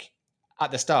like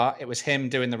at the start, it was him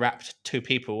doing the rap to 2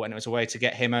 people, and it was a way to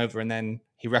get him over. And then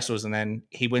he wrestles, and then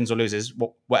he wins or loses,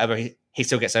 whatever, he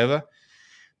still gets over.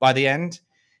 By the end,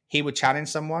 he would challenge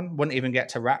someone, wouldn't even get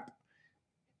to rap.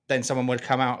 Then someone would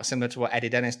come out similar to what Eddie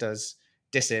Dennis does,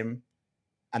 diss him,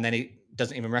 and then he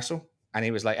doesn't even wrestle. And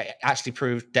he was like, it actually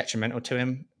proved detrimental to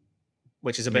him,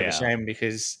 which is a bit of a shame,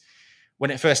 because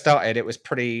when it first started, it was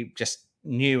pretty just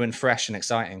new and fresh and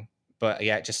exciting. But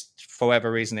yeah, just for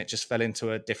whatever reason, it just fell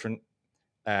into a different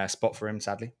spot for him,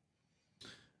 sadly.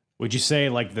 Would you say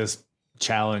like this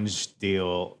challenge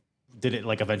deal, did it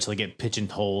like eventually get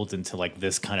pigeonholed into like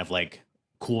this kind of like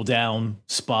cool down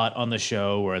spot on the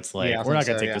show where it's like, we're not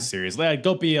going to take this seriously. Like,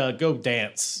 go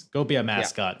dance, go be a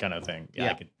mascot kind of thing.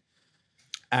 Yeah.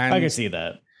 I can see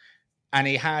that. And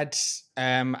he had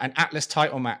an Atlas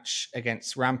title match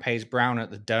against Rampage Brown at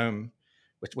the Dome,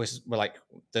 which were like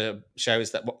the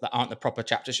shows that aren't the proper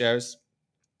chapter shows.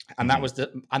 And that was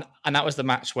the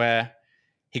match where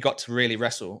he got to really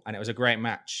wrestle, and it was a great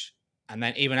match. And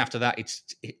then even after that,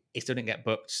 he still didn't get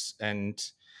booked. And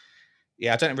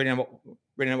yeah, I don't really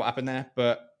know what happened there,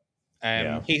 but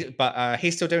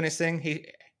he's still doing his thing.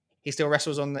 He still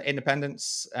wrestles on the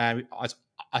independents. I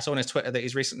I saw on his Twitter that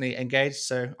he's recently engaged,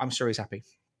 so I'm sure he's happy.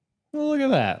 Well, look at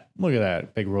that. Look at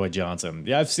that. Big Roy Johnson.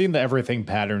 Yeah, I've seen the everything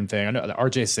pattern thing. I know that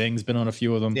RJ Singh's been on a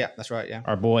few of them. Yeah, that's right. Yeah.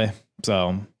 Our boy.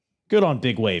 So good on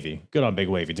Big Wavy. Good on Big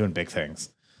Wavy doing big things.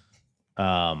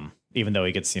 Even though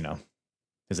he gets,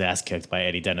 his ass kicked by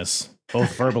Eddie Dennis,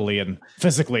 both verbally and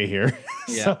physically here.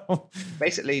 Yeah. So,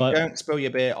 basically, don't spill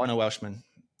your beer on a Welshman.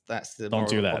 That's the don't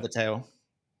do that. Of the tale.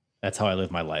 That's how I live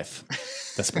my life.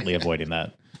 Desperately avoiding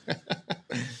that.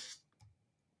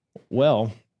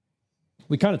 Well,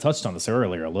 we kind of touched on this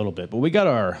earlier a little bit, but we got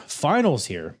our finals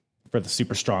here for the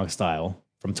Super Strong Style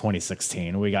from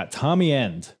 2016. We got Tommy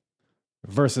End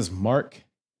versus Mark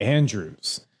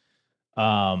Andrews.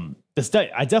 I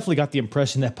definitely got the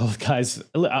impression that both guys,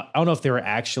 I don't know if they were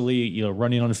actually,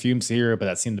 running on fumes here, but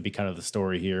that seemed to be kind of the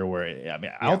story here where,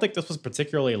 I don't think this was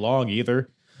particularly long either.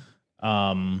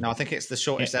 No, I think it's the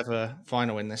shortest ever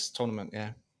final in this tournament.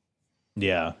 Yeah.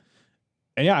 Yeah.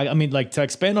 And yeah, to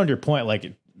expand on your point,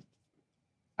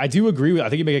 I do agree with, I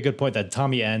think you make a good point that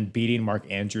Tommy End beating Mark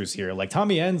Andrews here.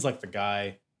 Tommy End's the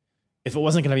guy, if it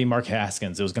wasn't going to be Mark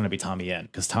Haskins, it was going to be Tommy End,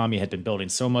 because Tommy had been building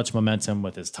so much momentum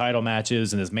with his title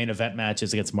matches and his main event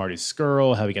matches against Marty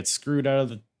Scurll, how he gets screwed out of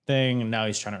the thing, and now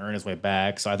he's trying to earn his way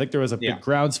back. So I think there was a big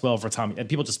groundswell for Tommy, and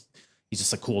he's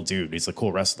just a cool dude. He's a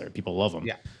cool wrestler. People love him.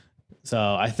 Yeah. So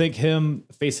I think him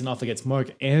facing off against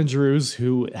Mark Andrews,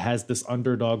 who has this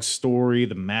underdog story,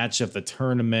 the match of the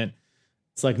tournament,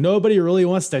 it's nobody really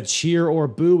wants to cheer or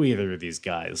boo either of these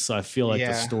guys. So I feel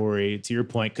the story, to your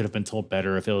point, could have been told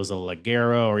better if it was a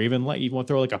Ligero or even you want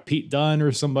to throw a Pete Dunne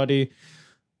or somebody.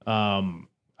 I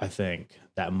think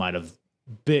that might have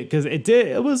been, because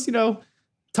it was,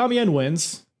 Tommy End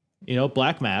wins,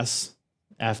 Black Mass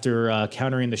after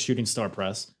countering the Shooting Star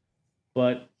Press.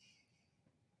 But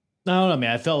no,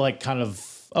 I felt kind of,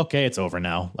 okay, it's over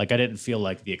now. I didn't feel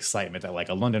the excitement that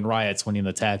a London Riots winning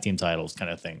the tag team titles kind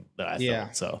of thing that I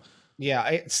felt. So yeah,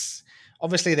 it's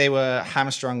obviously they were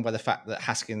hamstrung by the fact that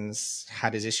Haskins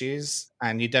had his issues,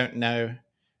 and you don't know,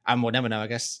 and we'll never know, I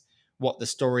guess, what the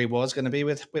story was going to be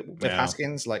with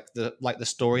Haskins, the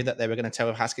story that they were going to tell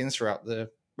of Haskins throughout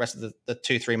the rest of the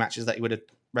 2-3 matches that he would have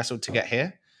wrestled to get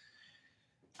here.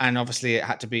 And obviously it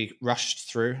had to be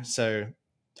rushed through. So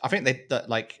I think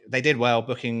they did well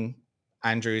booking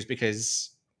Andrews,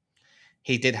 because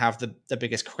he did have the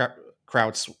biggest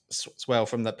crowd swell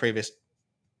from the previous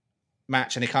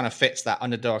match, and he kind of fits that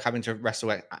underdog having to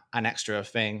wrestle an extra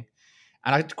thing.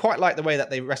 And I quite like the way that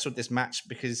they wrestled this match,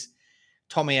 because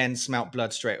Tommy End smelt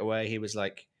blood straight away. He was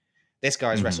like, this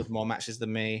guy's wrestled more matches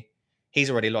than me.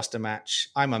 He's already lost a match.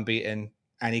 I'm unbeaten.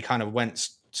 And he kind of went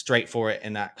straight for it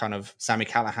in that kind of Sami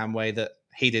Callihan way that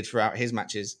he did throughout his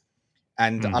matches.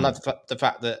 And I love the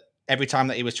fact that every time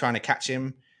that he was trying to catch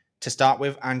him to start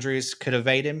with, Andrews could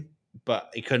evade him, but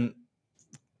he couldn't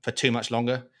for too much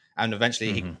longer. And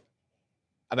eventually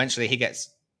he gets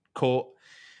caught.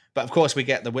 But of course we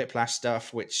get the whiplash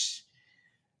stuff, which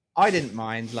I didn't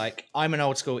mind. I'm an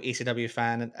old school ECW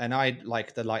fan, and I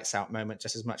like the lights out moment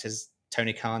just as much as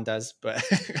Tony Khan does. But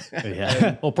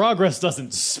yeah, well, Progress doesn't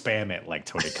spam it like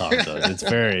Tony Khan does. It's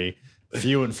very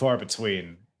few and far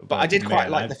between. But I did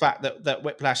quite like the fact that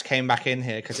Whiplash came back in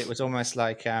here, because it was almost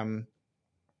like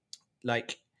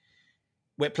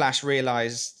Whiplash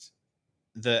realized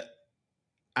that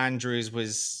Andrews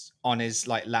was on his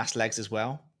last legs as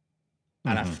well,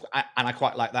 and I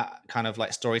quite like that kind of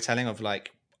storytelling of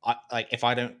if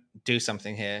I don't do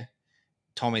something here,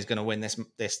 Tommy's going to win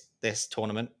this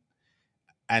tournament.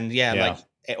 And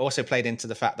it also played into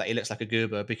the fact that he looks like a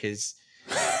goober, because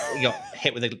he got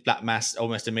hit with a black mass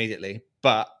almost immediately.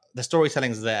 But the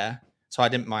storytelling's there, so I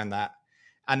didn't mind that.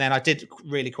 And then I did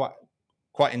really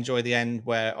quite enjoy the end,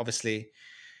 where obviously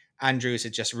Andrews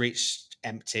had just reached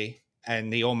empty,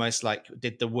 and he almost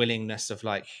did the willingness of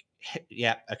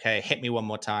hit me one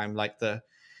more time, the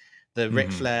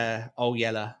Ric Flair, oh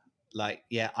Yeller,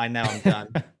 I know I'm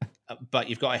done, but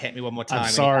you've got to hit me one more time.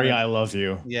 I'm sorry, I love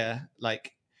you. Yeah,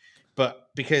 but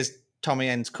because Tommy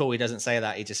End's cool, he doesn't say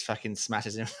that. He just fucking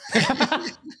smashes him.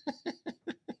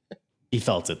 He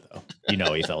felt it though.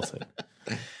 He felt it.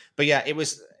 But yeah, it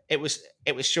was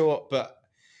short, but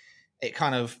it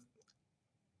kind of,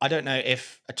 I don't know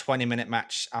if a 20-minute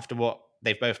match after what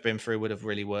they've both been through would have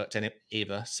really worked in it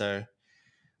either. So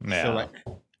yeah.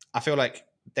 I feel like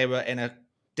they were in a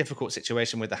difficult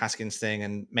situation with the Haskins thing,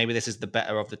 and maybe this is the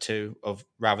better of the two,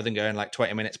 rather than going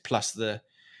 20 minutes plus the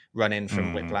run in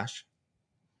from Whiplash.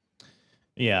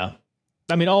 Yeah.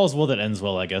 All is well that ends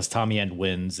well, I guess. Tommy End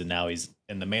wins, and now he's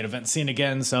in the main event scene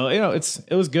again. So, it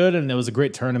was good, and it was a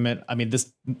great tournament.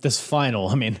 This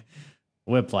final,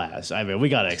 Whiplash. I mean, we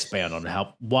got to expand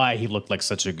on why he looked like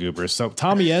such a goober. So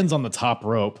Tommy ends on the top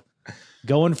rope,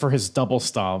 going for his double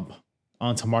stomp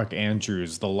onto Mark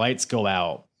Andrews. The lights go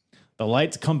out. The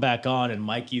lights come back on, and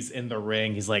Mikey's in the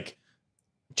ring. He's like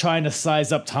trying to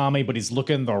size up Tommy, but he's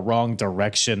looking the wrong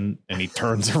direction, and he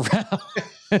turns around,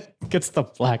 gets the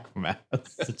black mask.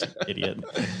 Such an idiot.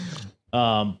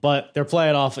 But they're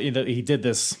playing off. He did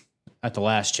this at the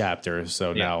last chapter,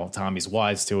 so now Tommy's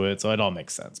wise to it, so it all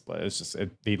makes sense. But it's just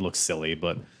he looks silly.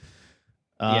 But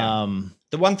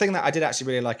the one thing that I did actually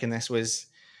really like in this was,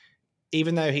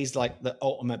 even though he's like the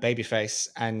ultimate babyface,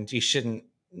 and you shouldn't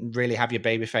really have your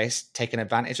babyface taking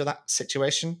advantage of that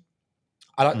situation,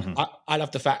 I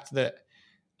love the fact that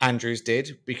Andrews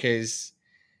did, because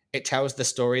it tells the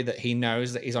story that he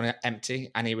knows that he's on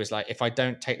empty, and he was like, if I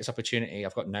don't take this opportunity,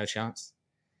 I've got no chance.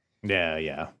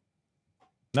 Yeah.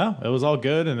 No, it was all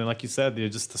good. And then, like you said,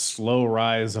 just the slow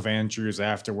rise of Andrews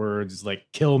afterwards. He's like,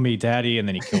 kill me, daddy. And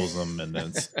then he kills him. And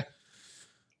then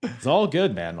it's all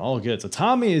good, man. All good. So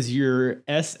Tommy is your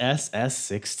SSS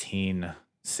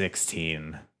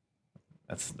 1616.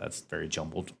 That's very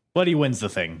jumbled. But he wins the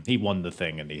thing. He won the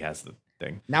thing, and he has the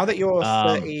thing. Now that you're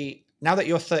 30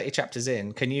 chapters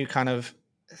in, can you kind of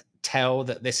tell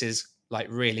that this is like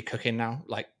really cooking now?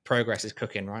 Like progress is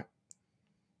cooking, right?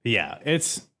 Yeah,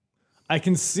 I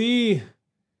can see,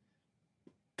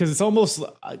 because it's almost,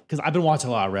 because I've been watching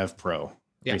a lot of Rev Pro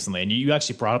recently, and you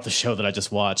actually brought up the show that I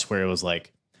just watched where it was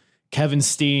like Kevin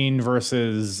Steen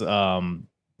versus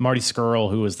Marty Scurll,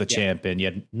 who was the champion. You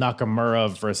had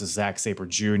Nakamura versus Zack Sabre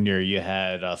Jr. You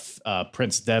had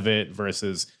Prince Devitt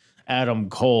versus Adam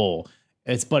Cole.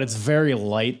 But it's very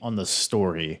light on the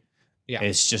story. Yeah.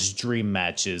 It's just dream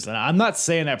matches. And I'm not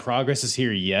saying that progress is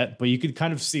here yet, but you could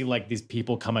kind of see like these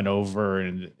people coming over,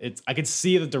 and I could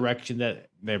see the direction that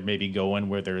they're maybe going,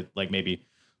 where they're like maybe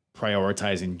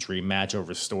prioritizing dream match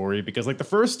over story, because like the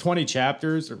first 20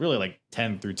 chapters, or really like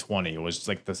 10 through 20, it was just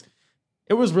like this.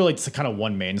 It was really kind of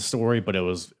one main story, but it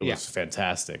was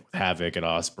fantastic. Havoc and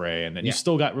Ospreay. And then you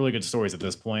still got really good stories at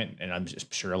this point, and I'm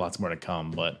just sure lots more to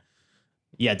come, but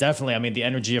yeah, definitely. I mean, the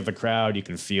energy of the crowd, you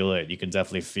can feel it. You can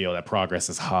definitely feel that progress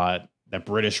is hot. That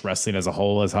British wrestling as a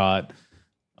whole is hot.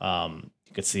 You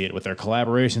could see it with their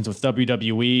collaborations with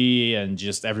WWE and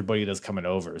just everybody that's coming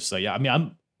over. So yeah, I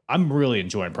mean, I'm really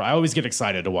enjoying. I always get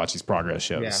excited to watch these progress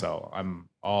shows, so I'm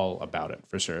all about it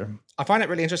for sure. I find it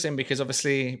really interesting because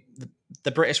obviously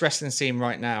the British wrestling scene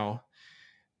right now,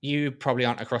 you probably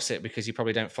aren't across it because you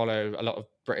probably don't follow a lot of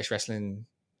British wrestling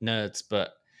nerds,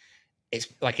 but it's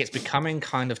like it's becoming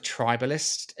kind of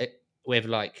tribalist with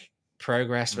like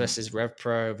Progress versus Rev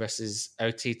Pro versus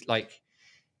OT. Like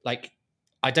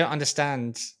I don't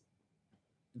understand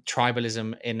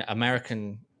tribalism in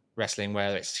American wrestling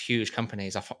where it's huge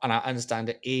companies, and I understand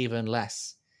it even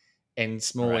less in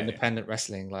small independent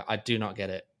wrestling. Like I do not get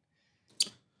it.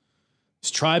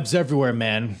 There's tribes everywhere,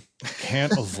 man.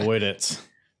 Can't avoid it.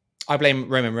 I blame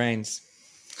Roman Reigns.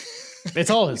 It's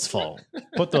all his fault.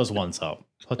 Put those ones up.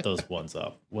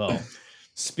 Well,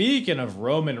 speaking of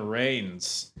Roman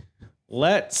Reigns,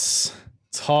 let's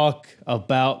talk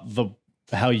about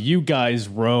how you guys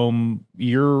roam.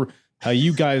 How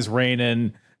you guys reign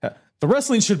in the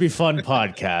Wrestling Should Be Fun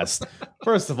podcast.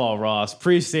 First of all, Ross,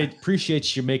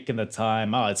 appreciate you making the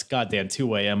time. Oh, it's goddamn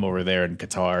 2 a.m. over there in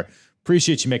Qatar.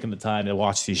 Appreciate you making the time to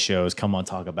watch these shows. Come on,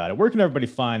 talk about it. Where can everybody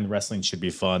find Wrestling Should Be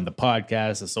Fun? The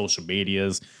podcast, the social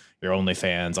medias, your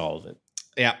OnlyFans, all of it.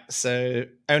 Yeah, so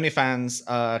OnlyFans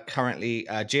are currently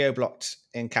geo-blocked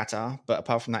in Qatar, but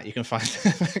apart from that, you can find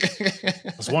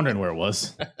I was wondering where it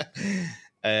was.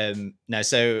 No,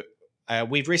 so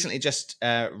we've recently just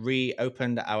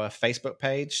reopened our Facebook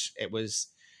page. It was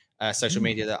social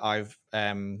media that I've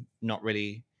not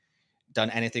really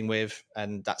done anything with,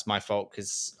 and that's my fault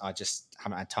because I just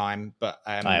haven't had time. But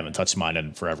I haven't touched mine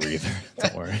in forever either.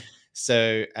 Don't worry.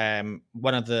 So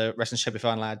one of the Wrestling Should Be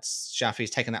Fun lads, Shafi's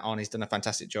taken that on. He's done a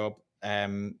fantastic job.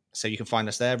 So you can find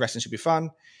us there. Wrestling Should Be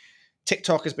Fun.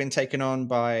 TikTok has been taken on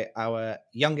by our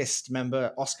youngest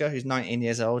member, Oscar, who's 19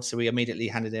 years old. So we immediately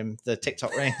handed him the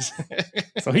TikTok reins.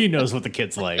 So he knows what the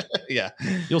kid's like. Yeah.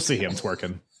 You'll see him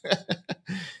twerking.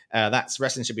 That's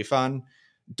Wrestling Should Be Fun.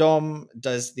 Dom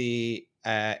does the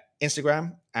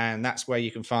Instagram, and that's where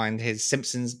you can find his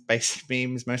Simpsons-based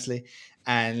memes mostly.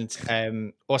 And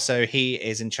also he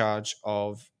is in charge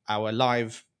of our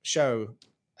live show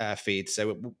feed.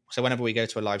 So whenever we go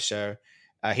to a live show,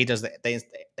 he does the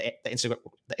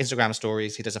Instagram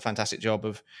stories. He does a fantastic job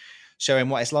of showing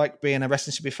what it's like being a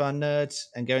Wrestling Should Be Fun nerd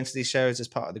and going to these shows as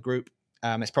part of the group.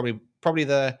 It's probably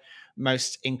the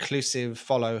most inclusive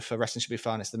follow for Wrestling Should Be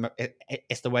Fun.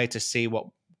 It's the way to see what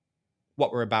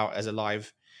what we're about as a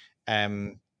live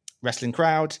wrestling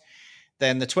crowd.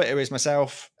 Then the Twitter is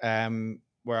myself,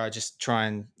 where I just try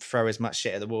and throw as much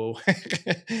shit at the wall.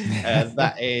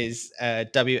 That is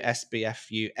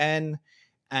WSBFUN.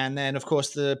 And then, of course,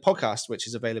 the podcast, which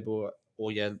is available at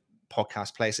all your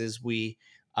podcast places. We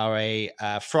are a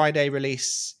Friday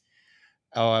release,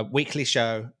 or a weekly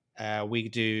show. We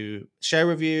do show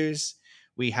reviews.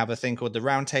 We have a thing called the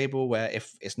Roundtable, where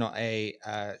if it's not a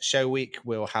show week,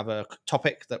 we'll have a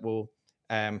topic that we'll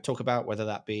talk about, whether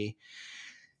that be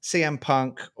CM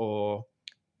Punk or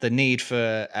the need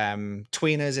for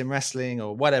tweeners in wrestling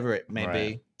or whatever it may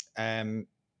be.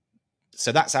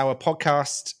 So that's our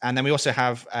podcast. And then we also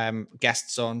have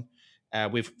guests on.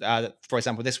 We've, for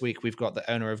example, this week we've got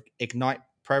the owner of Ignite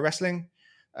Pro Wrestling,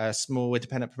 a small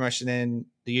independent promotion in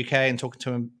the UK, and talking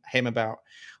to him about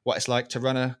what it's like to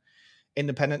run a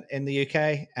independent in the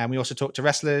UK. And we also talk to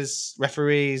wrestlers,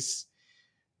 referees,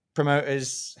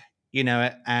 promoters, you know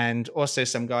it. And also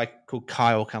some guy called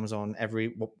Kyle comes on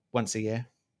once a year.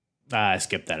 I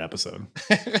skipped that episode.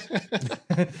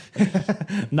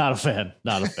 Not a fan.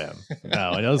 No,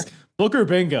 it was Booker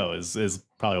Bingo is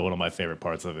probably one of my favorite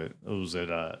parts of it. It was at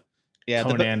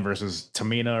Conan versus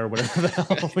Tamina or whatever the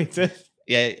hell we did.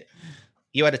 Yeah,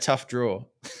 you had a tough draw.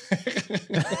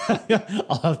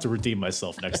 I'll have to redeem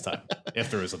myself next time, if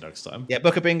there is a next time. Yeah,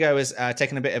 Booker Bingo has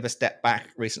taken a bit of a step back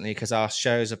recently because our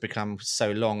shows have become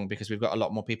so long because we've got a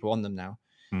lot more people on them now.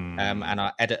 And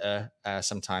our editor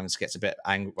sometimes gets a bit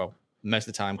angry. Well, most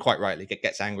of the time, quite rightly,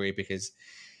 gets angry because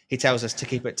he tells us to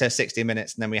keep it to 60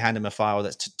 minutes, and then we hand him a file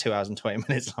that's 2 hours and 20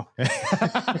 minutes long.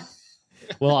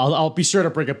 Well, I'll be sure to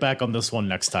bring it back on this one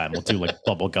next time. We'll do like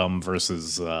Bubblegum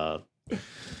versus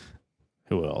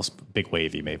who else? Big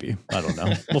Wavy, maybe. I don't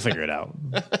know. We'll figure it out.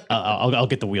 I'll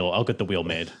get the wheel. I'll get the wheel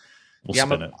made. We'll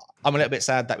spin it. I'm a little bit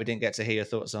sad that we didn't get to hear your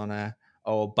thoughts on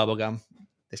old Bubblegum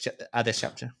this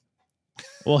chapter.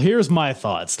 Well, here's my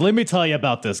thoughts. Let me tell you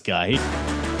about this guy.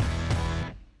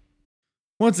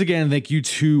 Once again, thank you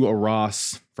to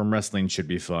Ross from Wrestling Should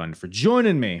Be Fun for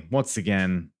joining me once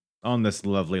again on this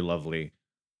lovely, lovely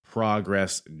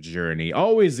progress journey.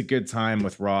 Always a good time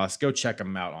with Ross. Go check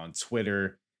him out on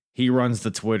Twitter. He runs the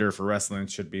Twitter for Wrestling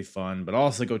Should Be Fun, but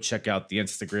also go check out the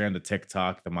Instagram, the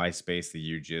TikTok, the MySpace,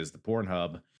 the UJIS, the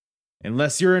Pornhub.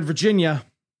 Unless you're in Virginia,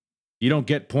 you don't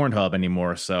get Pornhub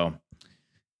anymore, so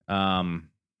you'll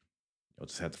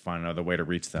just have to find another way to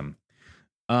reach them.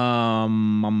 Not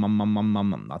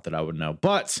that I would know,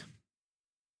 but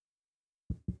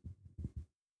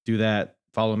do that.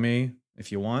 Follow me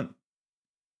if you want.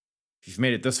 If you've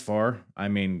made it this far, I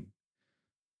mean,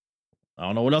 I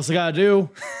don't know what else I gotta do.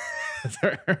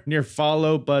 Near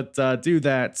follow, but do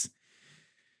that.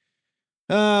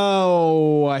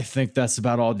 Oh, I think that's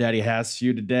about all Daddy has for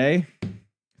you today.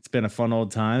 It's been a fun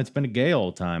old time. It's been a gay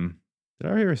old time. Did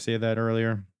I ever say that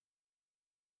earlier?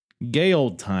 Gay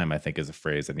old time, I think, is a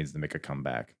phrase that needs to make a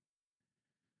comeback.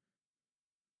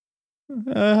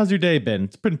 How's your day been?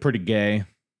 It's been pretty gay.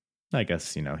 I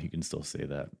guess, you can still say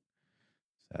that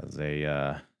as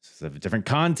a different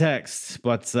context.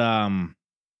 But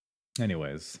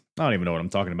anyways, I don't even know what I'm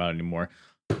talking about anymore.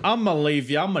 I'm going to leave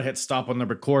you. I'm going to hit stop on the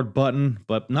record button,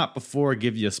 but not before I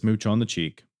give you a smooch on the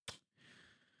cheek.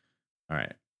 All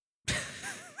right.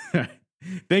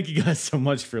 Thank you guys so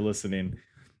much for listening.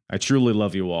 I truly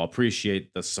love you all.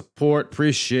 Appreciate the support.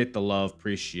 Appreciate the love.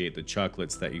 Appreciate the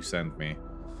chocolates that you send me.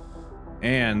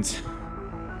 And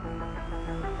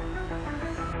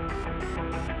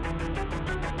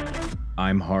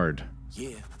I'm hard. Yeah.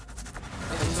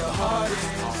 And the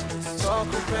hardest, talk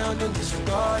around and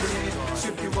disregard it.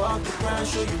 Strip you off the ground,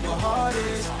 show you what hard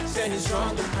is. Standing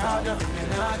strong and proud, nothing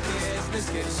I guess. Let's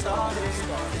get it started.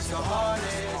 It's the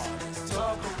hardest,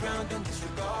 talk around and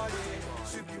disregard it.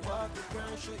 Strip you off the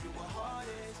ground, show you what hard is.